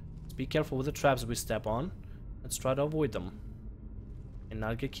 Let's be careful with the traps we step on. Let's try to avoid them. And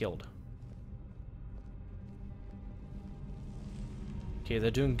not get killed. Okay,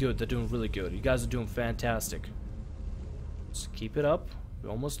 they're doing good. They're doing really good. You guys are doing fantastic. Just keep it up. We're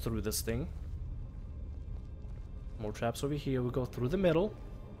almost through this thing. More traps over here. We go through the middle.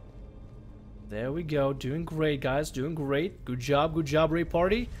 There we go. Doing great, guys. Doing great. Good job, Raid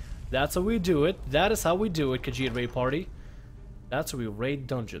Party. That's how we do it. That is how we do it, KHAJIIT Raid Party. That's how we raid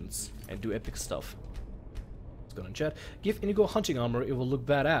dungeons and do epic stuff. Let's go in chat. Give Indigo hunting armor. It will look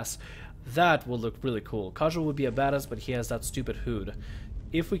badass. That will look really cool. Kajro would be a badass, but he has that stupid hood.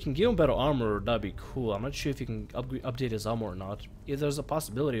 If we can give him better armor, that'd be cool. I'm not sure if you can update his armor or not. If there's a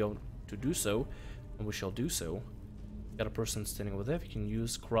possibility to do so, then we shall do so. Got a person standing over there. If you can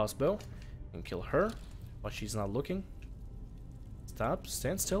use crossbow and kill her while she's not looking. Stop.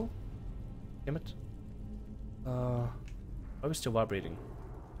 Stand still. Damn it. Why are we still vibrating?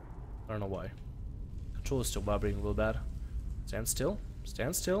 I don't know why. Control is still vibrating a little bad. Stand still.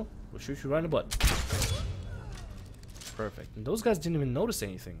 Stand still. We'll shoot you right in the butt. Perfect. And those guys didn't even notice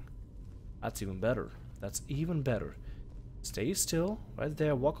anything. That's even better. That's even better. Stay still. Right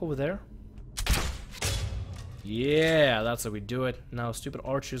there. Walk over there. Yeah, that's how we do it. Now stupid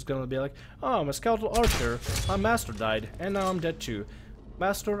archer's gonna be like, oh, I'm a skeletal archer. My master died. And now I'm dead too.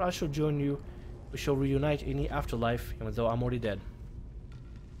 Master, I shall join you. We shall reunite in the afterlife, even though I'm already dead.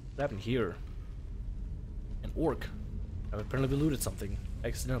 What happened here? An orc. Apparently we looted something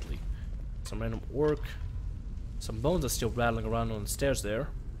accidentally. Some random orc. Some bones are still rattling around on the stairs there.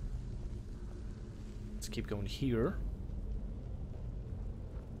 Let's keep going here.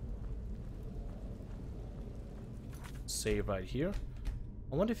 Save right here.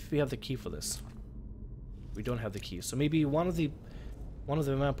 I wonder if we have the key for this. We don't have the key, so maybe one of the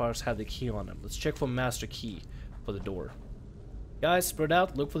vampires had the key on him. Let's check for master key for the door. Guys, spread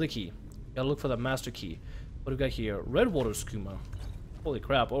out. Look for the key. Gotta look for the master key. What do we got here? Redwater skooma. Holy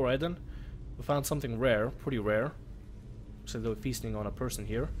crap. Alright then. We found something rare, pretty rare. Looks like they're feasting on a person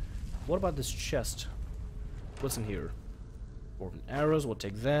here. What about this chest? What's in here? Dwarven arrows, we'll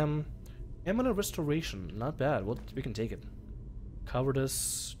take them. Eminent restoration, not bad. We can take it.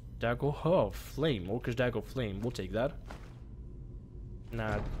 Cowardice, dagger, oh, flame, orcish dagger, flame. We'll take that.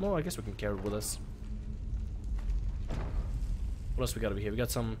 Nah, well, I guess we can carry it with us. What else we got over here? We got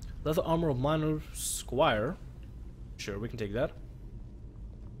some leather armor of minor squire. Sure, we can take that.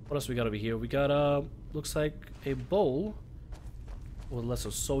 What else we got over here? We got looks like a bowl with lesser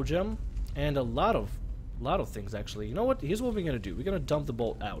soul gem and a lot of things actually. You know what? Here's what we're gonna do. We're gonna dump the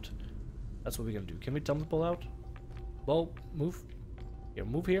bowl out. That's what we're gonna do. Can we dump the bowl out? Bowl, move. Here,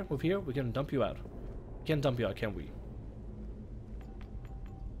 move here, move here. We're gonna dump you out. We can't dump you out, can we?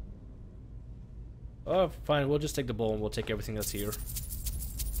 Oh, fine. We'll just take the bowl and we'll take everything that's here.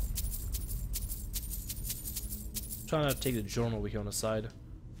 Trying to take the journal over here on the side.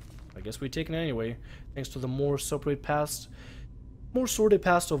 I guess we take it anyway. Thanks to the more sordid past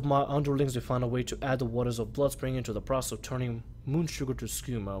of my underlings, we found a way to add the waters of Bloodspring into the process of turning moon sugar to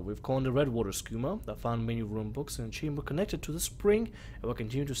skooma. We've called the Redwater skooma. I found many rune books in a chamber connected to the spring, and we'll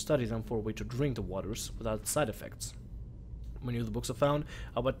continue to study them for a way to drink the waters without side effects. Many of the books I found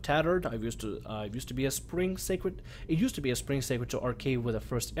are but tattered. It used to be a spring sacred to Arcade with the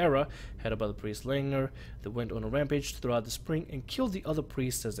First Era, headed by the priest Langner, that went on a rampage throughout the spring and killed the other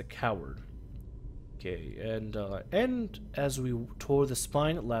priests as a coward. Okay, and as we tore the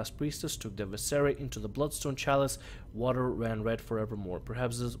spine, last priestess took the viscera into the bloodstone chalice. Water ran red forevermore.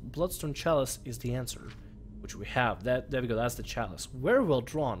 Perhaps this bloodstone chalice is the answer, which we have. There we go. That's the chalice. Very well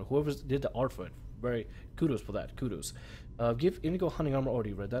drawn. Whoever did the art for it, very kudos for that. Kudos. Give Indigo hunting armor.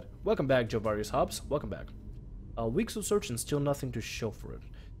 Already read that. Welcome back, Jovarius Hobbs. Welcome back. Weeks of search and still nothing to show for it.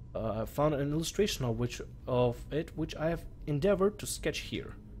 I found an illustration of it, which I have endeavored to sketch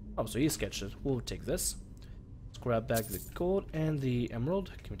here. Oh, so he sketched it. We'll take this. Let's grab back the gold and the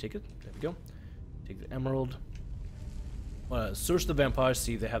emerald. Can we take it? There we go. Take the emerald. Search the vampires,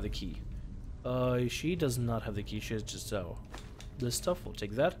 see if they have the key. She does not have the key. She has just this stuff. We'll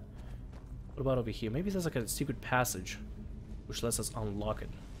take that. What about over here? Maybe there's like a secret passage which lets us unlock it.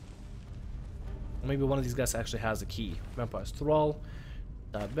 Or maybe one of these guys actually has a key. Vampire's Thrall.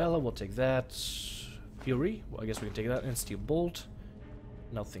 Bella, we'll take that. Fury, well, I guess we can take that. And Steel Bolt.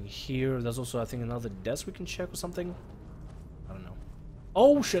 Nothing here. There's also, I think, another desk we can check or something. I don't know.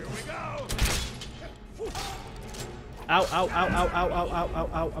 Oh, shit! Ow, ow, ow, ow, ow, ow, ow, ow,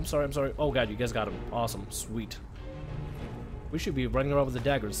 ow. I'm sorry, I'm sorry. Oh, God, you guys got him. Awesome. Sweet. We should be running around with a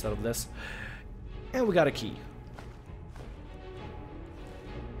dagger instead of this. And we got a key.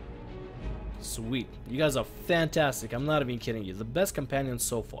 Sweet. You guys are fantastic. I'm not even kidding you. The best companions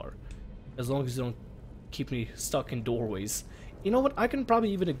so far. As long as you don't keep me stuck in doorways. You know what? I can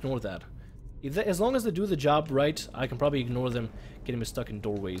probably even ignore that. As long as they do the job right, I can probably ignore them getting me stuck in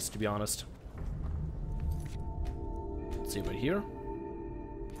doorways, to be honest. Let's see right here.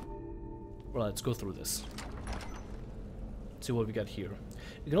 Well, let's go through this. Let's see what we got here.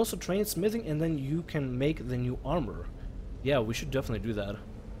 You can also train smithing and then you can make the new armor. Yeah, we should definitely do that.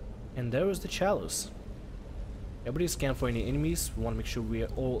 And there is the chalice. Everybody scan for any enemies. We want to make sure we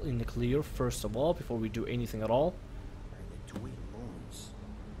are all in the clear first of all before we do anything at all.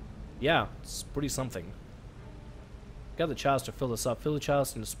 Yeah, it's pretty something. Got the chalice to fill this up. Fill the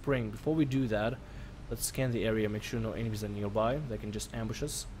chalice in the spring. Before we do that, let's scan the area, make sure no enemies are nearby. They can just ambush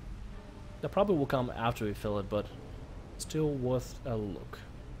us. That probably will come after we fill it, but still worth a look.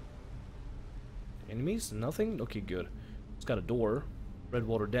 Enemies? Nothing? Okay, good. It's got a door.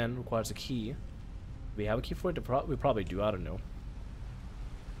 Redwater Den requires a key. Do we have a key for it? We probably do. I don't know.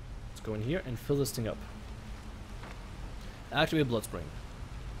 Let's go in here and fill this thing up. Activate Bloodspring.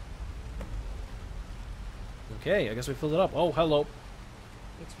 Okay, I guess we filled it up. Oh, hello.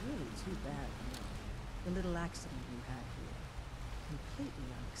 It's really too bad, you know. The little accident you had here. Completely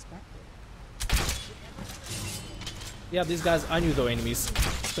unexpected. Yeah, these guys, I knew they were enemies.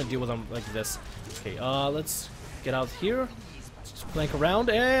 Just gonna deal with them like this. Okay, let's get out here. Let's just flank around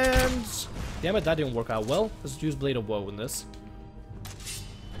and... Damn it, that didn't work out well. Let's use Blade of Woe in this.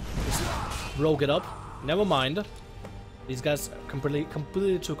 Just broke it up. Never mind. These guys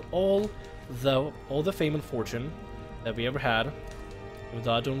completely took all the fame and fortune that we ever had. Even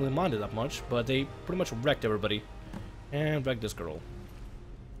though I don't really mind it that much, but they pretty much wrecked everybody. And wrecked this girl.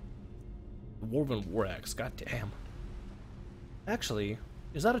 Dwarven War Axe, god damn. Actually,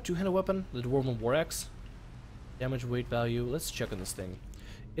 is that a two-handed weapon? The Dwarven War Axe? Damage, weight, value. Let's check on this thing.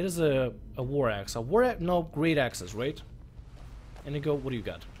 It is a War Axe. A War Axe? No, Great Axes, right? Inigo, what do you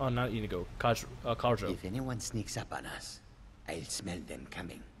got? Oh, not Inigo. Kajo. If anyone sneaks up on us, I'll smell them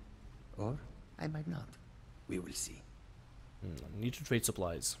coming. Or I might not. We will see. Need to trade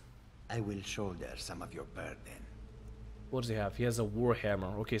supplies. I will shoulder some of your burden. What does he have? He has a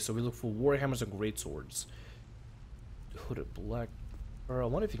warhammer. Okay, so we look for warhammers and great swords. Hooded black. Or I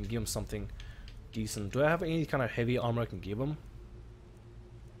wonder if you can give him something decent. Do I have any kind of heavy armor I can give him?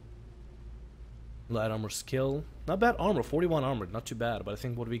 Light armor skill. Not bad armor. 41 armor. Not too bad. But I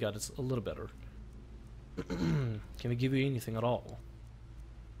think what we got is a little better. Can we give you anything at all?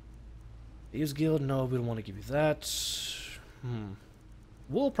 Use guild? No, we don't want to give you that.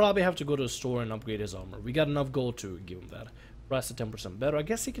 We'll probably have to go to a store and upgrade his armor. We got enough gold to give him that. Price at 10% better. I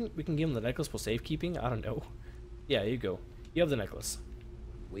guess we can give him the necklace for safekeeping. I don't know. Yeah, here you go. You have the necklace.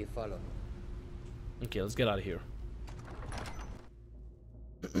 We follow. Okay, let's get out of here.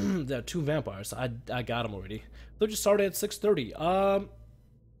 There are 2 vampires. I got them already. They just started at 6:30.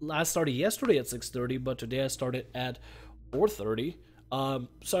 I started yesterday at 6:30, but today I started at 4:30.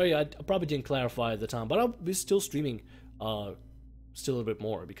 Sorry, I probably didn't clarify at the time, but I'll be still streaming still a little bit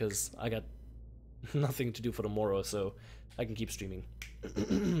more because I got nothing to do for tomorrow, so I can keep streaming.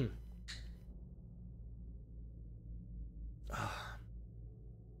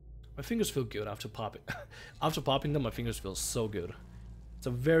 My fingers feel good after popping. After popping them, my fingers feel so good.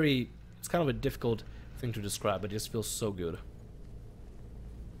 It's kind of a difficult thing to describe, but it just feels so good.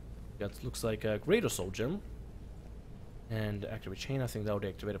 That looks like a greater soul gem. And activate chain, I think that would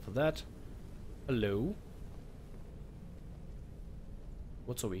deactivate it for that. Hello?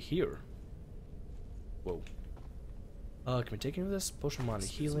 What's over here? Whoa. Can we take any of this? Potion of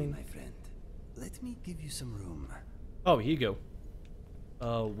healing. My friend. Let me give you some room. Oh, here you go.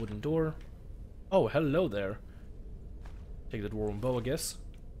 Wooden door. Oh, hello there. Take the dwarven bow, I guess.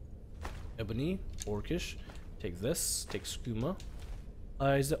 Ebony, orcish. Take this. Take skooma.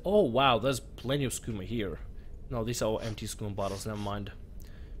 Oh wow, there's plenty of skooma here. No, these are all empty skooma bottles. Never mind.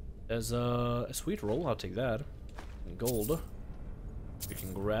 There's a sweet roll. I'll take that. And gold. We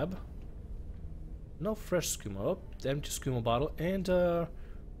can grab. No fresh skooma. Oh, the empty skooma bottle and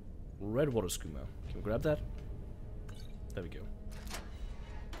red water skooma. Can we grab that? There we go.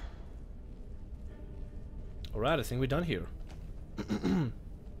 Alright, I think we're done here. Put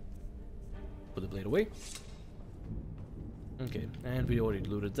the blade away. Okay, and we already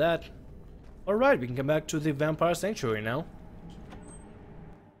looted that. Alright, we can come back to the Vampire Sanctuary now.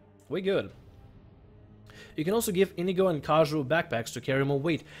 We good. You can also give Inigo and Kaju backpacks to carry more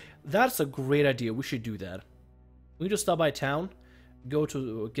weight. That's a great idea. We should do that. We just stop by town, go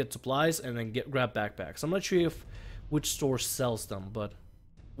to get supplies, and then grab backpacks. I'm not sure which store sells them, but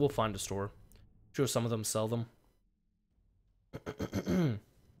we'll find a store. I'm sure some of them sell them.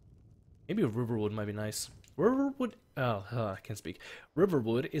 Maybe Riverwood might be nice. Riverwood, I can't speak.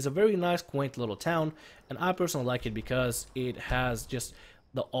 Riverwood is a very nice, quaint little town, and I personally like it because it has just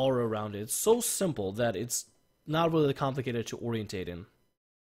the aura around it. It's so simple that it's not really complicated to orientate in.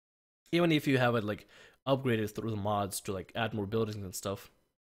 Even if you have it like upgraded through the mods to like add more buildings and stuff.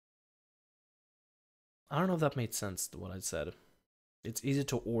 I don't know if that made sense to what I said. It's easy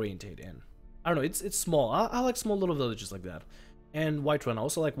to orientate in. I don't know, it's small. I like small little villages like that. And Whiterun, I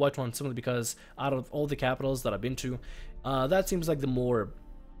also like Whiterun simply because out of all the capitals that I've been to, that seems like the more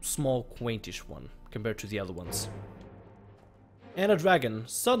small, quaintish one compared to the other ones. And a dragon.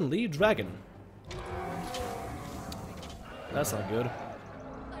 Suddenly, dragon. That's not good. A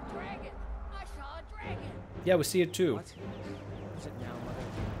dragon. I saw a dragon. Yeah, we see it too. What?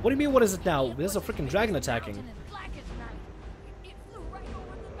 What do you mean, what is it now? There's a freaking dragon attacking. It flew right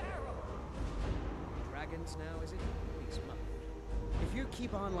over the barrel. Dragons now, is it? If you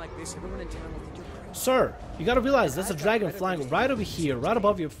keep on like this, everyone in town will think you're crazy. Sir, you gotta realize there's a dragon flying right over here, right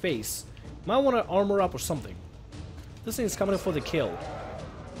above your face. You might want to armor up or something. This thing's coming in for the kill.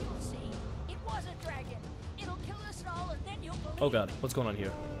 You'll see. It was a dragon. It'll kill us all, and then you'll believe. Oh god, what's going on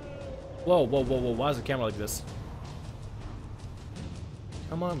here? Whoa, whoa, whoa, whoa, why is the camera like this?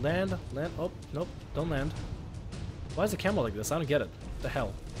 Come on, land, land. Oh, nope, don't land. Why is the camera like this? I don't get it. What the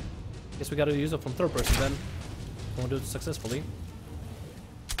hell? Guess we gotta use it from third person then. We'll do it successfully.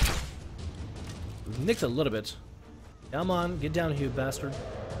 We nicked a little bit. Come on, get down here, you bastard.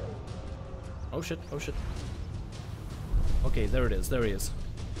 Oh shit, oh shit. Okay, there it is, there he is.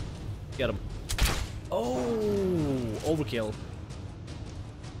 Get him. Oh, overkill.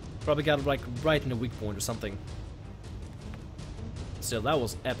 Probably got it like right in the weak point or something. Still, that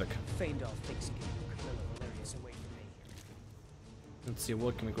was epic. Feindal thinks he can kill Valerius away from me. Let's see,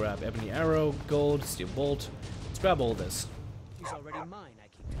 what can we grab? Ebony arrow, gold, steel bolt. Let's grab all this. He's already mine, I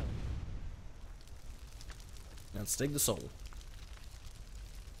keep telling you. Let's take the soul.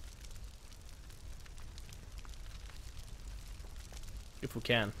 If we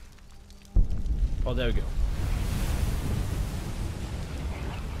can. Oh, there we go.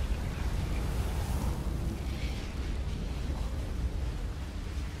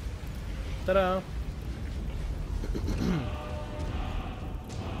 Ta-da!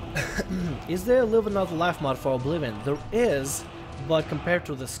 Is there a Live Another Life mod for Oblivion? There is, but compared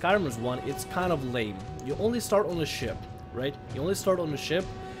to the Skyrim's one, it's kind of lame. You only start on a ship, right? You only start on a ship,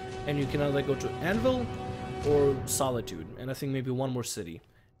 and you can either go to Anvil or Solitude, and I think maybe one more city,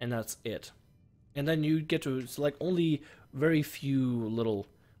 and that's it. And then you get to select only very few little,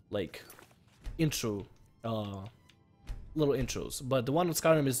 like, little intros. But the one in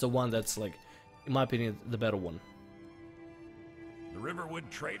Skyrim is the one that's, like, in my opinion, the better one. The Riverwood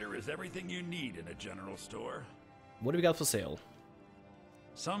Trader is everything you need in a general store. What do we got for sale?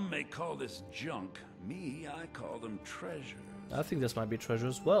 Some may call this junk. Me, I call them treasures. I think this might be treasure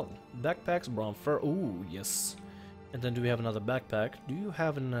as well. Backpacks, brown fur. Ooh, yes. And then do we have another backpack? Do you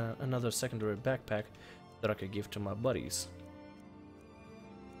have another secondary backpack that I could give to my buddies?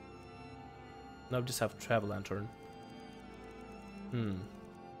 No, just have travel lantern.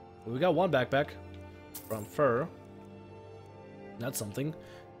 We got one backpack. Brown fur. That's something.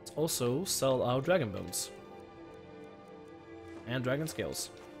 Let's also sell our dragon bones. And dragon scales.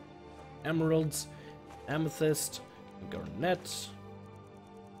 Emeralds, amethyst, garnet,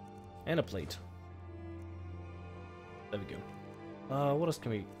 and a plate. There we go. What else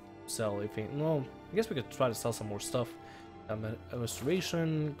can we sell? No, I guess we could try to sell some more stuff. A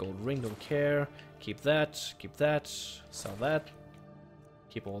restoration, gold ring, don't care. Keep that, sell that.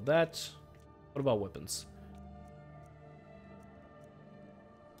 Keep all that. What about weapons?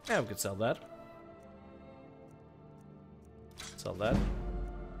 Yeah, we could sell that. Sell that.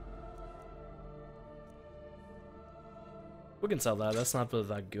 We can sell that. That's not really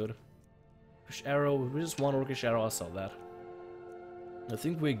that good. Orcish arrow. We just want orcish arrow. I'll sell that. I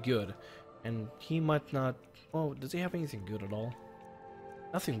think we're good. And he might not... Oh, does he have anything good at all?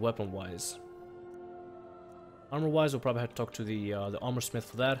 Nothing weapon-wise. Armor-wise, we'll probably have to talk to the armor smith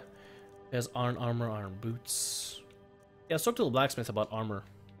for that. There's iron armor, iron boots. Yeah, let's talk to the blacksmith about armor.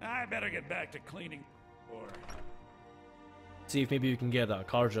 I better get back to cleaning. Or see if maybe you can get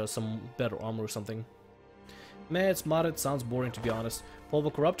KHAJIIT some better armor or something. Man, it's modded. Sounds boring, to be honest.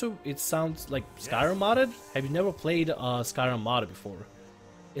 Polvo Corrupto, it sounds like Skyrim modded. Have you never played Skyrim modded before?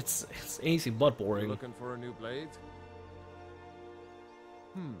 It's anything but boring. Looking for a new blade?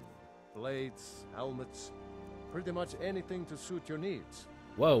 Blades, helmets, pretty much anything to suit your needs.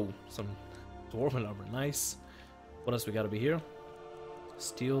 Whoa, some dwarven armor, nice. What else we gotta be here?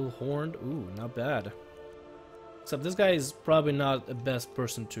 Steel horned, ooh, not bad. Except this guy is probably not the best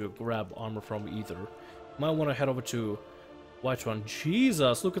person to grab armor from either. Might want to head over to Whiterun.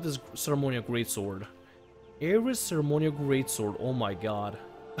 Jesus, look at this ceremonial greatsword. Ares ceremonial greatsword, oh my god.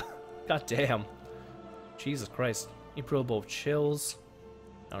 God damn. Jesus Christ. Imperial bow of chills.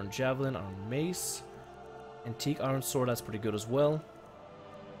 Iron javelin, iron mace. Antique iron sword, that's pretty good as well.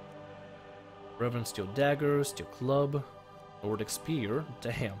 Reverend steel dagger, steel club. Nordic spear,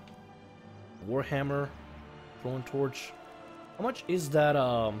 damn. Warhammer. Throwing torch. How much is that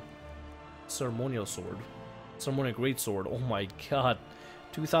ceremonial sword? Ceremonial great sword. Oh my god.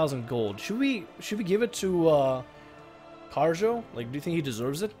 2,000 gold. Should we give it to KHAJIIT? Like, do you think he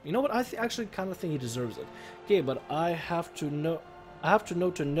deserves it? You know what? I actually kind of think he deserves it. Okay, but I have to know.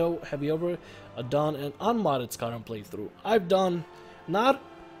 Have you ever done an unmodded Skyrim playthrough? I've done not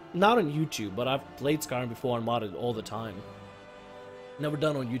on YouTube, but I've played Skyrim before unmodded all the time. Never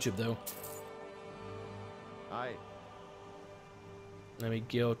done on YouTube though. Aye. Let me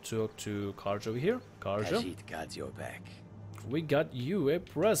go to KHAJIIT over here. KHAJIIT got your back. We got you a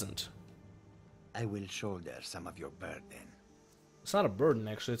present. I will shoulder some of your burden. It's not a burden,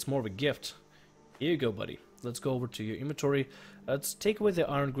 actually. It's more of a gift. Here you go, buddy. Let's go over to your inventory. Let's take away the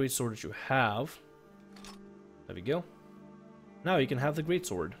iron greatsword that you have. There we go. Now you can have the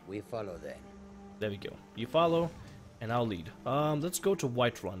greatsword. We follow then. There we go. You follow, and I'll lead. Let's go to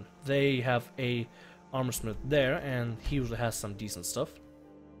Whiterun. They have a armorsmith there, and he usually has some decent stuff.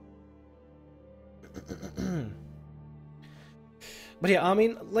 But yeah, I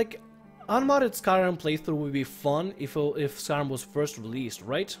mean, like, unmodded Skyrim playthrough would be fun if Skyrim was first released,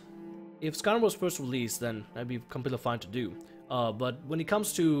 right? If Skyrim was first released, then that'd be completely fine to do. But when it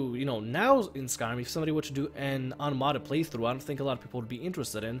comes to, you know, now in Skyrim, if somebody were to do an unmodded playthrough, I don't think a lot of people would be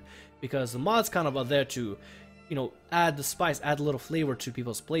interested in, because the mods kind of are there to, you know, add the spice, add a little flavor to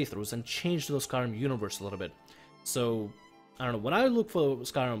people's playthroughs, and change the Skyrim universe a little bit. So, I don't know, when I look for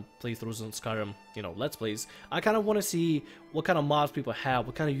Skyrim playthroughs and Skyrim, you know, Let's Plays, I kind of want to see what kind of mods people have,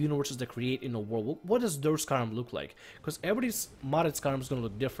 what kind of universes they create in the world, what does their Skyrim look like? Because everybody's modded Skyrim is going to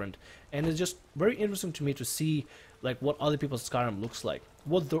look different, and it's just very interesting to me to see, like, what other people's Skyrim looks like.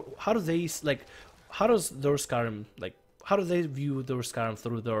 How do they, like, how does their Skyrim, like, how do they view their Skyrim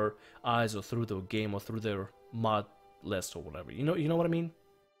through their eyes, or through their game, or through their mod list, or whatever? You know what I mean?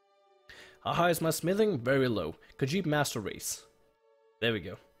 How high is my smithing? Very low. KHAJIIT Master Race. There we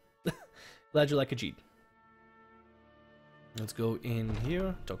go. Glad you like KHAJIIT. Let's go in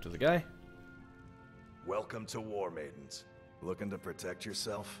here, talk to the guy. Welcome to War Maidens. Looking to protect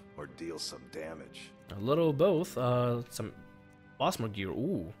yourself or deal some damage? A little of both. Some Bossmer gear.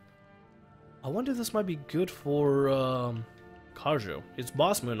 Ooh. I wonder if this might be good for Carjo. It's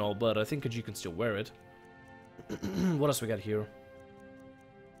Bossmer and all, but I think KHAJIIT can still wear it. What else we got here?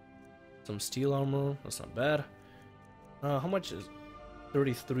 Some steel armor, that's not bad. How much is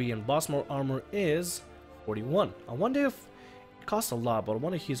 33, and Bossmer armor is 41. I wonder if it costs a lot, but I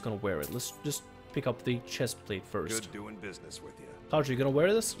wonder if he's gonna wear it. Let's just pick up the chest plate first. Good doing business with you. Tarj, you gonna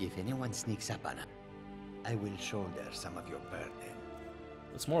wear this? If anyone sneaks up on us, I will shoulder some of your burden.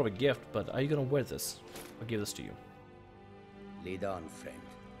 It's more of a gift, but are you gonna wear this? I'll give this to you. Lead on, friend.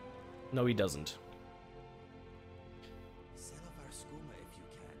 No, he doesn't.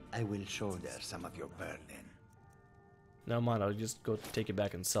 I will shoulder some of your burden. Never mind, I'll just go take it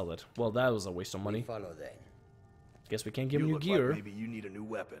back and sell it. Well, that was a waste of money. Follow then. Guess we can't give him You new look gear. like maybe you need a new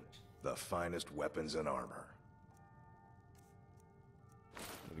weapon. The finest weapons and armor.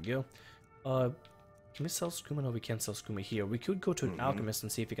 There we go. Can we sell skooma? No, we can't sell skooma here. We could go to an alchemist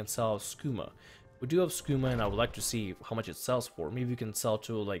and see if we can sell skooma. We do have skooma, and I would like to see how much it sells for. Maybe we can sell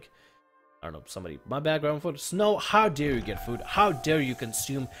to, like, I don't know, somebody. My background food. Snow, how dare you get food? How dare you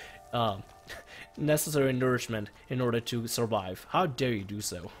consume necessary nourishment in order to survive? How dare you do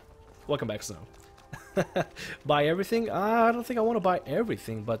so? Welcome back, Snow. Buy everything? I don't think I want to buy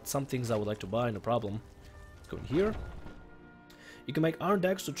everything, but some things I would like to buy, no problem. Let's go in here. You can make iron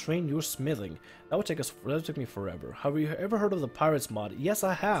daggers to train your smithing. That would take me forever. Have you ever heard of the Pirates mod? Yes,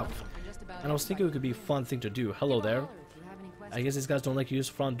 I have. And I was thinking it could be a fun thing to do. Hello there. I guess these guys don't like to use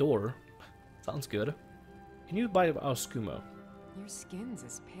the front door. Sounds good. Can you buy our skooma? Your skin's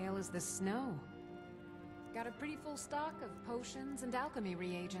as pale as the snow. Got a pretty full stock of potions and alchemy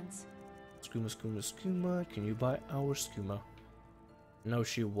reagents. Skooma, skooma, skooma. Can you buy our skooma? No,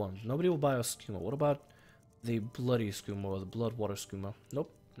 she won't. Nobody will buy our skooma. What about the bloody skooma or the blood water skooma?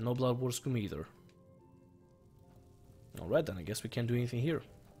 Nope, no blood water skooma either. Alright then, I guess we can't do anything here.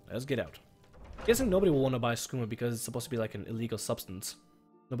 Let's get out. Guessing nobody will want to buy skooma because it's supposed to be like an illegal substance.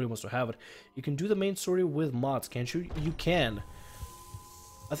 Nobody wants to have it. You can do the main story with mods, can't you? You can.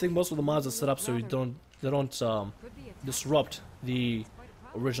 I think most of the mods are set up so they don't disrupt the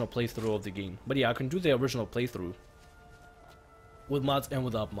original playthrough of the game. But yeah, I can do the original playthrough with mods and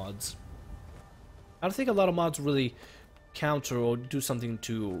without mods. I don't think a lot of mods really counter or do something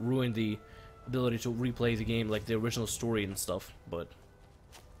to ruin the ability to replay the game, like the original story and stuff. But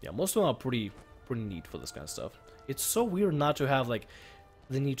yeah, most of them are pretty neat for this kind of stuff. It's so weird not to have like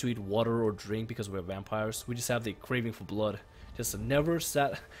the need to eat water or drink because we're vampires. We just have the craving for blood. Just a never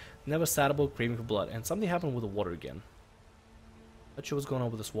satiable craving for blood. And something happened with the water again. Not sure what's going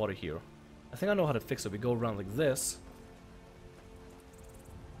on with this water here. I think I know how to fix it. We go around like this.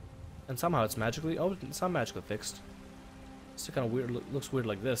 And somehow it's magically... Oh, it's not magically fixed. It's kind of weird. Looks weird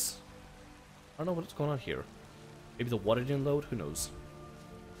like this. I don't know what's going on here. Maybe the water didn't load? Who knows?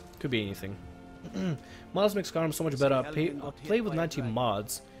 Could be anything. Mods make Skyrim so much better. I'll play with 19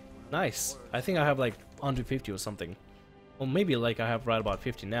 mods. Nice. I think I have like under 50 or something. Well, maybe like I have right about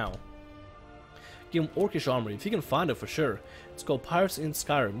 50 now. Give him Orcish armor if you can find it for sure. It's called Pirates in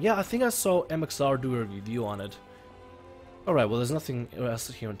Skyrim. Yeah, I think I saw MXR do a review on it. Alright, well there's nothing else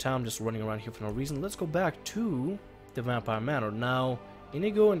here in town. I'm just running around here for no reason. Let's go back to the Vampire Manor. Now,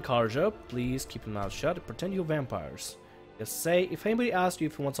 Inigo and Karja, please keep your mouth shut. Pretend you're vampires. Just say, if anybody asks you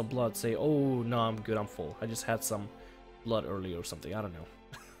if you want some blood, say, oh no, I'm good, I'm full. I just had some blood earlier or something, I don't know.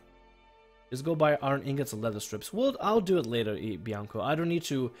 Just go buy iron ingots and leather strips. Well, I'll do it later, Bianco. I don't need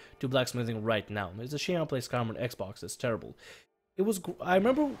to do blacksmithing right now. It's a shame I play Skyrim on Xbox. It's terrible. It was. I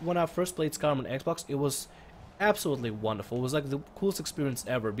remember when I first played Skyrim on Xbox. It was absolutely wonderful. It was like the coolest experience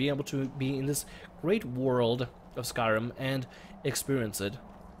ever. Being able to be in this great world of Skyrim and experience it.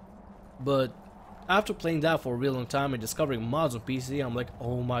 But after playing that for a real long time and discovering mods on PC, I'm like,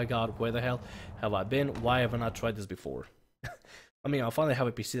 oh my god, where the hell have I been? Why have I not tried this before? I mean, I'll finally have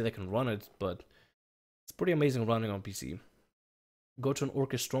a PC that can run it, but it's pretty amazing running on PC. go to an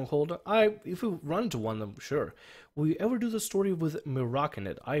orcish stronghold? If we run into one, then sure. Will you ever do the story with Mirak in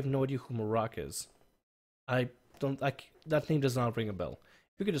it? I have no idea who Mirak is. That name does not ring a bell.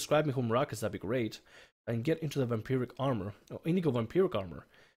 If you could describe me who Mirak is, that'd be great. And get into the vampiric armor. Oh, indigo vampiric armor.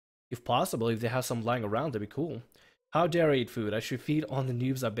 If possible, if they have some lying around, that'd be cool. How dare I eat food? I should feed on the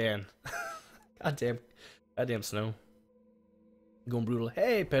noobs I ban. Goddamn Snow. Going brutal.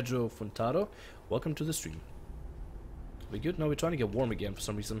 Hey, Pedro Fontado. Welcome to the stream. We good? No, we're trying to get warm again for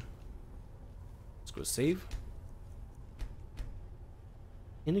some reason. Let's go save.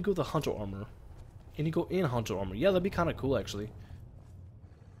 Indigo the hunter armor. Indigo in hunter armor. Yeah, that'd be kind of cool actually.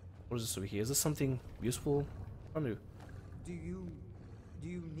 What is this over here? Is this something useful? I don't know. Do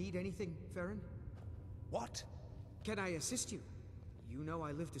you need anything, Farron? What? Can I assist you? You know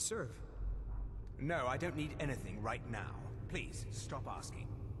I live to serve. No, I don't need anything right now. Please, stop asking.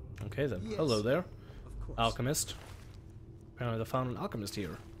 Okay then. Yes, hello there. of course. Alchemist. Apparently they found an alchemist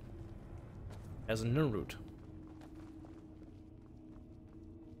here. As a Nurroot.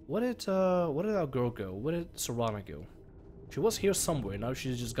 Where did our girl go? Where did Serana go? She was here somewhere, now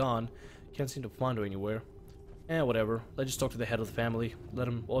she's just gone. Can't seem to find her anywhere. Eh, whatever. Let's just talk to the head of the family. Let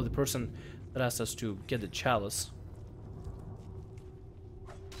him, or the person that asked us to get the chalice.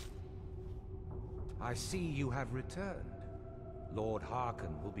 I see you have returned. Lord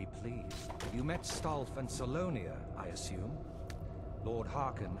Harkon will be pleased. You met Stolf and Salonia, I assume? Lord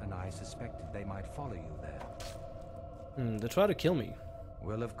Harkon and I suspected they might follow you there. They tried to kill me.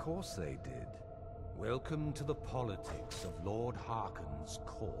 Well, of course they did. Welcome to the politics of Lord Harkon's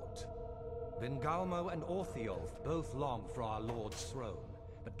court. Vingalmo and Orthiolf both long for our Lord's throne,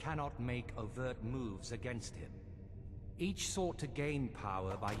 but cannot make overt moves against him. Each sought to gain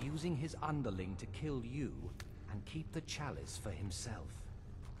power by using his underling to kill you and keep the chalice for himself.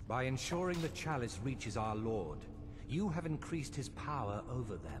 By ensuring the chalice reaches our Lord, you have increased his power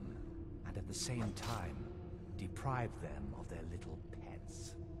over them, and at the same time, deprived them of their little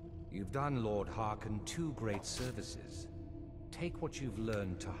pets. You've done Lord Harkon 2 great services. Take what you've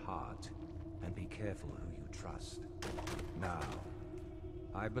learned to heart, and be careful who you trust. Now,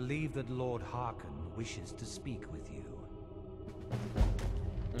 I believe that Lord Harkon wishes to speak with you.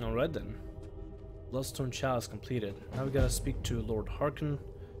 Alright then. Bloodstone Chalice completed. Now we gotta speak to Lord Harkon.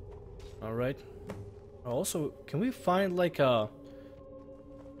 Alright. Also, can we find like a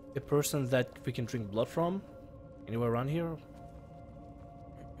person that we can drink blood from? Anywhere around here?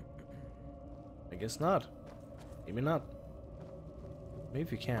 I guess not. Maybe not.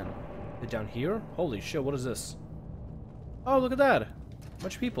 Maybe we can. Is it down here? Holy shit, what is this? Oh, look at that!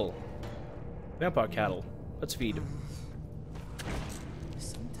 Bunch of people. Vampire cattle. Let's feed.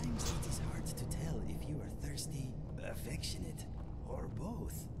 Sometimes it is hard to tell if you are thirsty, affectionate, or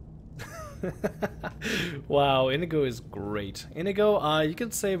both. Wow, Indigo is great. Indigo, you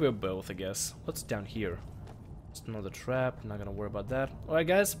can say we're both, I guess. What's down here? Just another trap, not gonna worry about that. Alright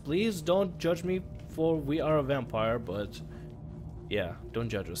guys, please don't judge me for we are a vampire, but yeah, don't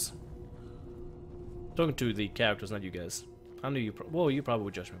judge us. Talking to the characters, not you guys. I know you well, you probably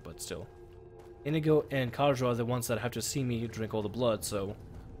would judge me, but still. Inigo and Kajo are the ones that have to see me drink all the blood, so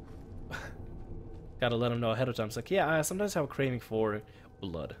gotta let them know ahead of time. It's like, yeah, I sometimes have a craving for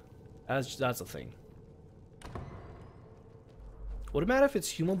blood. That's a thing. Would it matter if it's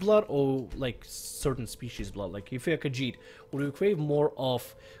human blood or like certain species blood? Like if you're KHAJIIT, would we crave more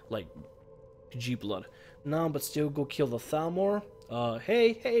of like KHAJIIT blood? No, but still go kill the Thalmor.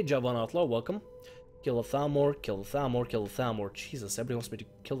 Hey, Javan Outlaw, welcome. Kill the Thalmor, kill the Thalmor, kill the Thalmor. Jesus, everybody wants me to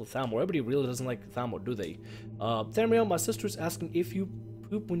kill the Thalmor. Everybody really doesn't like Thalmor, do they? Thermiel, my sister is asking if you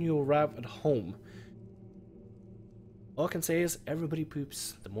poop when you arrive at home. All I can say is everybody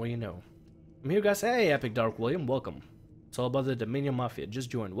poops, the more you know. I'm here, guys. Hey, Epic Dark William, welcome. It's all about the Dominion Mafia. Just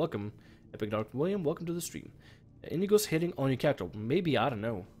joined. Welcome, Epic Dark William. Welcome to the stream. Indigo's hitting on your character. Maybe, I don't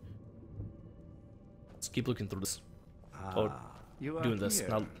know. Let's keep looking through this. Doing this. Here.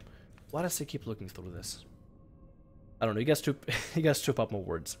 Now, why does he keep looking through this? I don't know. You guys trip up more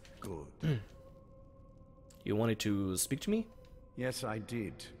words. Good. You wanted to speak to me? Yes, I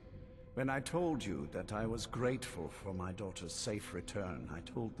did. When I told you that I was grateful for my daughter's safe return, I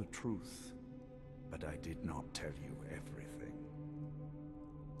told the truth. But I did not tell you everything.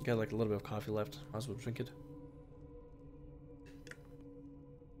 Got like a little bit of coffee left. Might as well drink it.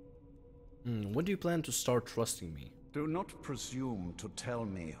 When do you plan to start trusting me? Do not presume to tell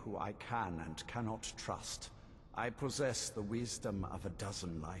me who I can and cannot trust. I possess the wisdom of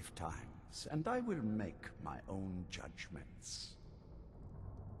 12 lifetimes, and I will make my own judgments.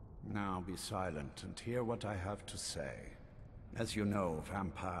 Now be silent and hear what I have to say. As you know,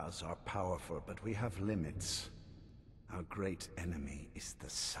 vampires are powerful, but we have limits. Our great enemy is the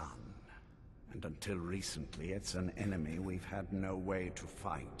sun. And until recently, it's an enemy we've had no way to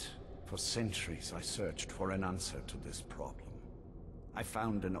fight. For centuries, I searched for an answer to this problem. I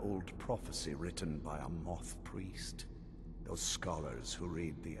found an old prophecy written by a moth priest. Those scholars who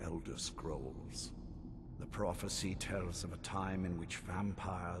read the Elder Scrolls. The prophecy tells of a time in which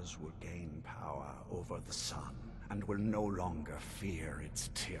vampires will gain power over the sun and will no longer fear its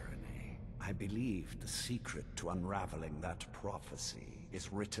tyranny. I believe the secret to unraveling that prophecy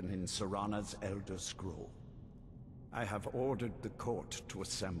is written in Serana's Elder Scroll. I have ordered the court to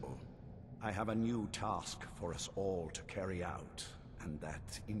assemble. I have a new task for us all to carry out, and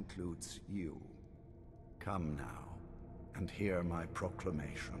that includes you. Come now, and hear my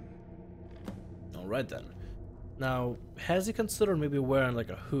proclamation. Alright then. Now, has he considered maybe wearing like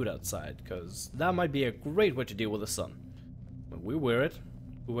a hood outside? Because that might be a great way to deal with the sun. When we wear it,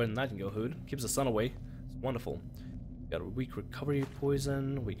 we wear the Nightingale hood, keeps the sun away. It's wonderful. Got a weak recovery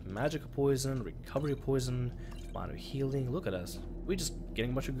poison, weak magic poison, recovery poison, minor healing. Look at us. We're just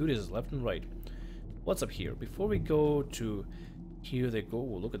getting a bunch of goodies left and right. What's up here? Before we go to here, they go.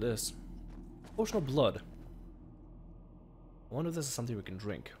 Oh, look at this. Potion of blood. I wonder if this is something we can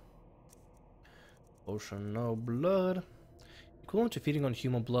drink. Potion of blood. Equivalent to feeding on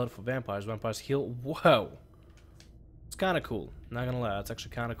human blood for vampires. Vampires heal. Wow. It's kind of cool. Not gonna lie, it's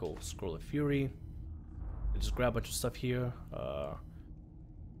actually kind of cool. Scroll of Fury. Just grab a bunch of stuff here. What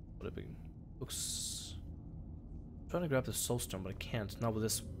if it looks? I'm trying to grab the soul stone, but I can't. Not with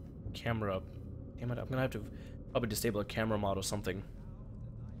this camera. Damn it! I'm gonna have to probably disable a camera mod or something,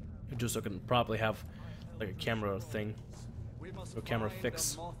 just so I can probably have like a camera thing or camera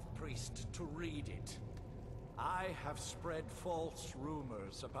fix. Priest to read it. I have spread false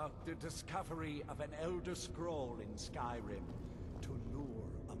rumors about the discovery of an Elder Scroll in Skyrim to lure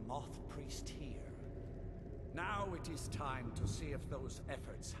a moth priest here. Now it is time to see if those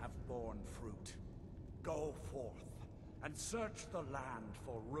efforts have borne fruit. Go forth and search the land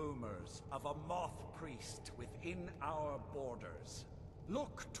for rumors of a moth priest within our borders.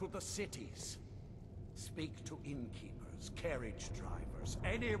 Look to the cities. Speak to innkeepers, carriage drivers,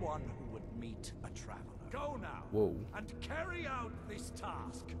 anyone who would meet a traveler. Go now. Whoa. And carry out this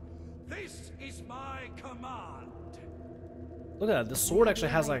task. This is my command. Look at that. The sword actually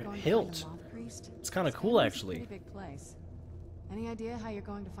has a hilt. It's kind of cool, actually. Pretty big place. Any idea how you're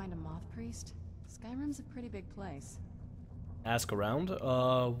going to find a moth priest? Skyrim's a pretty big place. Ask around.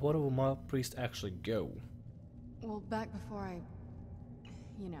 Where will a moth priest actually go? Well, back before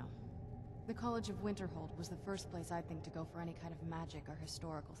you know, the College of Winterhold was the first place I'd think to go for any kind of magic or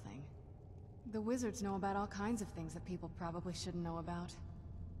historical thing. The wizards know about all kinds of things that people probably shouldn't know about.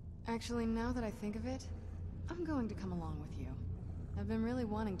 Actually, now that I think of it, I'm going to come along with you. I've been really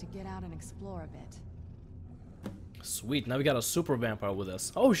wanting to get out and explore a bit. Sweet, now we got a super vampire with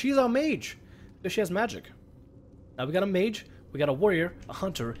us. Oh, she's our mage! Because she has magic. Now we got a mage, we got a warrior, a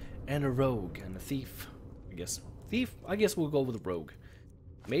hunter, and a rogue, and a thief. I guess. Thief? I guess we'll go with a rogue.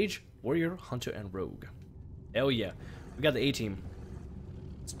 Mage, warrior, hunter, and rogue. Hell yeah. We got the A-team.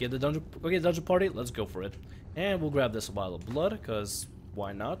 Let's get the dungeon, dungeon party, let's go for it. And we'll grab this vial of blood, because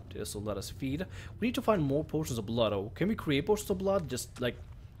why not? This will let us feed. We need to find more potions of blood. Oh, can we create potions of blood? Just like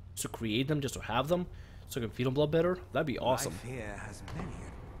to create them, just to have them, so we can feed them blood better? That'd be awesome.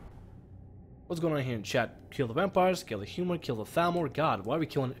 What's going on here in chat? Kill the vampires, kill the human, kill the Thamor. God, why are we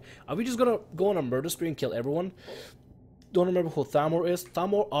killing? Are we just gonna go on a murder spree and kill everyone? Don't remember who Thamor is.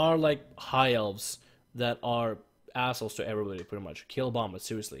 Thamor are like high elves that are assholes to everybody, pretty much. Kill Obama,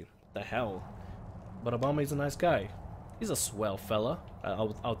 seriously. The hell? But Obama is a nice guy. He's a swell fella. I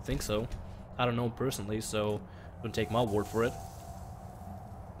would think so. I don't know him personally, so don't take my word for it.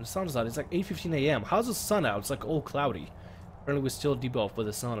 And the sun is out. It's like 8:15 a.m. How's the sun out? It's like all cloudy. Apparently we're still debuffed with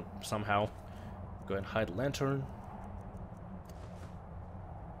the sun somehow. Go ahead and hide the lantern.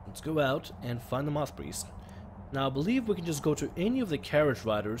 Let's go out and find the moth priest. Now I believe we can just go to any of the carriage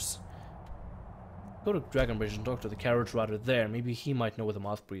riders. Go to Dragon Bridge and talk to the carriage rider there. Maybe he might know where the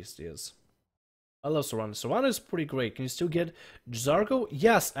moth priest is. I love Serana. Serana is pretty great. Can you still get J'zargo?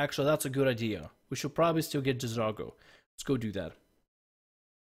 Yes, actually, that's a good idea. We should probably still get J'zargo. Let's go do that.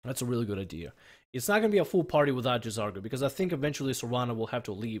 That's a really good idea. It's not going to be a full party without J'zargo, because I think eventually Serana will have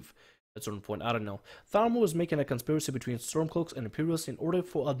to leave at a certain point. I don't know. Tharmo is making a conspiracy between Stormcloaks and Imperials in order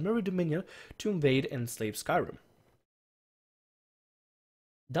for Admiri Dominion to invade and enslave Skyrim.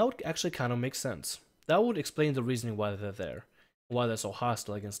 That would actually kind of make sense. That would explain the reasoning why they're there. Why they're so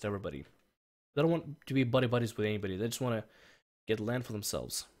hostile against everybody. They don't want to be buddy-buddies with anybody. They just want to get land for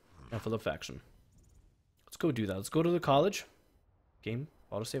themselves. And for the faction. Let's go do that. Let's go to the college. Game.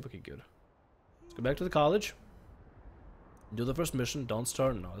 Autosave. Okay, good. Let's go back to the college. Do the first mission. Don't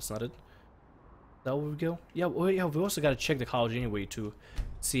start. No, that's not it. That where we go? Yeah, well, yeah. We also gotta check the college anyway to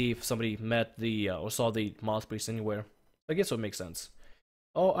see if somebody met the or saw the moth priest anywhere. I guess it would make sense.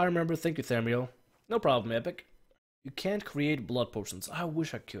 Oh, I remember. Thank you, Thermiel. No problem, Epic. You can't create blood potions. I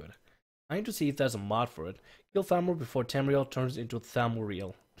wish I could. I need to see if there's a mod for it. Kill Thamur before Tamriel turns into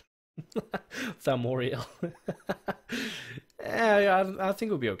Thamuriel. Thamuriel. Yeah, I think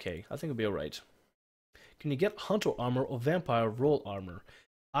it'll be okay. I think it'll be alright. Can you get Hunter armor or Vampire roll armor?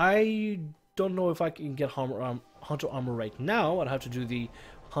 I don't know if I can get Hunter armor right now. I'd have to do the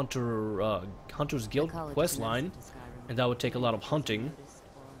Hunter's Guild quest line, and that would take a lot of hunting.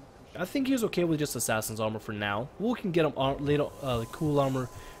 I think he's okay with just Assassin's armor for now. We can get him later, cool armor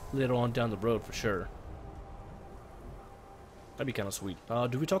later on down the road for sure. That'd be kind of sweet.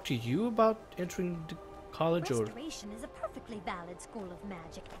 Do we talk to you about entering the college or? Restoration is a perfectly valid school of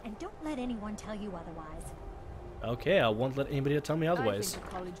magic, and don't let anyone tell you otherwise. Okay, I won't let anybody tell me otherwise.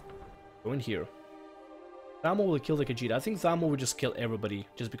 Go in here. Thamur will kill the KHAJIIT. I think Thamur will just kill everybody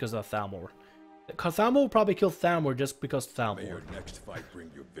just because of Thamur. Thamur will probably kill Thamur just because Thamur. May your next fight bring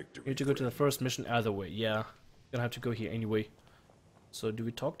you victory. You need to go to the first mission either way. Yeah, gonna have to go here anyway. So do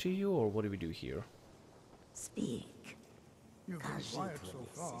we talk to you or what do we do here? Speak. You've been quiet so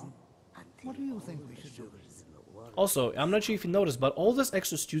far. What do you think we should do? Also, I'm not sure if you noticed, but all these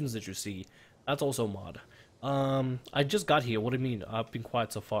extra students that you see, that's also a mod. I just got here. What do you mean? I've been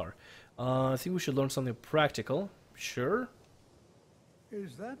quiet so far. I think we should learn something practical. Sure.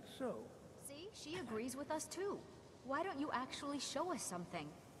 Is that so? See, she agrees with us too. Why don't you actually show us something?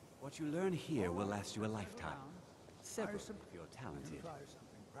 What you learn here will last you a lifetime. Several if you're talented. Try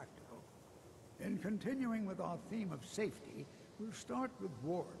something practical. In continuing with our theme of safety, we'll start with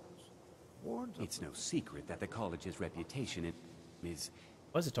wards. Wards. It's no secret that the college's reputation is.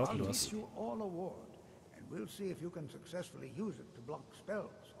 Why is it talking to I'll us? teach you all a ward, and we'll see if you can successfully use it to block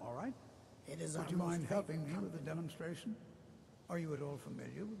spells. All right? Would you mind helping me with the demonstration? Are you at all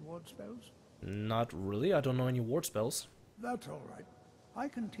familiar with ward spells? Not really. I don't know any ward spells. That's all right. I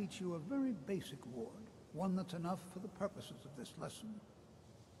can teach you a very basic ward, one that's enough for the purposes of this lesson.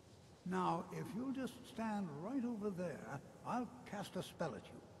 Now, if you'll just stand right over there, I'll cast a spell at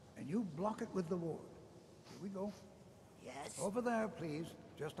you, and you block it with the ward. Here we go. Yes. Over there, please,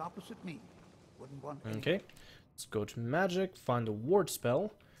 just opposite me. Wouldn't want any. Okay, let's go to magic, find a ward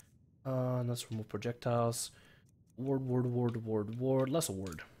spell. Let's remove projectiles. Ward. Less a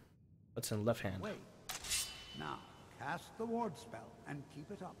ward. That's in left hand. Wait. Now, cast the ward spell and keep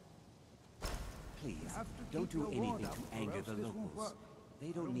it up. Please, don't do anything to anger the locals.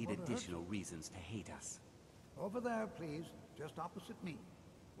 They don't need additional reasons to hate us. Over there, please, just opposite me.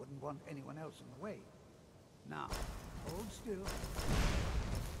 Wouldn't want anyone else in the way. Now, hold still.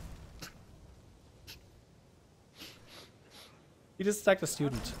 He just attacked a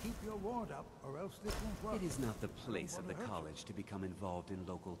student. Keep your ward up, or else this won't work. It is not the place of the college to become involved in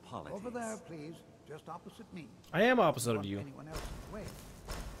local politics. Over there, please, just opposite me. I am opposite of you. Anyone else in the way.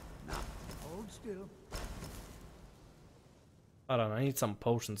 Now, hold still. Hold on, I need some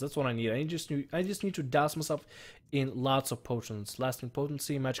potions. That's what I need. I just need to douse myself in lots of potions. Lasting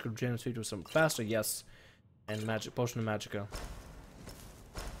potency, magical regenerate or something faster, yes. And magic potion of magica.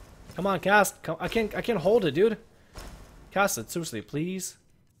 Come on, cast. Come, I can't hold it, dude. Cast it, seriously, please.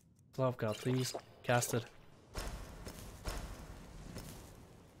 For love of God, please. Cast it.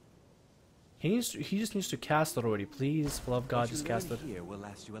 He just needs to cast it already, please. For love of God, just cast it. Here will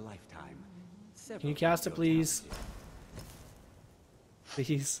last you a lifetime. Can you cast it, please?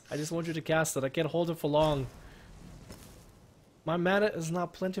 Please, I just want you to cast it. I can't hold it for long. My mana is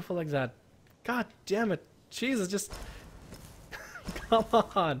not plentiful like that. God damn it. Jesus, just... Come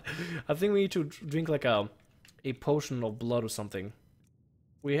on. I think we need to drink like a potion of blood or something.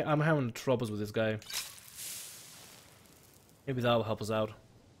 I'm having troubles with this guy. Maybe that will help us out.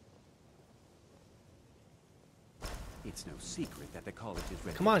 It's no secret that the college's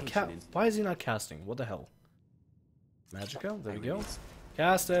reputation. Come on, why is he not casting? What the hell? Magica? There we go.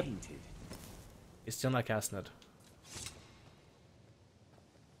 Cast it. He's still not casting it.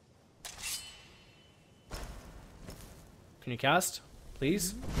 Can you cast?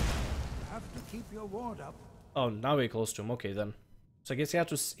 Please? You have to keep your ward up. Oh, now we're close to him. Okay, then. So I guess he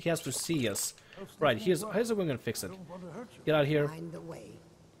has to see us. Right, here's how we're gonna fix it. Get out of here.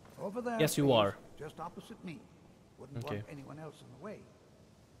 Over there, Yes, you please, are. Just opposite me. Wouldn't Okay. want anyone else in the way.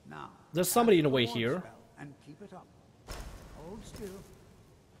 Now, There's somebody in the way cast here. ward spell and keep it up. Hold still.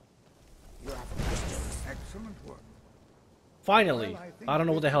 You have questions. Excellent work. Finally. Well, think I don't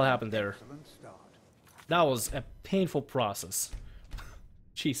know what the hell happened there. Excellent start. That was a painful process.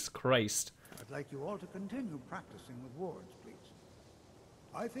 Jesus Christ. I'd like you all to continue practicing with wards, please.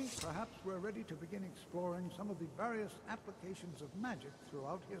 I think perhaps we're ready to begin exploring some of the various applications of magic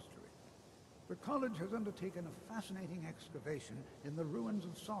throughout history. The college has undertaken a fascinating excavation in the ruins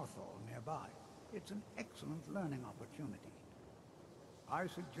of Sarthal nearby. It's an excellent learning opportunity. I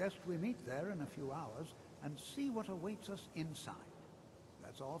suggest we meet there in a few hours and see what awaits us inside.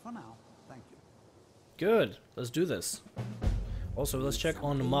 That's all for now. Thank you. Good. Let's do this. Also, let's check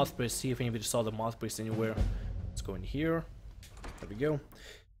on the Moth Priest, see if anybody saw the Moth Priest anywhere. Let's go in here. There we go.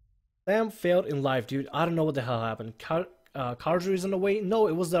 Sam failed in life, dude. I don't know what the hell happened. KHAJIIT is in the way? No,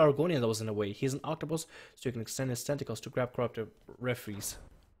 it was the Argonian that was in the way. He's an octopus, so he can extend his tentacles to grab corrupted referees.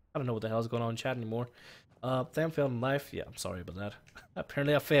 I don't know what the hell is going on in chat anymore. Sam failed in life? Yeah, I'm sorry about that.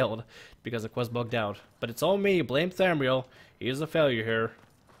 Apparently I failed, because the quest bugged out. But it's all me, blame Thamriel. He is a failure here.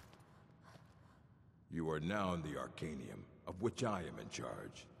 You are now in the Arcanium, of which I am in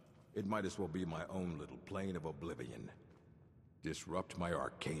charge. It might as well be my own little plane of oblivion. Disrupt my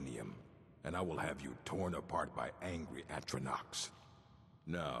Arcanium, and I will have you torn apart by angry Atronachs.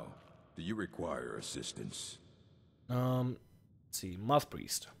 Now, do you require assistance? Let's see, Moth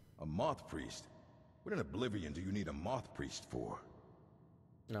Priest. A Moth Priest? What in oblivion do you need a Moth Priest for?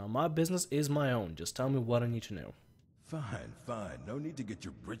 Now, my business is my own. Just tell me what I need to know. Fine, fine. No need to get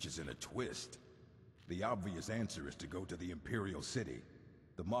your britches in a twist. The obvious answer is to go to the Imperial City.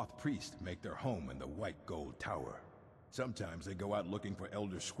 The Moth Priest make their home in the White Gold Tower. Sometimes they go out looking for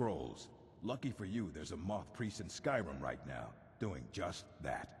Elder Scrolls. Lucky for you, there's a Moth Priest in Skyrim right now, doing just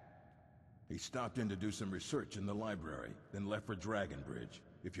that. He stopped in to do some research in the library, then left for Dragonbridge.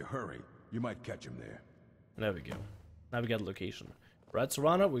 If you hurry, you might catch him there. There we go. Now we got a location. Right,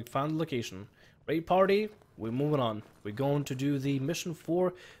 Serana, we found the location. Raid party, we're moving on. We're going to do the mission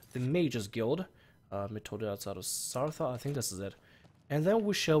for the Mages Guild. Method outside of Sartha, I think this is it. And then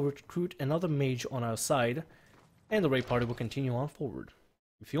we shall recruit another mage on our side, and the raid party will continue on forward.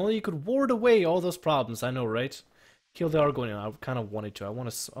 If you only could ward away all those problems, I know, right? Kill the Argonian, I kind of wanted to. I want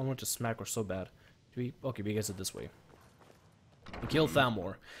to smack her so bad. Okay, we get it this way. Kill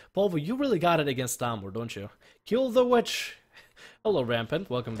Thamor. Polvo, you really got it against Thamor, don't you? Kill the witch! Hello, Rampant.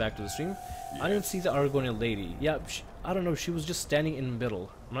 Welcome back to the stream. I didn't see the Argonian lady. Yeah, I don't know. She was just standing in the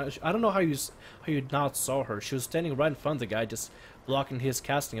middle. I don't know how you not saw her. She was standing right in front of the guy, just blocking his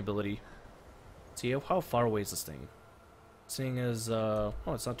casting ability. See, how far away is this thing? This thing is, oh,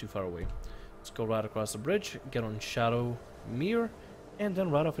 it's not too far away. Let's go right across the bridge, get on Shadow Mere, and then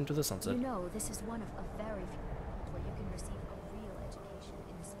right off into the sunset. You know, this is one of a very few where you can receive a real education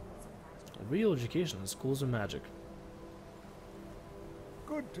in the schools of magic. A real education in schools of magic.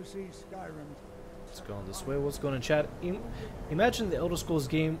 Good to see Skyrim. Let's go on this way. What's going on, chat? Imagine the Elder Scrolls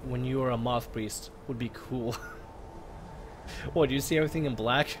game when you are a Moth Priest. Would be cool. What, do you see everything in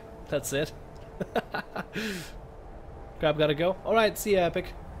black? That's it? Crap, gotta go. Alright, see ya,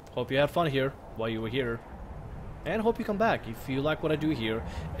 Epic. Hope you had fun here while you were here. And hope you come back if you like what I do here.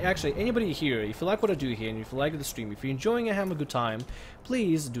 Actually, anybody here, if you like what I do here and if you like the stream, if you're enjoying and having a good time,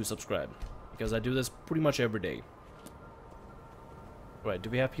 please do subscribe. Because I do this pretty much every day. Right, do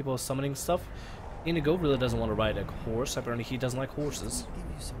we have people summoning stuff? Inigo really doesn't want to ride a horse. Apparently he doesn't like horses.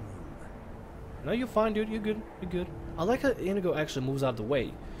 No, you're fine, dude. You're good. You're good. I like how Inigo actually moves out of the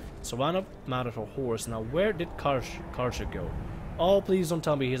way. Serana mounted her horse. Now, where did KHAJIIT go? Oh, please don't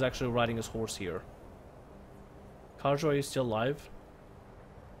tell me he's actually riding his horse here. KHAJIIT, are you still alive?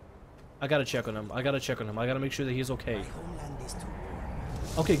 I gotta check on him. I gotta check on him. I gotta make sure that he's okay.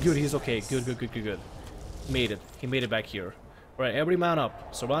 Okay, good. He's okay. Good, good, good, good, good. He made it. He made it back here. Alright, everybody mount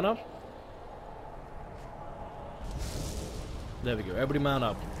up. Serana. There we go. Everybody mount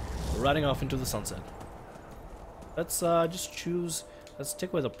up. We're riding off into the sunset. Let's just choose. Let's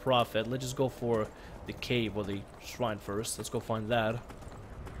take away the prophet. Let's just go for the cave or the shrine first. Let's go find that.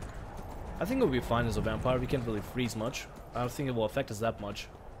 I think it'll be fine as a vampire. We can't really freeze much. I don't think it will affect us that much.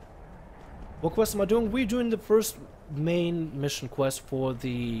 What quest am I doing? We're doing the first main mission quest for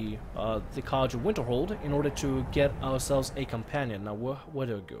the College of Winterhold in order to get ourselves a companion. Now, where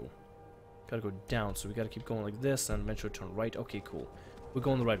do I go? Gotta go down, so we gotta keep going like this and eventually turn right. Okay, cool. We're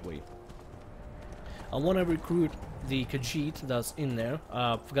going the right way. I want to recruit the KHAJIIT that's in there.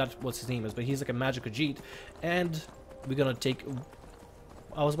 Forgot what his name is, but he's like a magic KHAJIIT. And we're gonna take...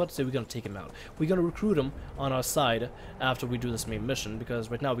 I was about to say we're gonna take him out. We're gonna recruit him on our side after we do this main mission, because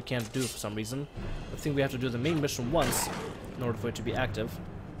right now we can't do it for some reason. I think we have to do the main mission once in order for it to be active.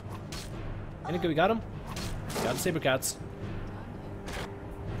 Anyway, we got him. Got the Sabercats.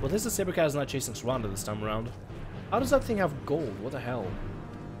 Well, this is Sabercat is not chasing Serana this time around. How does that thing have gold? What the hell?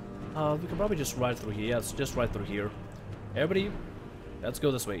 We can probably just ride through here. Yeah, it's just right through here. Everybody, let's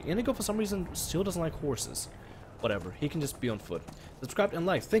go this way. Inigo, for some reason, still doesn't like horses. whatever. He can just be on foot. Subscribe and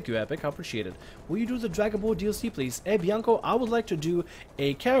like. Thank you, Epic. I appreciate it. Will you do the Dragon Ball DLC, please? Hey, Bianco, I would like to do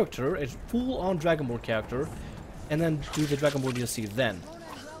a character, a full-on Dragon Ball character, and then do the Dragon Ball DLC then.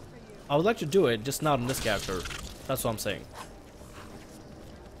 I would like to do it, just not on this character. That's what I'm saying.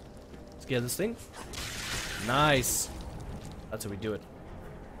 Let's get this thing. Nice. That's how we do it.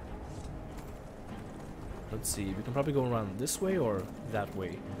 Let's see. We can probably go around this way or that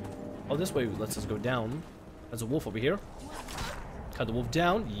way. Oh, this way lets us go down. There's a wolf over here. Cut the wolf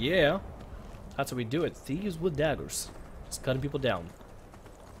down. Yeah. That's how we do it. Thieves with daggers. Just cutting people down.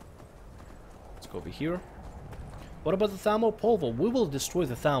 Let's go over here. What about the Thalmor Polvo? We will destroy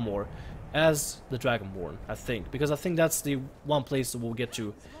the Thalmor as the Dragonborn, I think. Because I think that's the one place that we'll get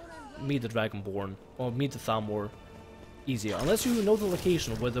to meet the Dragonborn. Or meet the Thalmor easier. Unless you know the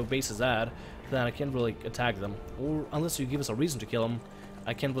location of where the base is at, then I can't really attack them. Or unless you give us a reason to kill them,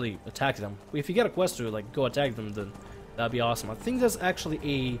 I can't really attack them. If you get a quest to like go attack them, then that'd be awesome. I think there's actually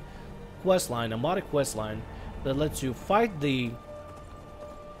a quest line, a modded quest line, that lets you fight the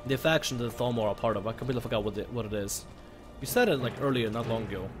faction that the Thalmor are part of. I completely forgot what it is. You said it like earlier, not long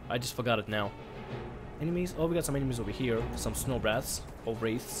ago. I just forgot it now. Enemies? Oh, we got some enemies over here. Some snow brats or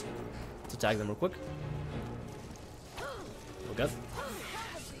wraiths. Let's attack them real quick. Oh god.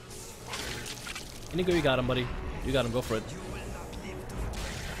 Inigo, you got him, buddy. You got him. Go for it.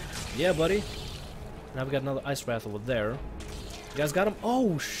 Yeah, buddy. Now we got another ice wrath over there. You guys got him?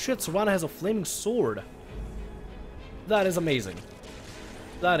 Oh shit! Serana has a flaming sword. That is amazing.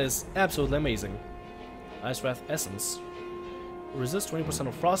 That is absolutely amazing. Ice Wrath Essence. Resist 20%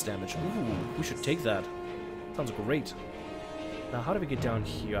 of frost damage. Ooh, we should take that. Sounds great. Now, how do we get down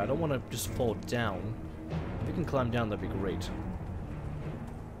here? I don't want to just fall down. If we can climb down, that'd be great.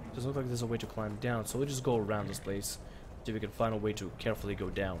 Doesn't look like there's a way to climb down, so we'll just go around this place. See if we can find a way to carefully go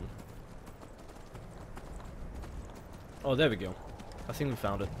down. Oh, there we go. I think we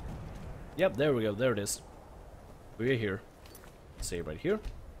found it. Yep, there we go. There it is. We're here. Save right here.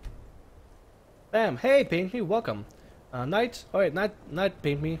 Bam! Hey, Paint Me, welcome. Night. All right, night.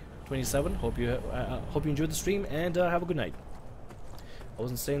 Paint Me 27. Hope you enjoyed the stream and have a good night. I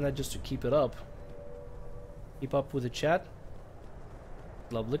wasn't saying that just to keep it up. Keep up with the chat.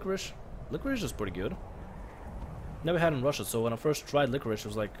 Love licorice. Licorice is pretty good. Never had in Russia, so when I first tried licorice, I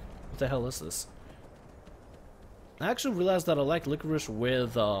was like, "What the hell is this?" I actually realized that I like licorice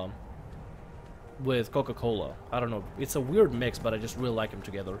with Coca-Cola. I don't know. It's a weird mix, but I just really like them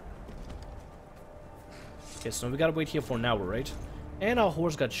together. Okay, so we gotta wait here for an hour, right? And our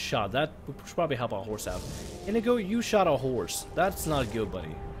horse got shot. That we should probably help our horse out. Inigo, you shot our horse. That's not good,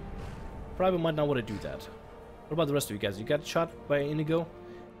 buddy. Probably might not want to do that. What about the rest of you guys? You got shot by Inigo?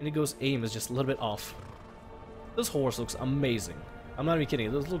 Inigo's aim is just a little bit off. This horse looks amazing. I'm not even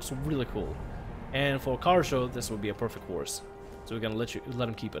kidding. This looks really cool. And for a car show, this would be a perfect horse. So we're gonna let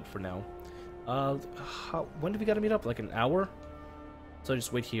him keep it for now. When do we gotta meet up? Like an hour? So I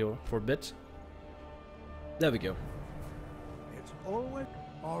just wait here for a bit. There we go. It's always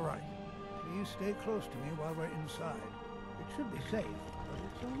all right. Please stay close to me while we're inside. It should be safe, but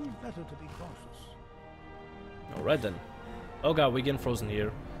it's always better to be cautious. All right then. Oh god, we're getting frozen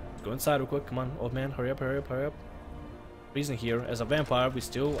here. Let's go inside real quick. Come on, old man, hurry up, hurry up, hurry up. Freezing here. As a vampire, we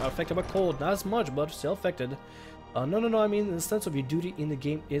still are affected by cold. Not as much, but still affected. No, I mean, the sense of your duty in the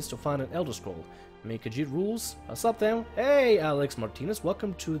game is to find an Elder Scroll. Make KHAJIIT rules. What's up, then? Hey, Alex Martinez,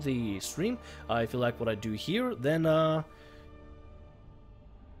 welcome to the stream. If you like what I do here, then,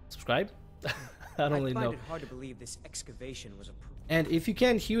 subscribe. I don't really know. I find it hard to believe this excavation was approved. And if you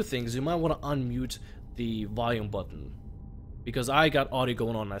can't hear things, you might want to unmute the volume button. Because I got audio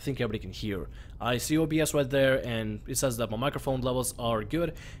going on, I think everybody can hear. I see OBS right there, and it says that my microphone levels are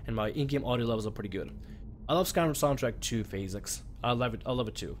good, and my in-game audio levels are pretty good. I love Skyrim soundtrack too, Phasix. I love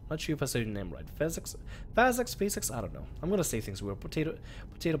it too. Not sure if I said your name right. Phasix, I don't know. I'm gonna say things weird. Potato.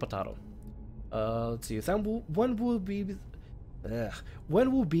 Let's see. When will be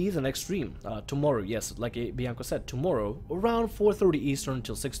the next stream? Tomorrow, yes. Like Bianco said, tomorrow around 4:30 Eastern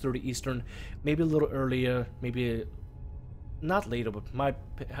till 6:30 Eastern. Maybe a little earlier. Maybe not later, but might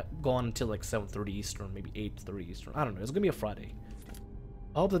go on until like 7:30 Eastern, maybe 8:30 Eastern. I don't know. It's gonna be a Friday.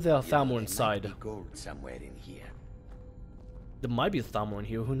 I hope that there are Thalmor inside. Might be gold somewhere in here. There might be a Thalmor in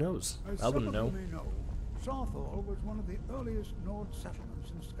here. Who knows? I wouldn't know. Sarthor was one of the earliest Nord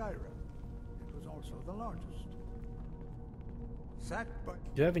settlements in Skyrim. It was also the largest. Do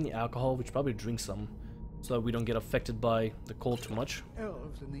you have any alcohol? We should probably drink some, so that we don't get affected by the cold too much.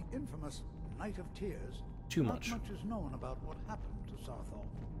 Elves in the infamous Night of Tears. Too much. Not much is known about what happened to Sarthor.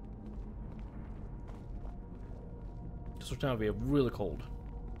 This will now be really cold.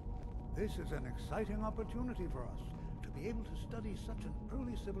 This is an exciting opportunity for us to be able to study such an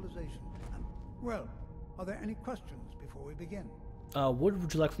early civilization. And, well, are there any questions before we begin? What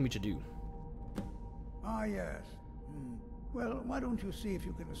would you like for me to do? Ah, yes. Well, why don't you see if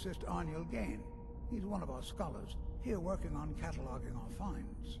you can assist Arniel Gain? He's one of our scholars, here working on cataloging our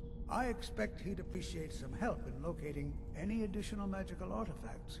finds. I expect he'd appreciate some help in locating any additional magical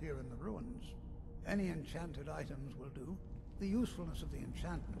artifacts here in the ruins. Any enchanted items will do. The usefulness of the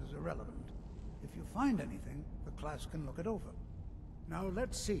enchantment is irrelevant. If you find anything, the class can look it over. Now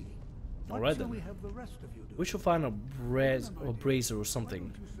let's see. Alright then. We have the rest of you do? We should find a brazier or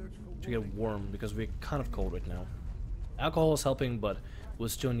something to get warm, because we're kind of cold right now. Alcohol is helping, but we'll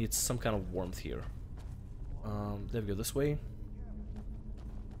still need some kind of warmth here. There we go, this way.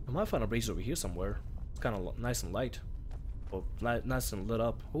 I might find a brazier over here somewhere. It's kind of nice and light. Oh, nice and lit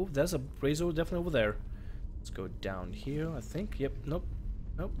up. Oh, there's a brazier definitely over there. Let's go down here, I think. Yep, nope.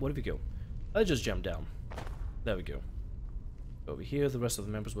 Nope, where did we go? I just jumped down. There we go. Over here, the rest of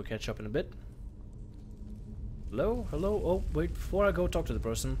the members will catch up in a bit. Hello? Hello? Oh, wait, before I go talk to the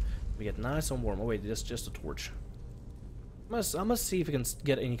person, we get nice and warm. Oh wait, that's just a torch. I must see if we can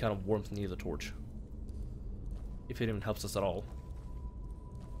get any kind of warmth near the torch. If it even helps us at all.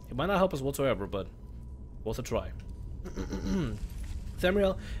 It might not help us whatsoever, but worth a try.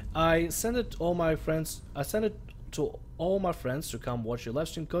 Themriel, I sent it to all my friends to come watch your live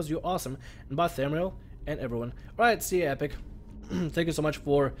stream because you're awesome. And bye, Themriel and everyone. Alright, see you, Epic. Thank you so much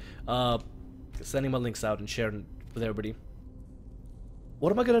for sending my links out and sharing with everybody.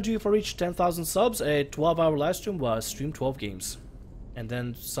 What am I gonna do if I reach 10,000 subs? A 12-hour live stream where I stream 12 games. And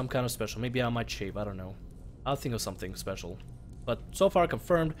then some kind of special. Maybe I might shave, I don't know. I'll think of something special. But so far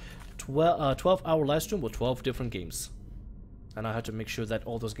confirmed, 12-hour live stream with 12 different games. And I had to make sure that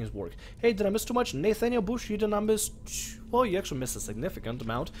all those games work. Hey, did I miss too much? Nathaniel Bush, you did not miss... Well, you actually missed a significant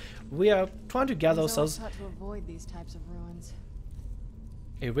amount. We are trying to gather ourselves... Taught to avoid these types of ruins.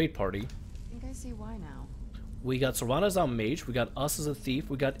 A raid party. I think I see why now. We got Serana as our mage, we got us as a thief,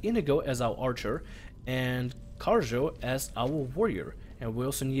 we got Inigo as our archer, and Karjo as our warrior. And we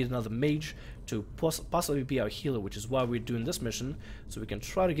also need another mage to possibly be our healer, which is why we're doing this mission, so we can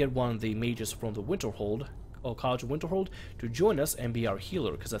try to get one of the mages from the Winterhold, or College of Winterhold, to join us and be our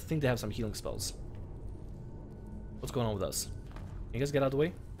healer, because I think they have some healing spells. What's going on with us? Can you guys get out of the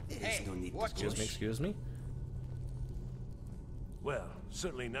way? Hey, Excuse me. Well,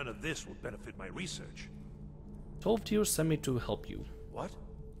 certainly none of this will benefit my research. 12 tiers sent me to help you. What?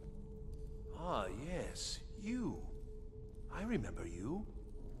 Ah, yes, you. I remember you.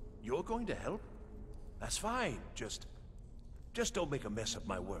 You're going to help? That's fine. Just don't make a mess of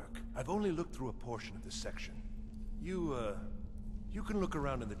my work. I've only looked through a portion of this section. You can look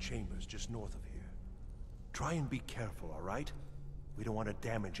around in the chambers just north of here. Try and be careful, all right? We don't want to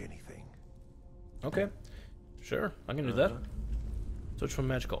damage anything. Okay. Sure, I can do that. Search for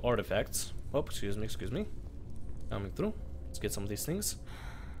magical artifacts. Oh, excuse me. Coming through. Let's get some of these things.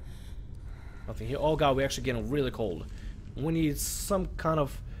 Nothing here. Oh god, we're actually getting really cold. We need some kind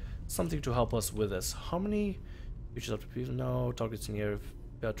of something to help us with this. How many creatures have to be? No, targets in here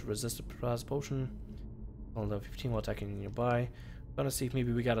about to resist a paralysis potion. On level 15 while attacking nearby. I'm gonna see if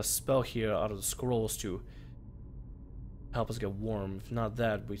maybe we got a spell here out of the scrolls to help us get warm. If not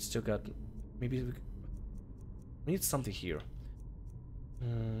that, we still got maybe we need something here.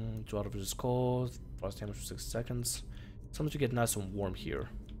 2 out of his skull, frost damage for 6 seconds. Something to get nice and warm here.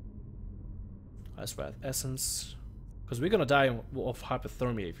 Ice Wrath Essence. Because we're gonna die of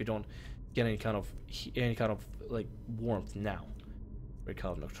hypothermia if you don't get any kind of like warmth now.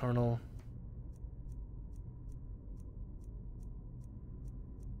 Recall Nocturnal.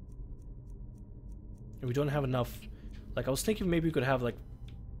 And we don't have enough. Like I was thinking maybe we could have like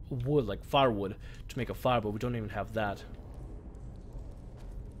wood, like firewood, to make a fire, but we don't even have that.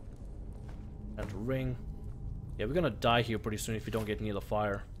 And a ring. Yeah, we're gonna die here pretty soon if we don't get near the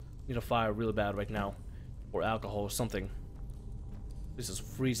fire. Need a fire really bad right now. Or alcohol or something. This is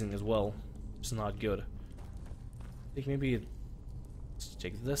freezing as well. It's not good. I think maybe let's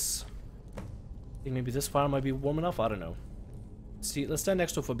take this. I think maybe this fire might be warm enough. I don't know. Let's stand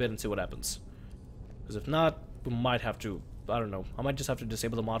next to it for a bit and see what happens. Because if not, we might have to. I don't know. I might just have to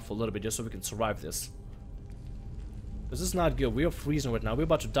disable the mod for a little bit just so we can survive this. Because this is not good. We are freezing right now. We're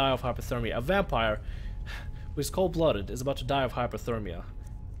about to die of hypothermia. A vampire who is cold-blooded is about to die of hypothermia.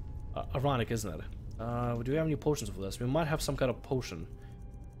 Ironic, isn't it? Do we have any potions for this? We might have some kind of potion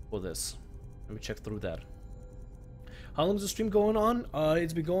for this. Let me check through that. How long is the stream going on?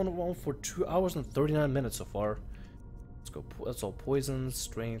 It's been going on for 2 hours and 39 minutes so far. Let's go. That's all poison,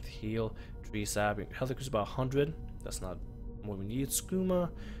 strength, heal, tree sap. Health increase about 100. That's not What we need, Skooma.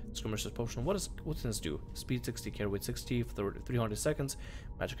 Skooma resist potion. What does this do? Speed 60, carry weight 60 for 300 seconds.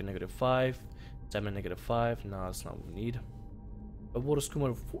 Magic -5. Stamina -5. Nah, that's not what we need. But water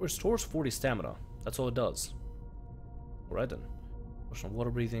Skooma restores 40 stamina. That's all it does. Alright then. Potion of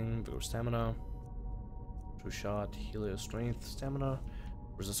water breathing, vigor stamina. True shot, healer strength, stamina.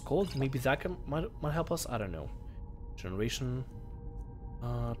 Resist cold. Maybe that might help us. I don't know. Generation.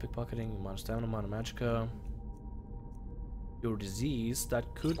 Pickpocketing, amount of stamina, amount of magicka. Your disease,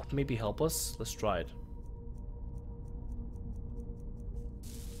 that could maybe help us. Let's try it.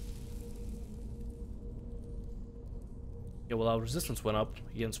 Yeah, well, our resistance went up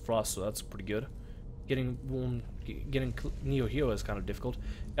against frost, so that's pretty good. Getting Neo Hero is kind of difficult.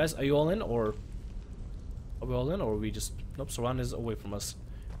 Guys, are you all in, or are we all in, or are we just... Nope, Saran is away from us.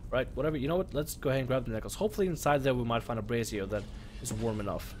 Right, whatever. You know what? Let's go ahead and grab the necklace. Hopefully inside there we might find a brazier that is warm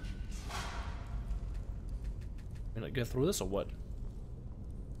enough. Can I get through this or what?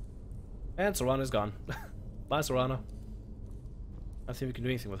 And Sorana is gone. Bye, Sorana. I don't think we can do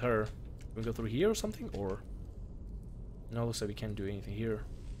anything with her. Can we go through here or something? Or... No, looks like we can't do anything here.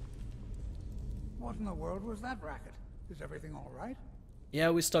 What in the world was that racket? Is everything all right? Yeah,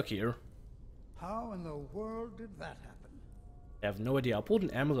 we're stuck here. How in the world did that happen? I have no idea. I pulled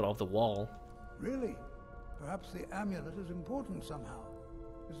an amulet off the wall. Really? Perhaps the amulet is important somehow.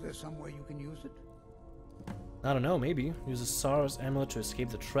 Is there some way you can use it? I don't know, maybe. Use the Sarah's amulet to escape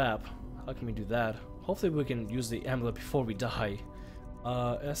the trap. How can we do that? Hopefully we can use the amulet before we die.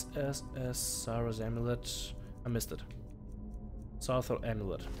 SSS Sarah's amulet. I missed it. Sarthor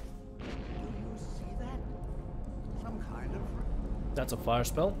amulet. Do you see that? Some kind of... That's a fire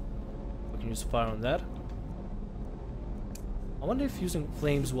spell. We can use fire on that. I wonder if using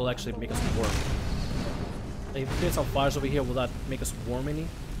flames will actually make us warm. If we get some fires over here, will that make us warm any?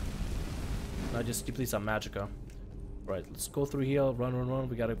 I just deplete our magicka. Right, let's go through here, run.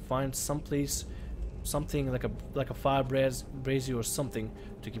 We gotta find some place, something like a fire brazier or something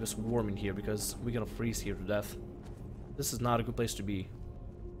to keep us warm in here, because we're gonna freeze here to death. This is not a good place to be.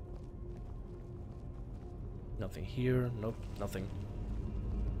 Nothing here. Nope, nothing.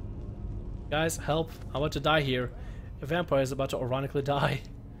 Guys, help! I'm about to die here. A vampire is about to ironically die.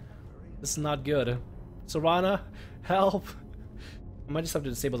 This is not good. Serana, help! I might just have to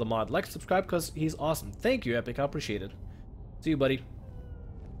disable the mod. Like, subscribe, because he's awesome. Thank you, Epic. I appreciate it. See you, buddy.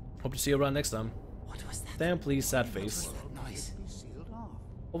 Hope to see you around next time. What was that? Damn, please, sad face. Noise.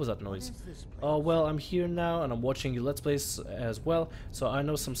 What was that noise? Oh, well, I'm here now, and I'm watching your Let's Plays as well, so I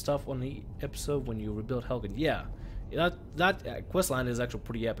know some stuff on the episode when you rebuild Helgen. Yeah, that questline is actually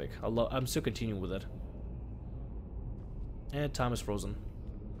pretty epic. I'm still continuing with it. And time is frozen.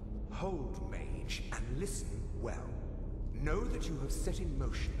 Hold, mage, and listen well. Know that you have set in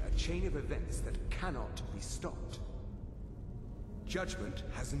motion a chain of events that cannot be stopped. Judgment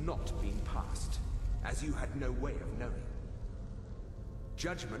has not been passed, as you had no way of knowing.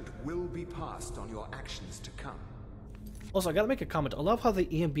 Judgment will be passed on your actions to come. Also, I gotta make a comment. I love how the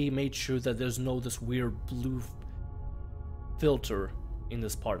EMB made sure that there's no this weird blue filter in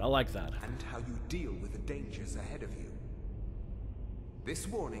this part. I like that. And how you deal with the dangers ahead of you. This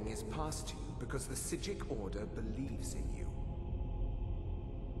warning is passed to you because the Psijic Order believes in you.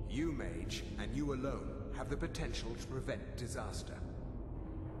 You, mage, and you alone, have the potential to prevent disaster.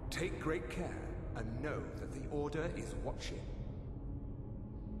 Take great care and know that the Order is watching.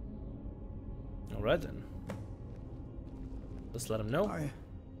 Alright then. Let's let him know. I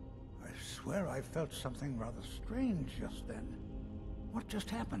swear I felt something rather strange just then. What just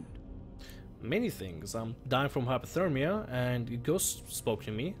happened? Many things. I'm dying from hypothermia, and a ghost spoke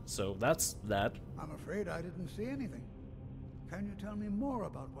to me, so that's that. I'm afraid I didn't see anything. Can you tell me more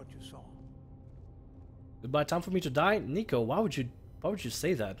about what you saw? Goodbye, time for me to die? Nico, why would you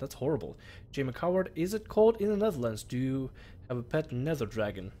say that? That's horrible. Jamie Coward, is it cold in the Netherlands? Do you have a pet nether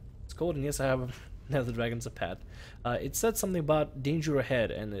dragon? It's cold, and yes, I have a nether dragon's a pet. It said something about danger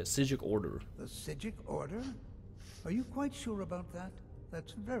ahead and the Psijic Order. The Psijic Order? Are you quite sure about that?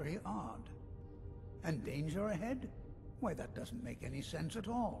 That's very odd. And danger ahead? Why, that doesn't make any sense at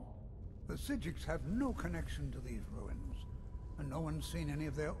all. The Psijics have no connection to these ruins, and no one's seen any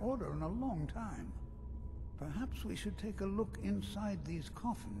of their order in a long time. Perhaps we should take a look inside these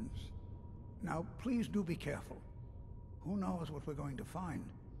coffins. Now, please do be careful. Who knows what we're going to find?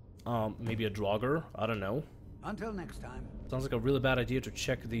 Maybe a Draugr? I don't know. Until next time. Sounds like a really bad idea to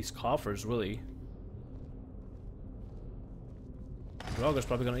check these coffers, really. Draugr's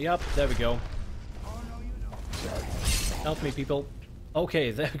probably gonna... Yep, there we go. Help me, people.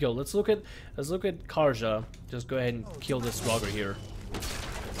 Okay, there we go. Let's look at KHAJIIT. Just go ahead and kill this Draugr here.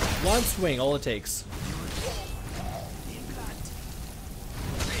 One swing, all it takes.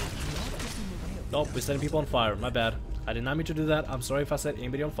 Oh, we're setting people on fire. My bad. I did not mean to do that. I'm sorry if I set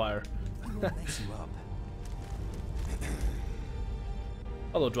anybody on fire.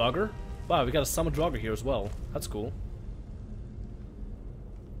 Hello, Draugr. Wow, we got a summon Draugr here as well. That's cool.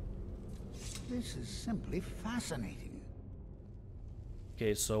 This is simply fascinating.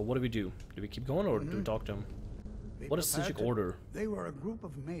 Okay, so what do we do? Do we keep going or do we talk to him? What is Sijic Order? They were a group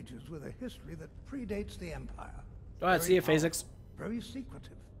of mages with a history that predates the Empire. Alright, see you, Phasix. Very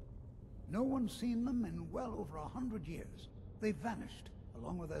secretive. No one's seen them in well over 100 years. They vanished,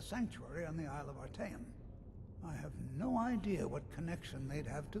 along with their sanctuary on the Isle of Artaeum. I have no idea what connection they'd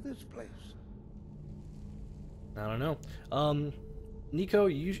have to this place. I don't know. Nico,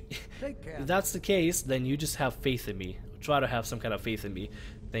 you if that's the case, then you just have faith in me. Try to have some kind of faith in me.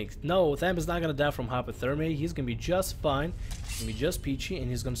 Think, no, Tham is not gonna die from hypothermia. He's gonna be just fine. He's gonna be just peachy, and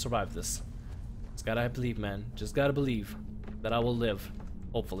he's gonna survive this. Just gotta believe, man. Just gotta believe that I will live.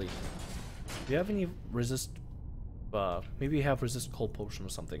 Hopefully. Do you have any resist? Maybe you have resist cold potion or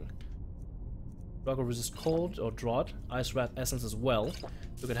something. Draugr resist cold or drought. Ice rat essence as well.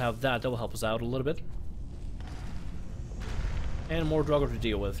 We could have that. That will help us out a little bit. And more Draugr to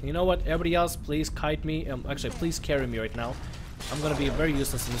deal with. You know what? Everybody else, please kite me. Actually, please carry me right now. I'm gonna be very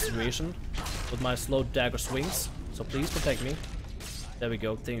useless in this situation with my slow dagger swings. So please protect me. There we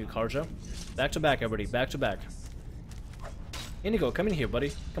go. Thank you, Karja. Back to back, everybody. Back to back. Inigo, come in here,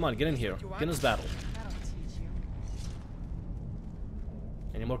 buddy. Come on, get in here. Get in this battle.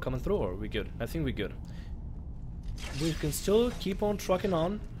 Any more coming through, or are we good? I think we're good. We can still keep on trucking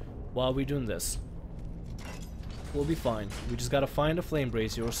on while we're doing this. We'll be fine. We just gotta find a flame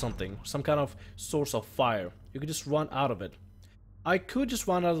brazier or something. Some kind of source of fire. You could just run out of it. I could just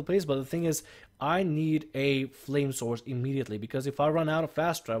run out of the place, but the thing is, I need a flame source immediately, because if I run out of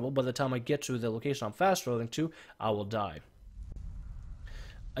fast travel, by the time I get to the location I'm fast traveling to, I will die.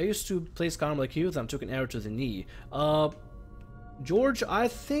 I used to play Skyrim like you, then took an arrow to the knee. George, I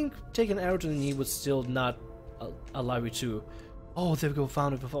think taking an arrow to the knee would still not allow you to. Oh, there we go,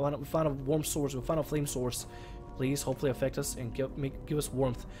 found it. We found a warm source, we found a flame source. Please, hopefully affect us and give us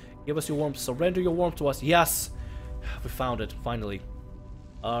warmth. Give us your warmth. Surrender your warmth to us. Yes! We found it, finally.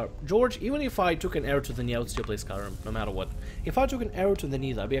 George, even if I took an arrow to the knee, I would still play Skyrim, no matter what. If I took an arrow to the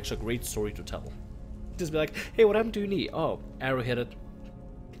knee, that'd be actually a great story to tell. Just be like, hey, what happened to your knee? Oh, arrow hit it.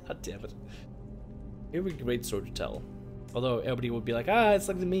 God damn it. It would be a great story to tell. Although everybody would be like, ah, it's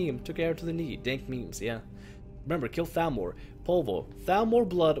like the meme. Took arrow to the knee. Dank memes, yeah. Remember, kill Thalmor. Polvo. Thalmor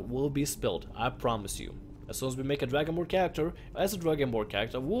blood will be spilled. I promise you. As soon as we make a Dragonborn character, as a Dragonborn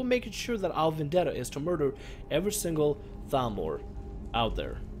character, we'll make sure that our vendetta is to murder every single Thalmor out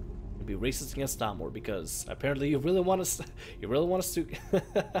there. And be racist against Thalmor, because apparently you really want us to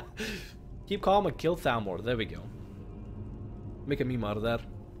keep calm and kill Thalmor. There we go. Make a meme out of that.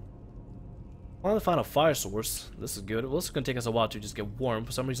 Finally found a fire source. This is good. Well, this is gonna take us a while to just get warm.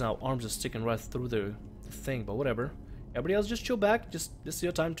 For some reason our arms are sticking right through the thing, but whatever. Everybody else just chill back. Just this is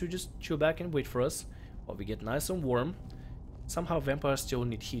your time to just chill back and wait for us while we get nice and warm. Somehow vampires still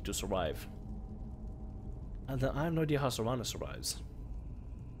need heat to survive. And then I have no idea how Serana survives.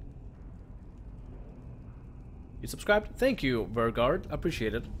 You subscribed? Thank you, Vergard.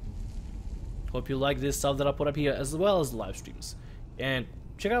 Appreciate it. Hope you like this stuff that I put up here, as well as the live streams. And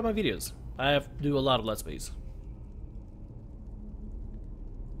check out my videos. I do a lot of Let's Plays.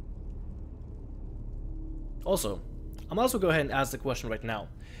 Also, I'm also go ahead and ask the question right now.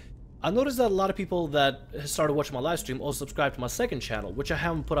 I noticed that a lot of people that started watching my live stream also subscribed to my second channel, which I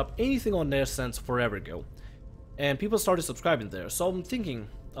haven't put up anything on there since forever ago. And people started subscribing there. So I'm thinking,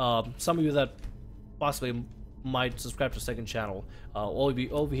 some of you that possibly might subscribe to the second channel,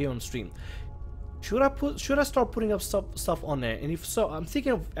 over here on stream. Should I start putting up stuff on there? And if so, I'm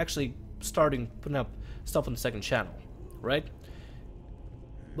thinking of actually putting up stuff on the second channel, right?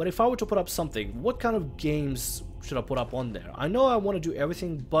 But if I were to put up something, what kind of games should I put up on there? I know I want to do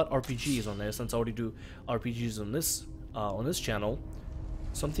everything but RPGs on there, since I already do RPGs on this channel.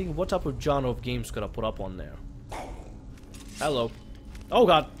 So I'm thinking, what type of genre of games could I put up on there? Hello. Oh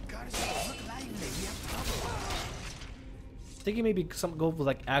god. Thinking maybe go with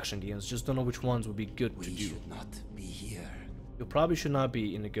like action games. Just don't know which ones would be good to do. Should not be here. You probably should not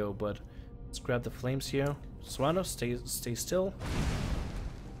be Indigo, but let's grab the flames here. Serana, stay still.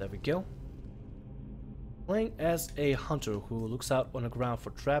 There we go. Playing as a hunter who looks out on the ground for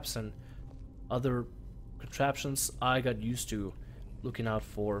traps and other contraptions. I got used to looking out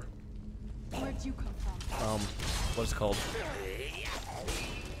for Where'd you come from? What's it called?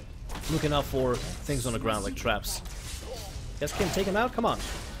 Looking out for things on the ground like traps. Guys can take him out? Come on.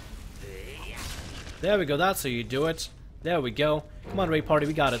 There we go, that's how you do it. There we go. Come on, raid party,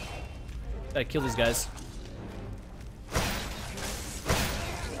 we got it. Gotta kill these guys.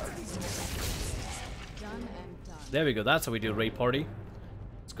 There we go. That's how we do a raid party.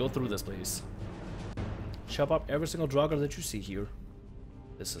 Let's go through this, please. Chop up every single Draugr that you see here.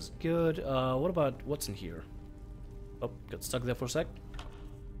 This is good. What about what's in here? Oh, got stuck there for a sec.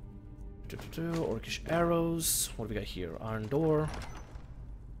 Orcish arrows. What do we got here? Iron door.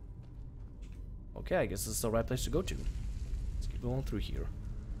 Okay, I guess this is the right place to go to. Let's keep going through here.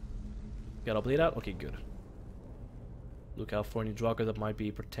 Got a bleed out? Okay, good. Look out for any Draugr that might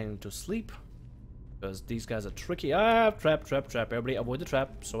be pretending to sleep. Because these guys are tricky. Ah, trap, trap, trap. Everybody avoid the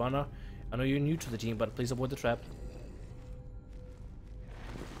trap. Sorana, I know you're new to the team, but please avoid the trap.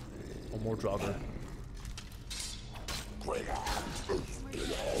 One more Draugr.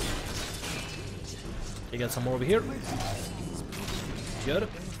 You got some more over here. Good.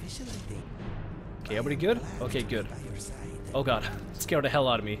 Okay, everybody good? Okay, good. Oh god, it scared the hell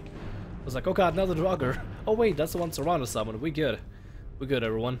out of me. I was like, oh god, another Draugr. Oh wait, that's the one Serrano summoned. We good. We good,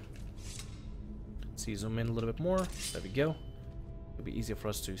 everyone. Let's see, zoom in a little bit more. There we go. It'll be easier for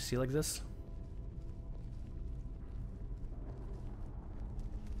us to see like this.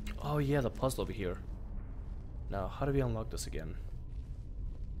 Oh yeah, the puzzle over here. Now, how do we unlock this again?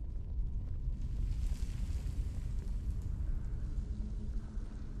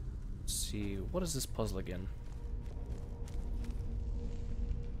 Let's see, what is this puzzle again?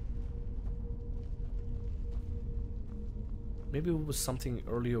 Maybe it was something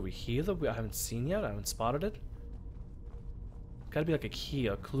early over here that I haven't seen yet. I haven't spotted it. Gotta be like a key,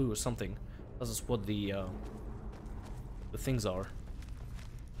 a clue, or something. This is what the things are.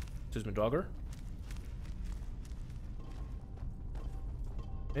 Excuse me, Draugr.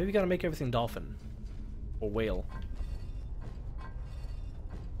 Maybe we gotta make everything dolphin or whale.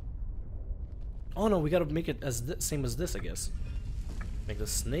 Oh no, we gotta make it as same as this, I guess. Make the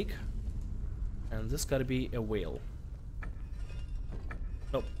snake, and this gotta be a whale.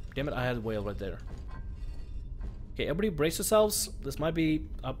 Nope, damn it, I had a whale right there. Okay, everybody brace yourselves. This might be,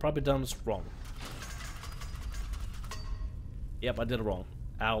 I've probably done this wrong. Yep, I did it wrong.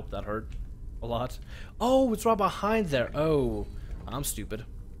 Ow, that hurt a lot. Oh, it's right behind there. Oh, I'm stupid. I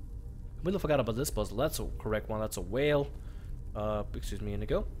really forgot about this puzzle. That's a correct one. That's a whale. Excuse me,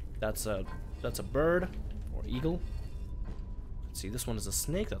 Indigo. That's a bird or eagle. Let's see, this one is a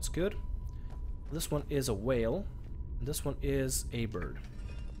snake. That's good. This one is a whale. And this one is a bird.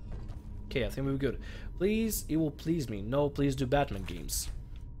 Okay, I think we're good. Please, it will please me. No, please do Batman games.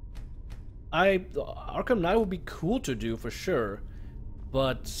 Arkham Knight would be cool to do for sure,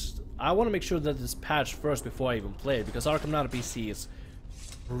 but I want to make sure that it's patched first before I even play it, because Arkham Knight on PC is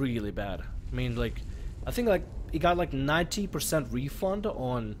really bad. I mean, like, I think like it got like 90% refund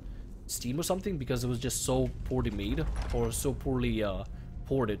on Steam or something because it was just so poorly made or so poorly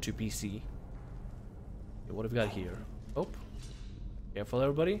ported to PC. Okay, what have we got here? Oh, careful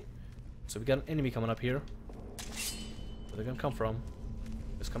everybody. So we got an enemy coming up here. Where they're gonna come from?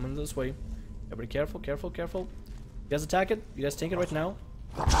 It's coming this way. Everybody careful, careful, careful. You guys attack it. You guys take it right now.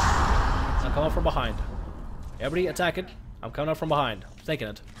 I'm coming from behind. Everybody attack it. I'm coming up from behind. I'm taking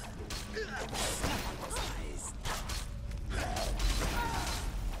it.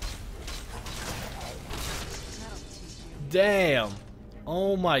 Damn!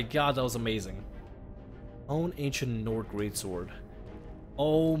 Oh my god, that was amazing. Own ancient Nord greatsword.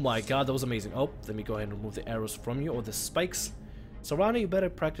 Oh my god, that was amazing. Oh, let me go ahead and remove the arrows from you, or the spikes. Serrano, you better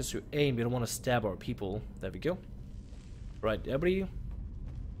practice your aim. You don't want to stab our people. There we go. Right, everybody,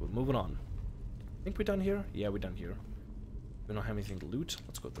 we're moving on. I think we're done here. Yeah, we're done here. We don't have anything to loot.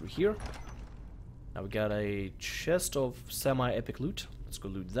 Let's go through here. Now we got a chest of semi-epic loot. Let's go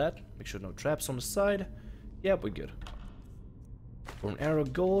loot that. Make sure no traps on the side. Yep, we're good. For an arrow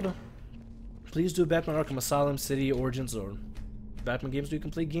gold. Please do Batman Arkham Asylum, City Origins, or Batman games. Do you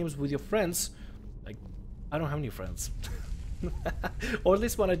can play games with your friends? Like, I don't have any friends. Or at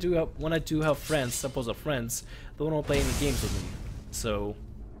least when I do have friends, supposed friends, they don't play any games with me. So,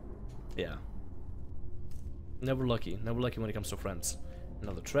 yeah. Never lucky when it comes to friends.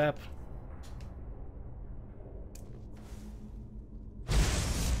 Another trap.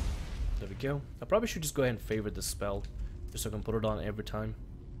 There we go. I probably should just go ahead and favorite this spell, just so I can put it on every time.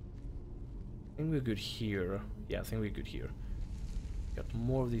 I think we're good here. Yeah, I think we're good here. Got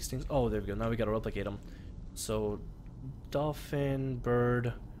more of these things. Oh, there we go. Now we gotta replicate them. So, dolphin,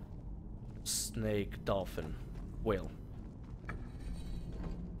 bird, snake, dolphin, whale.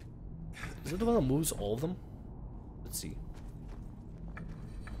 Is it the one that moves all of them? Let's see.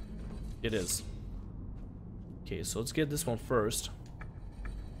 It is. Okay, so let's get this one first.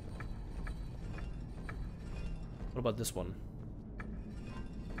 What about this one?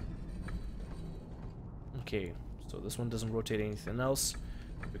 Okay, so this one doesn't rotate anything else.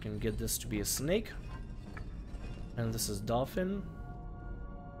 We can get this to be a snake. And this is dolphin.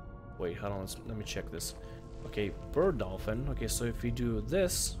 Wait, hold on, let me check this. Okay, bird dolphin. Okay, so if we do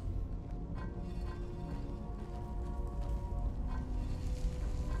this...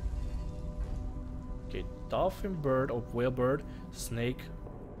 Okay, dolphin, bird, or whale bird, snake,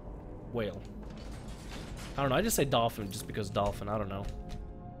 whale. I don't know, I just say dolphin just because dolphin, I don't know.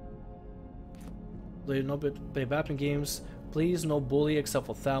 Play Batman games. Please, no bully except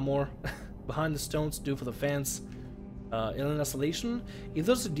for Thamor. Behind the Stones, do for the fans. Alien Isolation. If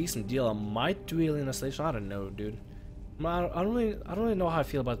there's a decent deal, I might do Alien Isolation. I don't know, dude. I don't really know how I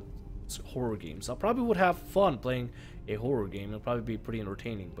feel about horror games. I probably would have fun playing a horror game. It'll probably be pretty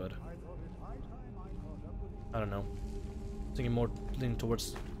entertaining, but I don't know. Thinking more leaning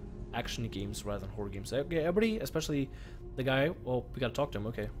towards action games rather than horror games. Okay, everybody, especially the guy. Well, we gotta talk to him.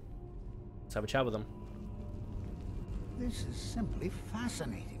 Okay, let's have a chat with him. This is simply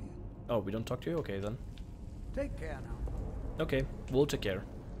fascinating. Oh, we don't talk to you? Okay, then. Take care now. Okay, we'll take care.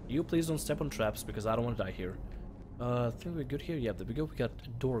 You please don't step on traps because I don't want to die here. I think we're good here. Yeah, there we go. We got a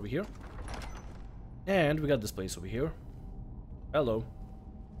door over here. And we got this place over here. Hello.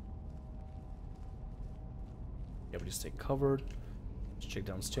 Yeah, we just stay covered. Let's check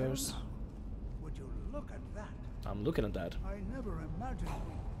downstairs. Would you look at that? I'm looking at that. I never imagined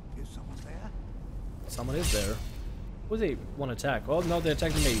we... Is someone there? Someone is there. Who do they want to attack? Oh no, they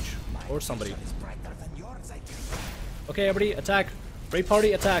attacked the mage. Or somebody. Okay, everybody, attack. Raid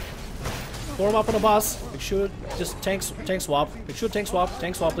party, attack. Form up on the boss. Make sure just tank swap. Make sure tank swap,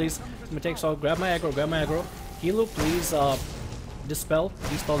 please. Let me tank swap. Grab my aggro. Heal, please. Dispel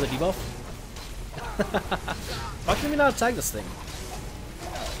the debuff. Why can we not attack this thing?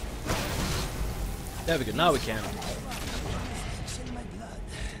 There we go. Now we can.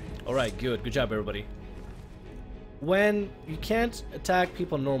 All right, good job, everybody. When you can't attack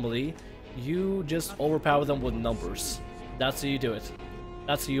people normally, you just overpower them with numbers. That's how you do it.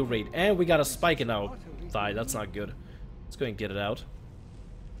 That's how you raid. And we got a spike in our thigh. That's not good. Let's go and get it out.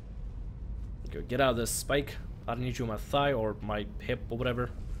 Okay, get out of this spike. I don't need you on my thigh or my hip or whatever.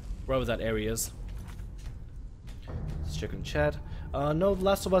 Wherever that area is. Let's check in chat. No, The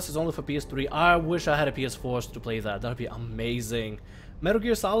Last of Us is only for PS3. I wish I had a PS4 to play that. That would be amazing. Metal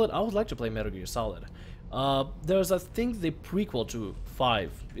Gear Solid. I would like to play Metal Gear Solid. There's, I think, the prequel to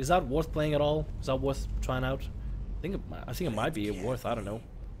 5. Is that worth playing at all? Is that worth trying out? I think it might be worth. I don't know.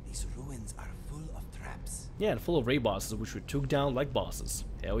 These ruins are full of traps. Yeah, and full of raid bosses, which we took down like bosses.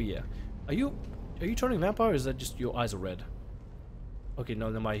 Hell yeah. Are you turning vampire, or is that just your eyes are red? Okay, no,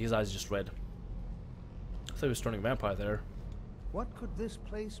 never mind. His eyes are just red. I thought he was turning vampire there. What could this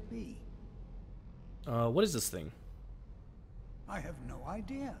place be? What is this thing? I have no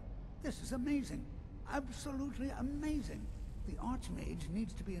idea. This is amazing. Absolutely amazing. The Archmage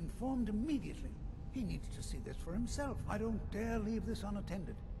needs to be informed immediately. He needs to see this for himself. I don't dare leave this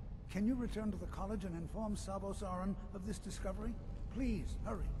unattended. Can you return to the college and inform Savos Aran of this discovery? Please,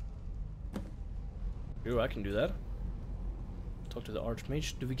 hurry. Ooh, I can do that. Talk to the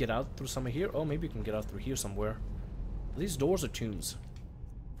Archmage. Do we get out through somewhere here? Oh, maybe we can get out through here somewhere. These doors are tombs.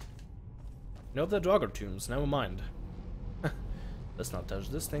 No, they're Draugr tombs. Never mind. Let's not touch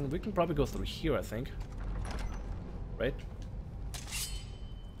this thing. We can probably go through here, I think. Right?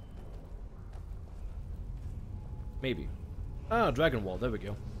 Maybe. Ah, Dragon Wall. There we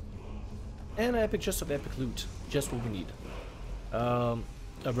go. And an epic chest of epic loot. Just what we need. A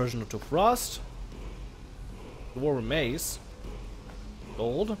version of Frost. The War Maze.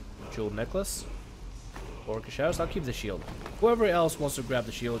 Gold. Jeweled necklace. Orcish House. I'll keep the shield. Whoever else wants to grab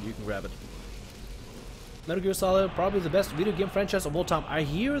the shield, you can grab it. Metal Gear Solid, probably the best video game franchise of all time. I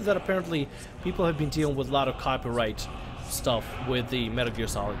hear that apparently people have been dealing with a lot of copyright stuff with the Metal Gear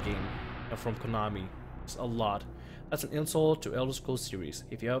Solid game from Konami. It's a lot. That's an insult to Elder Scrolls series.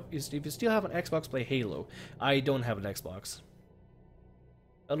 If you still have an Xbox, play Halo. I don't have an Xbox.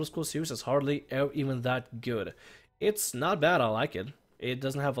 Elder Scrolls series is hardly even that good. It's not bad. I like it. It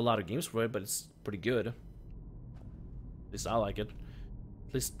doesn't have a lot of games for it, but it's pretty good. At least I like it.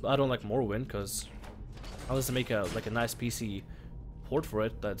 At least I don't like Morrowind because unless they make a nice PC port for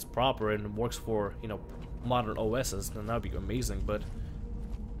it that's proper and works for, you know, modern OSs, then that'd be amazing. But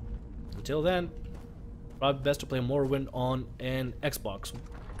until then, probably best to play Morrowind on an Xbox,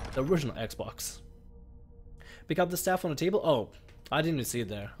 the original Xbox. Pick up the staff on the table. Oh, I didn't even see it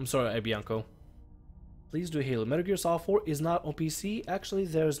there. I'm sorry, Bianco. Please do Halo. Metal Gear Solid 4 is not on PC. Actually,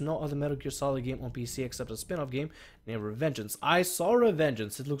 there's no other Metal Gear Solid game on PC except a spin-off game named Revengeance. I saw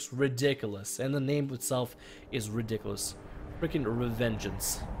Revengeance. It looks ridiculous, and the name itself is ridiculous. Freaking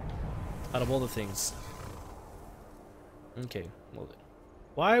Revengeance. Out of all the things. Okay, well,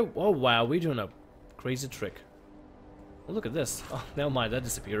 why? Oh wow, we're doing a crazy trick. Oh, look at this. Oh, never mind, that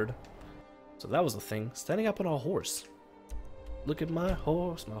disappeared. So that was the thing. Standing up on a horse. Look at my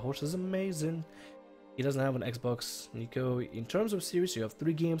horse. My horse is amazing. He doesn't have an Xbox, Nico. In terms of series, you have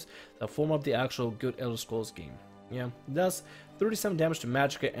 3 games that form up the actual good Elder Scrolls game. Yeah, it does 37 damage to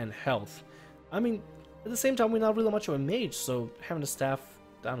magicka and health. I mean, at the same time, we're not really much of a mage, so having a staff,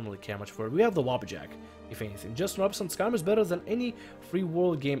 I don't really care much for it. We have the Wobbajack, if anything. Just 100% Skyrim is better than any free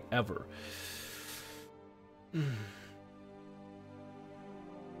world game ever.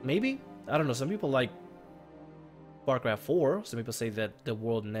 Maybe? I don't know, some people like Far Cry 4, some people say that the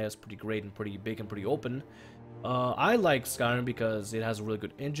world in there is pretty great and pretty big and pretty open. I like Skyrim because it has a really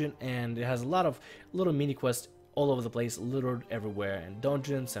good engine and it has a lot of little mini quests all over the place, littered everywhere, and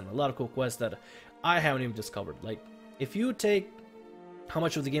dungeons and a lot of cool quests that I haven't even discovered. Like, if you take how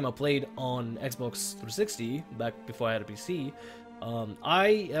much of the game I played on Xbox 360 back before I had a PC,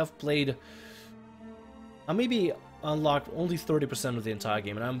 I have played, maybe unlocked only 30% of the entire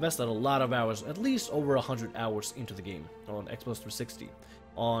game, and I invested a lot of hours, at least over 100 hours into the game on Xbox 360.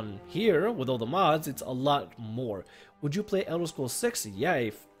 On here, with all the mods, it's a lot more. Would you play Elder Scrolls 6? Yeah,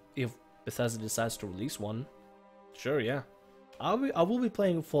 if Bethesda decides to release one. Sure, yeah. I will be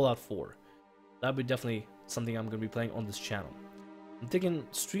playing Fallout 4. That'll be definitely something I'm going to be playing on this channel. I'm thinking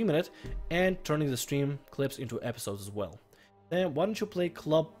streaming it and turning the stream clips into episodes as well. Then why don't you play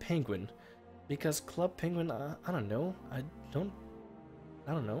Club Penguin? Because Club Penguin, I don't know. I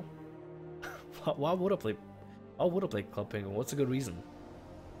don't know. Why would I play? Why would I play Club Penguin? What's a good reason?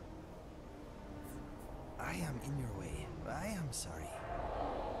 I am in your way. I am sorry.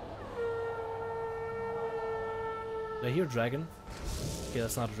 Did I hear dragon? Okay,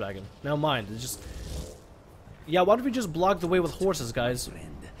 that's not a dragon. Never mind. It's just. Yeah, why don't we just block the way with horses, guys?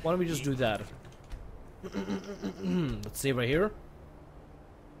 Why don't we just do that? Let's see right here.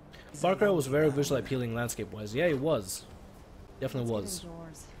 Far Cry was very visually appealing landscape-wise. Yeah, it was. Definitely was.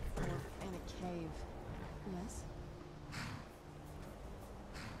 Doors and a cave. Yes.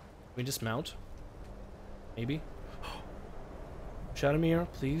 We dismount. Maybe.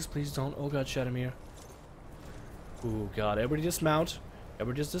 Shadowmere, please, please don't. Oh god, Shadowmere. Oh god, everybody dismount.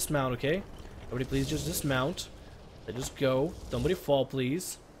 Everybody just dismount, okay? Everybody please just dismount. Let just go. Nobody fall,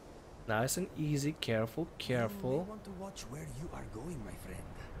 please. Nice and easy. Careful, careful. I want to watch where you are going, my friend.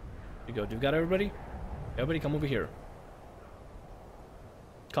 Here you go. Do you got everybody? Everybody come over here.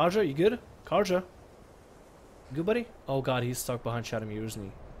 Karja, you good? Karja? Good, buddy? Oh god, he's stuck behind Shadowmere, isn't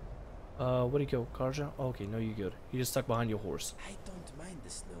he? Where'd he go? Karja? Oh, okay, no, you good. He just stuck behind your horse. I don't mind the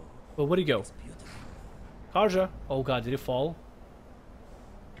snow. But where'd he go? It's beautiful. Karja! Oh god, did he fall?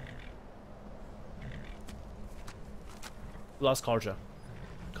 We lost Karja.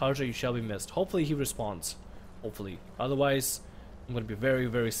 Karja, you shall be missed. Hopefully he responds. Hopefully. Otherwise, I'm gonna be very,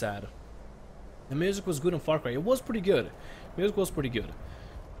 very sad. The music was good in Far Cry. It was pretty good. Music was pretty good.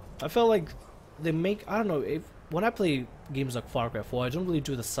 I felt like they make, I don't know, when I play games like Far Cry 4, I don't really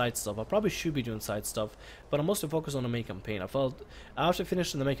do the side stuff. I probably should be doing side stuff, but I'm mostly focused on the main campaign. I felt, after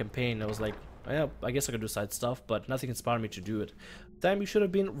finishing the main campaign, I was like, yeah, I guess I could do side stuff, but nothing inspired me to do it. Damn, you should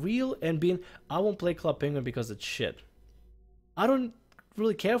have been real and been, I won't play Club Penguin because it's shit. I don't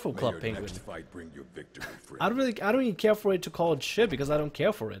really care for Club Penguin. Next fight bring you victory, friend. I don't even care for it to call it shit because I don't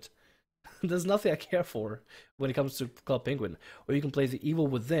care for it. There's nothing I care for when it comes to Club Penguin. Or you can play The Evil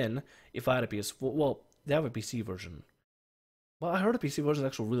Within if I had a PS4. Well, they have a PC version. Well, I heard the PC version is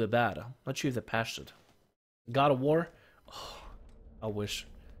actually really bad. I'm not sure if they patched it. God of War? Oh, I wish.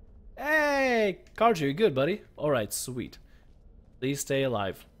 Hey, Karja, you good, buddy? Alright, sweet. Please stay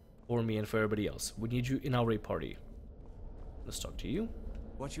alive. For me and for everybody else. We need you in our raid party. Let's talk to you.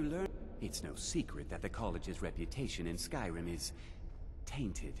 What you learn? It's no secret that the college's reputation in Skyrim is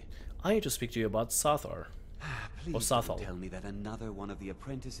tainted. I need to speak to you about Xonar. Please don't tell me that another one of the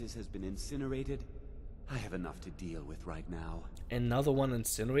apprentices has been incinerated. I have enough to deal with right now. Another one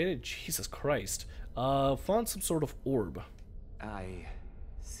incinerated? Jesus Christ. Found some sort of orb. I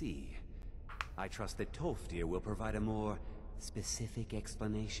see. I trust that Tolfdir will provide a more specific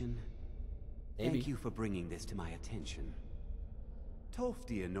explanation. Maybe. Thank you for bringing this to my attention.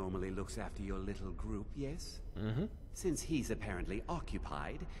 Tolfdir normally looks after your little group, yes? Mm-hmm. Since he's apparently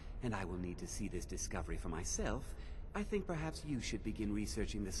occupied, and I will need to see this discovery for myself, I think perhaps you should begin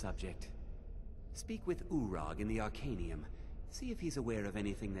researching the subject. Speak with Urag in the Arcanium. See if he's aware of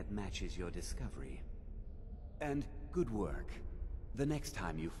anything that matches your discovery. And good work. The next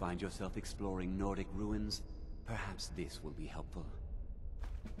time you find yourself exploring Nordic ruins, perhaps this will be helpful.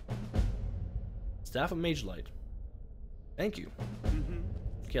 Staff of Mage Light. Thank you. Mm-hmm.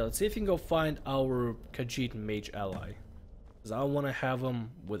 Okay, let's see if we can go find our KHAJIIT mage ally. Because I want to have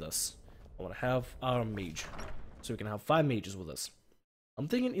them with us. I want to have our mage. So we can have 5 mages with us. I'm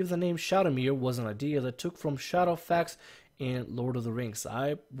thinking if the name Shadowmere was an idea that took from Shadowfax in Lord of the Rings.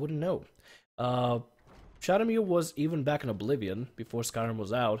 I wouldn't know. Shadowmere was even back in Oblivion before Skyrim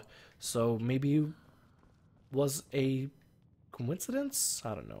was out. So maybe it was a coincidence?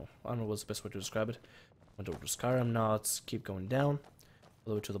 I don't know. I don't know what's the best way to describe it. Went over to Skyrim, now let's keep going down. All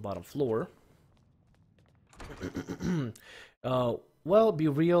the way to the bottom floor. Well, be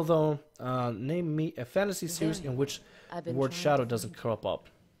real though. Name me a fantasy series in which the word shadow doesn't crop up.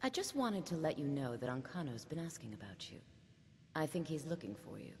 I just wanted to let you know that Ancano's been asking about you. I think he's looking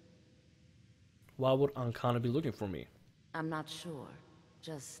for you. Why would Ancano be looking for me? I'm not sure.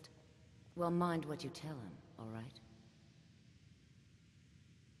 Just, well, mind what you tell him, alright?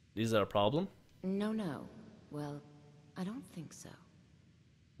 Is that a problem? No, no. Well, I don't think so.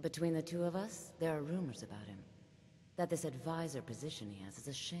 Between the two of us, there are rumors about him. That this advisor position he has is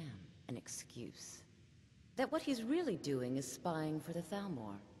a sham, an excuse. That what he's really doing is spying for the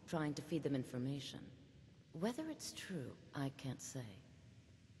Thalmor, trying to feed them information. Whether it's true, I can't say.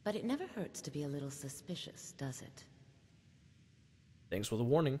 But it never hurts to be a little suspicious, does it? Thanks for the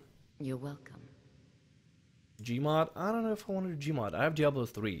warning. You're welcome. Gmod? I don't know if I want to do Gmod. I have Diablo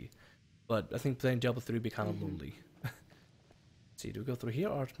 3, but I think playing Diablo 3 would be kind of lonely. Let's see, do we go through here?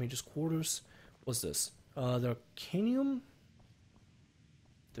 Archmage's quarters. What's this? The Arcanium?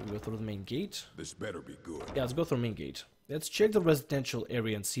 Did we go through the main gate? This better be good. Yeah, let's go through the main gate. Let's check the residential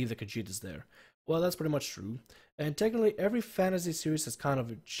area and see if the KHAJIIT is there. Well, that's pretty much true. And technically, every fantasy series is kind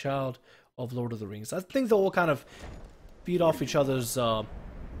of a child of Lord of the Rings. I think they all kind of feed off each other's, not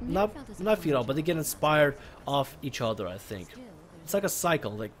feed off, but they get inspired off each other, I think. It's like a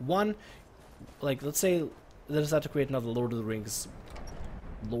cycle. Like one, like let's say they decide to create another Lord of the Rings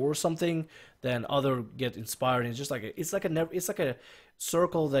lore or something, then other get inspired, and it's just like it's like a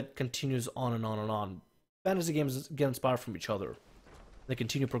circle that continues on and on and on. Fantasy games get inspired from each other. They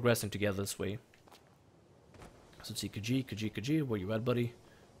continue progressing together this way. So let's see, KHAJIIT, where you at, buddy?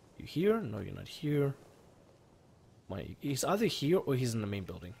 You here? No, you're not here. He's either here or he's in the main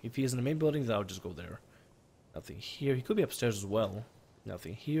building. If he's in the main building, then I'll just go there. Nothing here. He could be upstairs as well.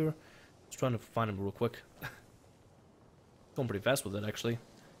 Nothing here. Just trying to find him real quick. Going pretty fast with it, actually.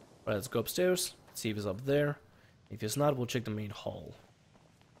 Alright, let's go upstairs. See if he's up there. If he's not, we'll check the main hall.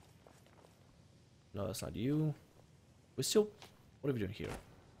 No, that's not you. We're still... What are we doing here?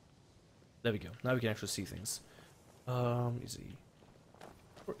 There we go. Now we can actually see things. Is he...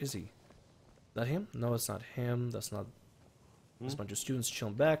 Where is he? That him? No, it's not him. That's not... There's a bunch of students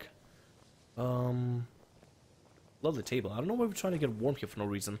chilling back. Lovely table. I don't know why we're trying to get warm here for no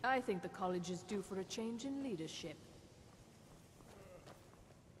reason. I think the college is due for a change in leadership.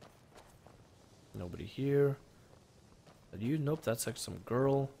 Nobody here. Are you? Nope, that's like some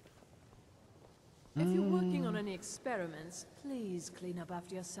girl. If you're working on any experiments, please clean up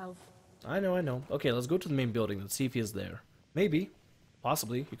after yourself. I know. Okay, let's go to the main building and see if he is there. Maybe.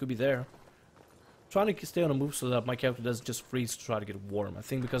 Possibly. He could be there. Trying to stay on the move so that my character doesn't just freeze to try to get warm. I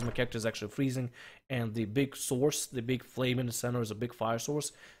think because my character is actually freezing and the big source, the big flame in the center is a big fire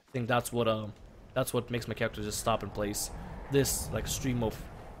source. I think that's what makes my character just stop in place. This like stream of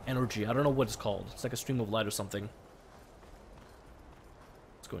energy. I don't know what it's called. It's like a stream of light or something.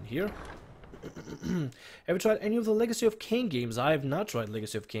 Let's go in here. Have you tried any of the Legacy of Kain games? I have not tried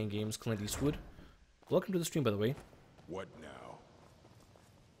Legacy of Kain games, Clint Eastwood. Welcome to the stream, by the way. What now?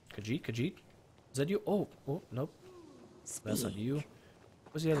 KHAJIIT? Is that you? Oh, nope. That's not you.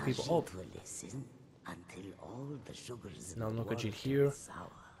 Where's the other people? Oh. No, no KHAJIIT here.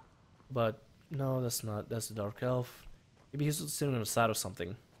 But, no, that's not. That's the Dark Elf. Maybe he's sitting on the side or something.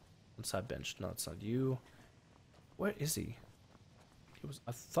 On the side bench. No, it's not you. Where is he?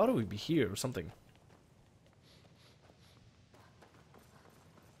 I thought it would be here or something.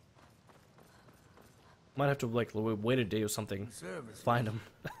 Might have to like wait a day or something. Find him.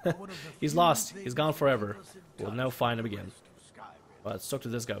 He's lost. He's gone forever. We'll never find him again. Let's talk to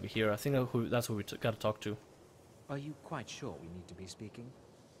this guy over here. I think that's who we got to talk to. Are you quite sure we need to be speaking?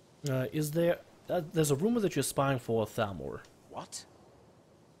 Is there? There's a rumor that you're spying for Thalmor. What?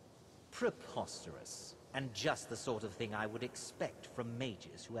 Preposterous. And just the sort of thing I would expect from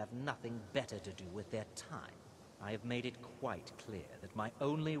mages who have nothing better to do with their time. I have made it quite clear that my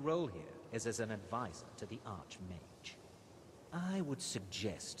only role here is as an advisor to the Archmage. I would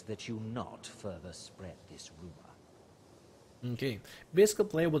suggest that you not further spread this rumor. Okay. Basically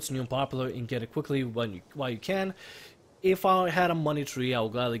play what's new and popular and get it quickly while you can. If I had a money tree, I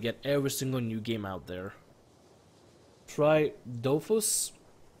would gladly get every single new game out there. Try Dofus.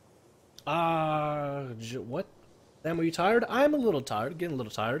 What? Am I tired? I'm a little tired, getting a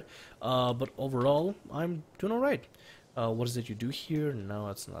little tired. But overall, I'm doing alright. What is it you do here? No,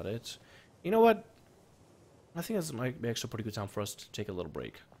 that's not it. You know what? I think this might be actually a pretty good time for us to take a little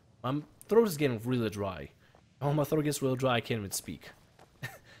break. My throat is getting really dry. Oh, my throat gets real dry, I can't even speak.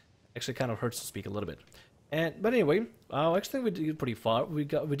 Actually, kind of hurts to speak a little bit. But anyway, I actually think we did pretty far. We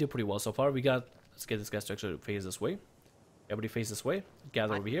did pretty well so far. Let's get this guy to actually face this way. Everybody face this way.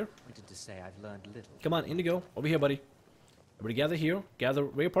 Gather over here. I wanted to say I've learned little. Come on, Indigo, over here, buddy. Everybody gather here. Gather,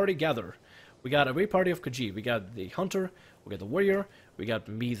 raid party, gather. We got a raid party of KHAJIIT. We got the hunter, we got the warrior, we got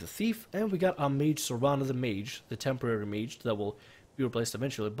me, the thief, and we got our mage, Servana the mage, the temporary mage that will be replaced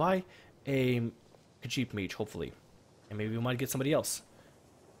eventually by a KHAJIIT mage, hopefully. And maybe we might get somebody else.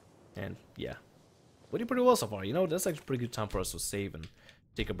 And yeah, we did pretty well so far. You know, that's actually a pretty good time for us to save and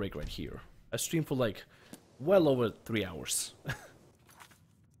take a break right here. I streamed for like well over 3 hours. Let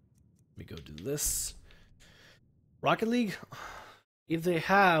me go do this. Rocket League. If they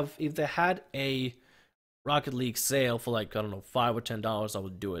had a Rocket League sale for like, I don't know, $5 or $10, I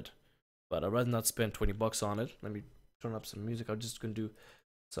would do it. But I'd rather not spend 20 bucks on it. Let me turn up some music. I'm just gonna do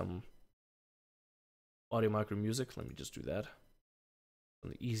some audio micro music. Let me just do that.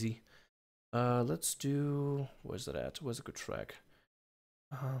 Something easy. Let's do, where's that at? Where's a good track?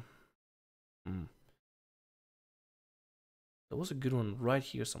 There was a good one right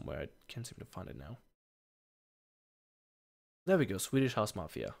here somewhere. I can't seem to find it now. There we go, Swedish House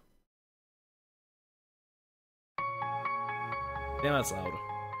Mafia. Damn, that's loud.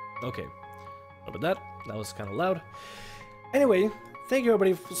 Okay. About that was kind of loud. Anyway, thank you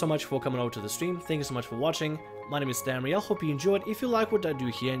everybody so much for coming over to the stream. Thank you so much for watching. My name is Damry. I hope you enjoyed. If you like what I do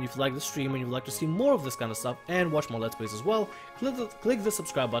here, and if you like the stream, and you'd like to see more of this kind of stuff, and watch more Let's Plays as well, click the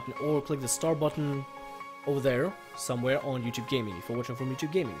subscribe button, or click the star button over there, somewhere on YouTube Gaming, if you're watching from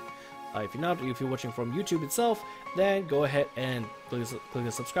YouTube Gaming. If you're watching from YouTube itself, then go ahead and click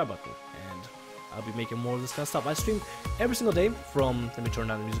the subscribe button, and I'll be making more of this kind of stuff. I stream every single day from, let me turn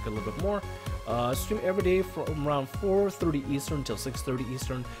down the music a little bit more. I stream every day from around 4:30 Eastern until 6:30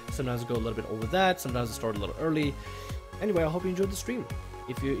 Eastern. Sometimes I go a little bit over that, sometimes I start a little early. Anyway, I hope you enjoyed the stream.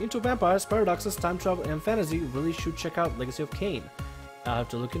 If you're into vampires, paradoxes, time travel, and fantasy, you really should check out Legacy of Kain. I'll have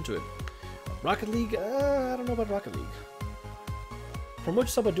to look into it. Rocket League, I don't know about Rocket League. Promote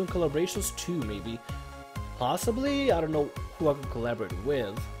yourself by doing collaborations too, maybe. Possibly, I don't know who I could collaborate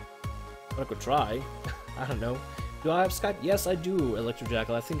with. But I could try. I don't know. Do I have Skype? Yes, I do, Electro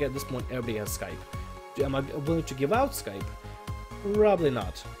Jackal. I think at this point everybody has Skype. Am I willing to give out Skype? Probably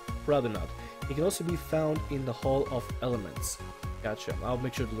not. Probably not. It can also be found in the Hall of Elements. Gotcha. I'll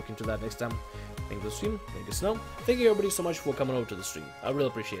make sure to look into that next time. Thank you for the stream. Thank you, Snow. Thank you everybody so much for coming over to the stream. I really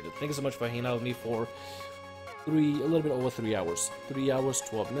appreciate it. Thank you so much for hanging out with me for a little bit over 3 hours. 3 hours,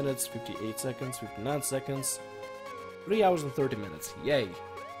 12 minutes, 58 seconds, 59 seconds. 3 hours and 30 minutes. Yay.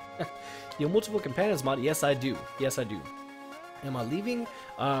 You have multiple companions mod? Yes, I do. Yes, I do. Am I leaving?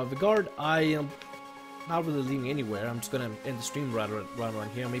 Vigard, I am not really leaving anywhere. I'm just gonna end the stream right around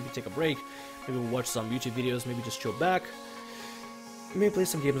here. Maybe take a break. Maybe we'll watch some YouTube videos. Maybe just chill back. Maybe play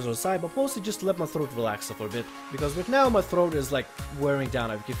some games on the side, but mostly just let my throat relax for a bit. Because right now my throat is like wearing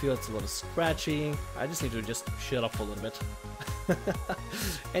down. I can feel it's a little scratchy. I just need to just shut up for a little bit.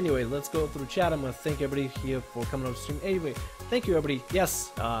 Anyway, let's go through chat. I'm gonna thank everybody here for coming on the stream. Anyway, thank you everybody.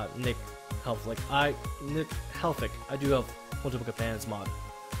 Yes, Nick Helflick. I do have multiple companions mod.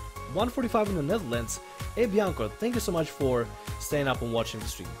 145 in the Netherlands. Hey Bianco, thank you so much for staying up and watching the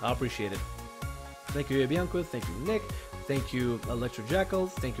stream. I appreciate it. Thank you, Bianco. Thank you, Nick. Thank you, Electro Jackal.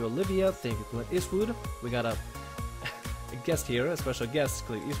 Thank you, Olivia. Thank you, Clint Eastwood. We got a guest here, a special guest,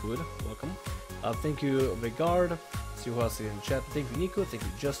 Clint Eastwood. Welcome. Thank you, Vigard. See who else is in chat. Thank you, Nico. Thank you,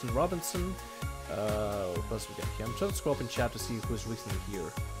 Justin Robinson. What else we got here? I'm trying to scroll up in chat to see who's recently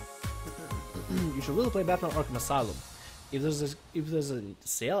here. You should really play Batman Arkham Asylum. If there's a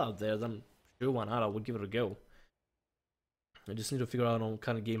sale out there, then sure, why not? I would give it a go. I just need to figure out on what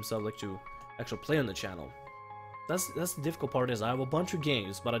kind of games I'd like to actually play on the channel. That's the difficult part. Is I have a bunch of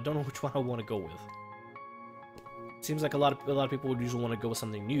games, but I don't know which one I want to go with. It seems like a lot of people would usually want to go with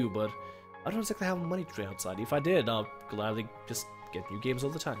something new, but I don't exactly have money to trade outside. If I did, I'll gladly just get new games all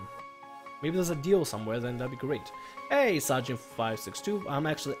the time. Maybe there's a deal somewhere, then that'd be great. Hey, Sergeant562, I'm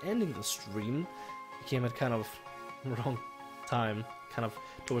actually ending the stream. It came at kind of wrong time, kind of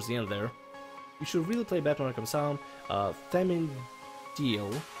towards the end there. You should really play Batman Arkham Asylum. Themin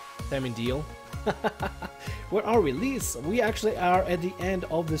Deal. Where are we? Lise, we actually are at the end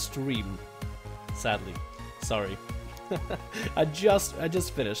of the stream. Sadly. Sorry. I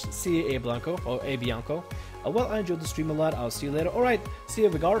just finished. See you, A Blanco or A Bianco. Well, I enjoyed the stream a lot. I'll see you later. Alright, see you,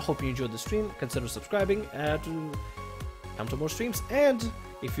 Vigard. Hope you enjoyed the stream. Consider subscribing and come to more streams. And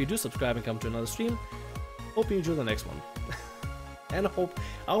if you do subscribe and come to another stream, hope you enjoy the next one. And I hope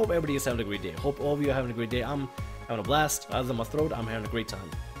everybody is having a great day. Hope all of you are having a great day. I'm having a blast. Other than my throat, I'm having a great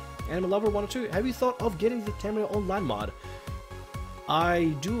time. And Lover 102, have you thought of getting the Tamriel Online mod?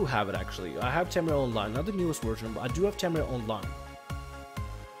 I do have it actually. I have Tamriel Online, not the newest version, but I do have Tamriel Online.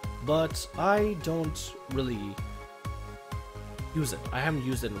 But I don't really use it. I haven't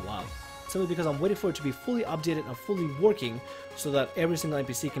used it in a while. Simply because I'm waiting for it to be fully updated and fully working so that every single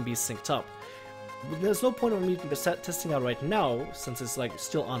NPC can be synced up. There's no point of me testing out right now since it's like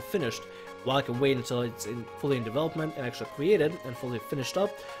still unfinished, while I can wait until it's fully in development and actually created and fully finished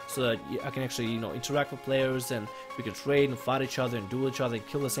up, so that I can actually, you know, interact with players and we can trade and fight each other and duel each other and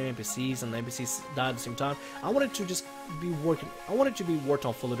kill the same NPCs and the NPCs die at the same time. I want it to just be working. I want it to be worked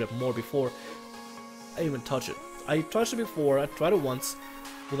on for a little bit more before I even touch it. I touched it before. I tried it once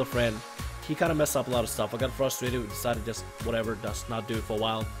with a friend. He kind of messed up a lot of stuff. I got frustrated. We decided just whatever, just not do it for a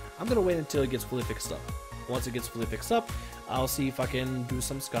while. I'm gonna wait until it gets fully fixed up. Once it gets fully fixed up, I'll see if I can do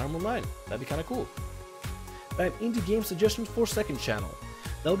some Skyrim Online. That'd be kind of cool. I have indie game suggestions for second channel.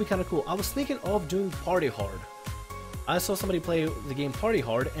 That would be kind of cool. I was thinking of doing Party Hard. I saw somebody play the game Party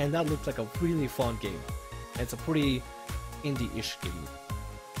Hard, and that looked like a really fun game. And it's a pretty indie-ish game.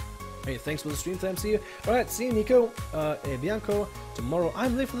 Hey, thanks for the stream time, see you. Alright, see you, Nico, Bianco. Tomorrow,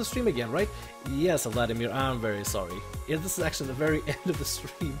 I'm late for the stream again, right? Yes, Vladimir, I'm very sorry. Yeah, this is actually the very end of the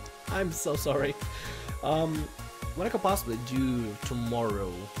stream. I'm so sorry. What I could possibly do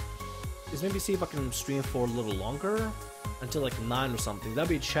tomorrow is maybe see if I can stream for a little longer, until like 9 or something. That'd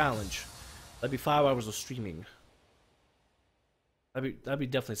be a challenge. That'd be 5 hours of streaming. That'd be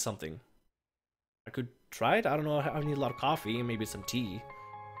definitely something. I could try it. I don't know. I need a lot of coffee and maybe some tea,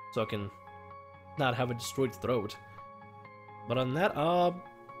 so I can not have a destroyed throat. But on that,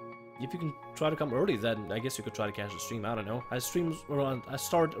 if you can try to come early, then I guess you could try to catch the stream. I don't know. I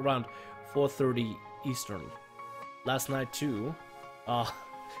start around 4:30 Eastern. Last night too. Well,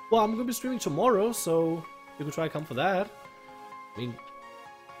 I'm gonna be streaming tomorrow, so you could try to come for that. I mean,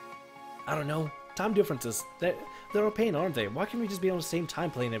 I don't know. Time differences, they're a pain, aren't they? Why can't we just be on the same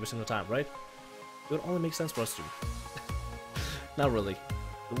time playing every single time, right? It would only make sense for us to. Not really.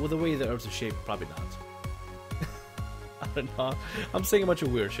 With the way the Earth's is shaped, probably not. I don't know. I'm saying a bunch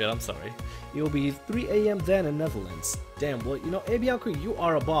of weird shit. I'm sorry. It will be 3 a.m. then in Netherlands. Damn. Well, you know, Bianco, you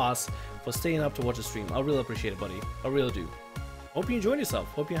are a boss for staying up to watch the stream. I really appreciate it, buddy. I really do. Hope you enjoyed yourself.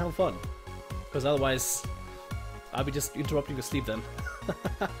 Hope you're having fun. Because otherwise, I'll be just interrupting your sleep then.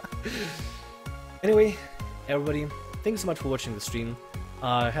 Anyway, everybody, thanks so much for watching the stream.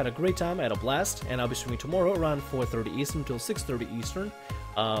 I had a great time. I had a blast, and I'll be streaming tomorrow around 4:30 Eastern till 6:30 Eastern.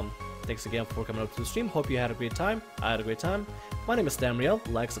 Thanks again for coming up to the stream. Hope you had a great time. I had a great time. My name is Tamriel.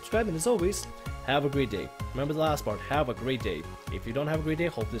 Like, subscribe, and as always, have a great day. Remember the last part, have a great day. If you don't have a great day,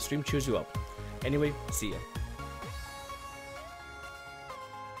 hope this stream cheers you up. Anyway, see ya.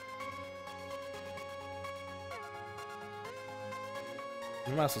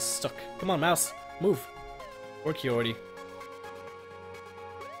 My mouse is stuck. Come on, mouse. Move. Work here already.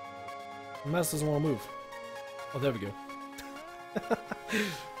 My mouse doesn't want to move. Oh, there we go.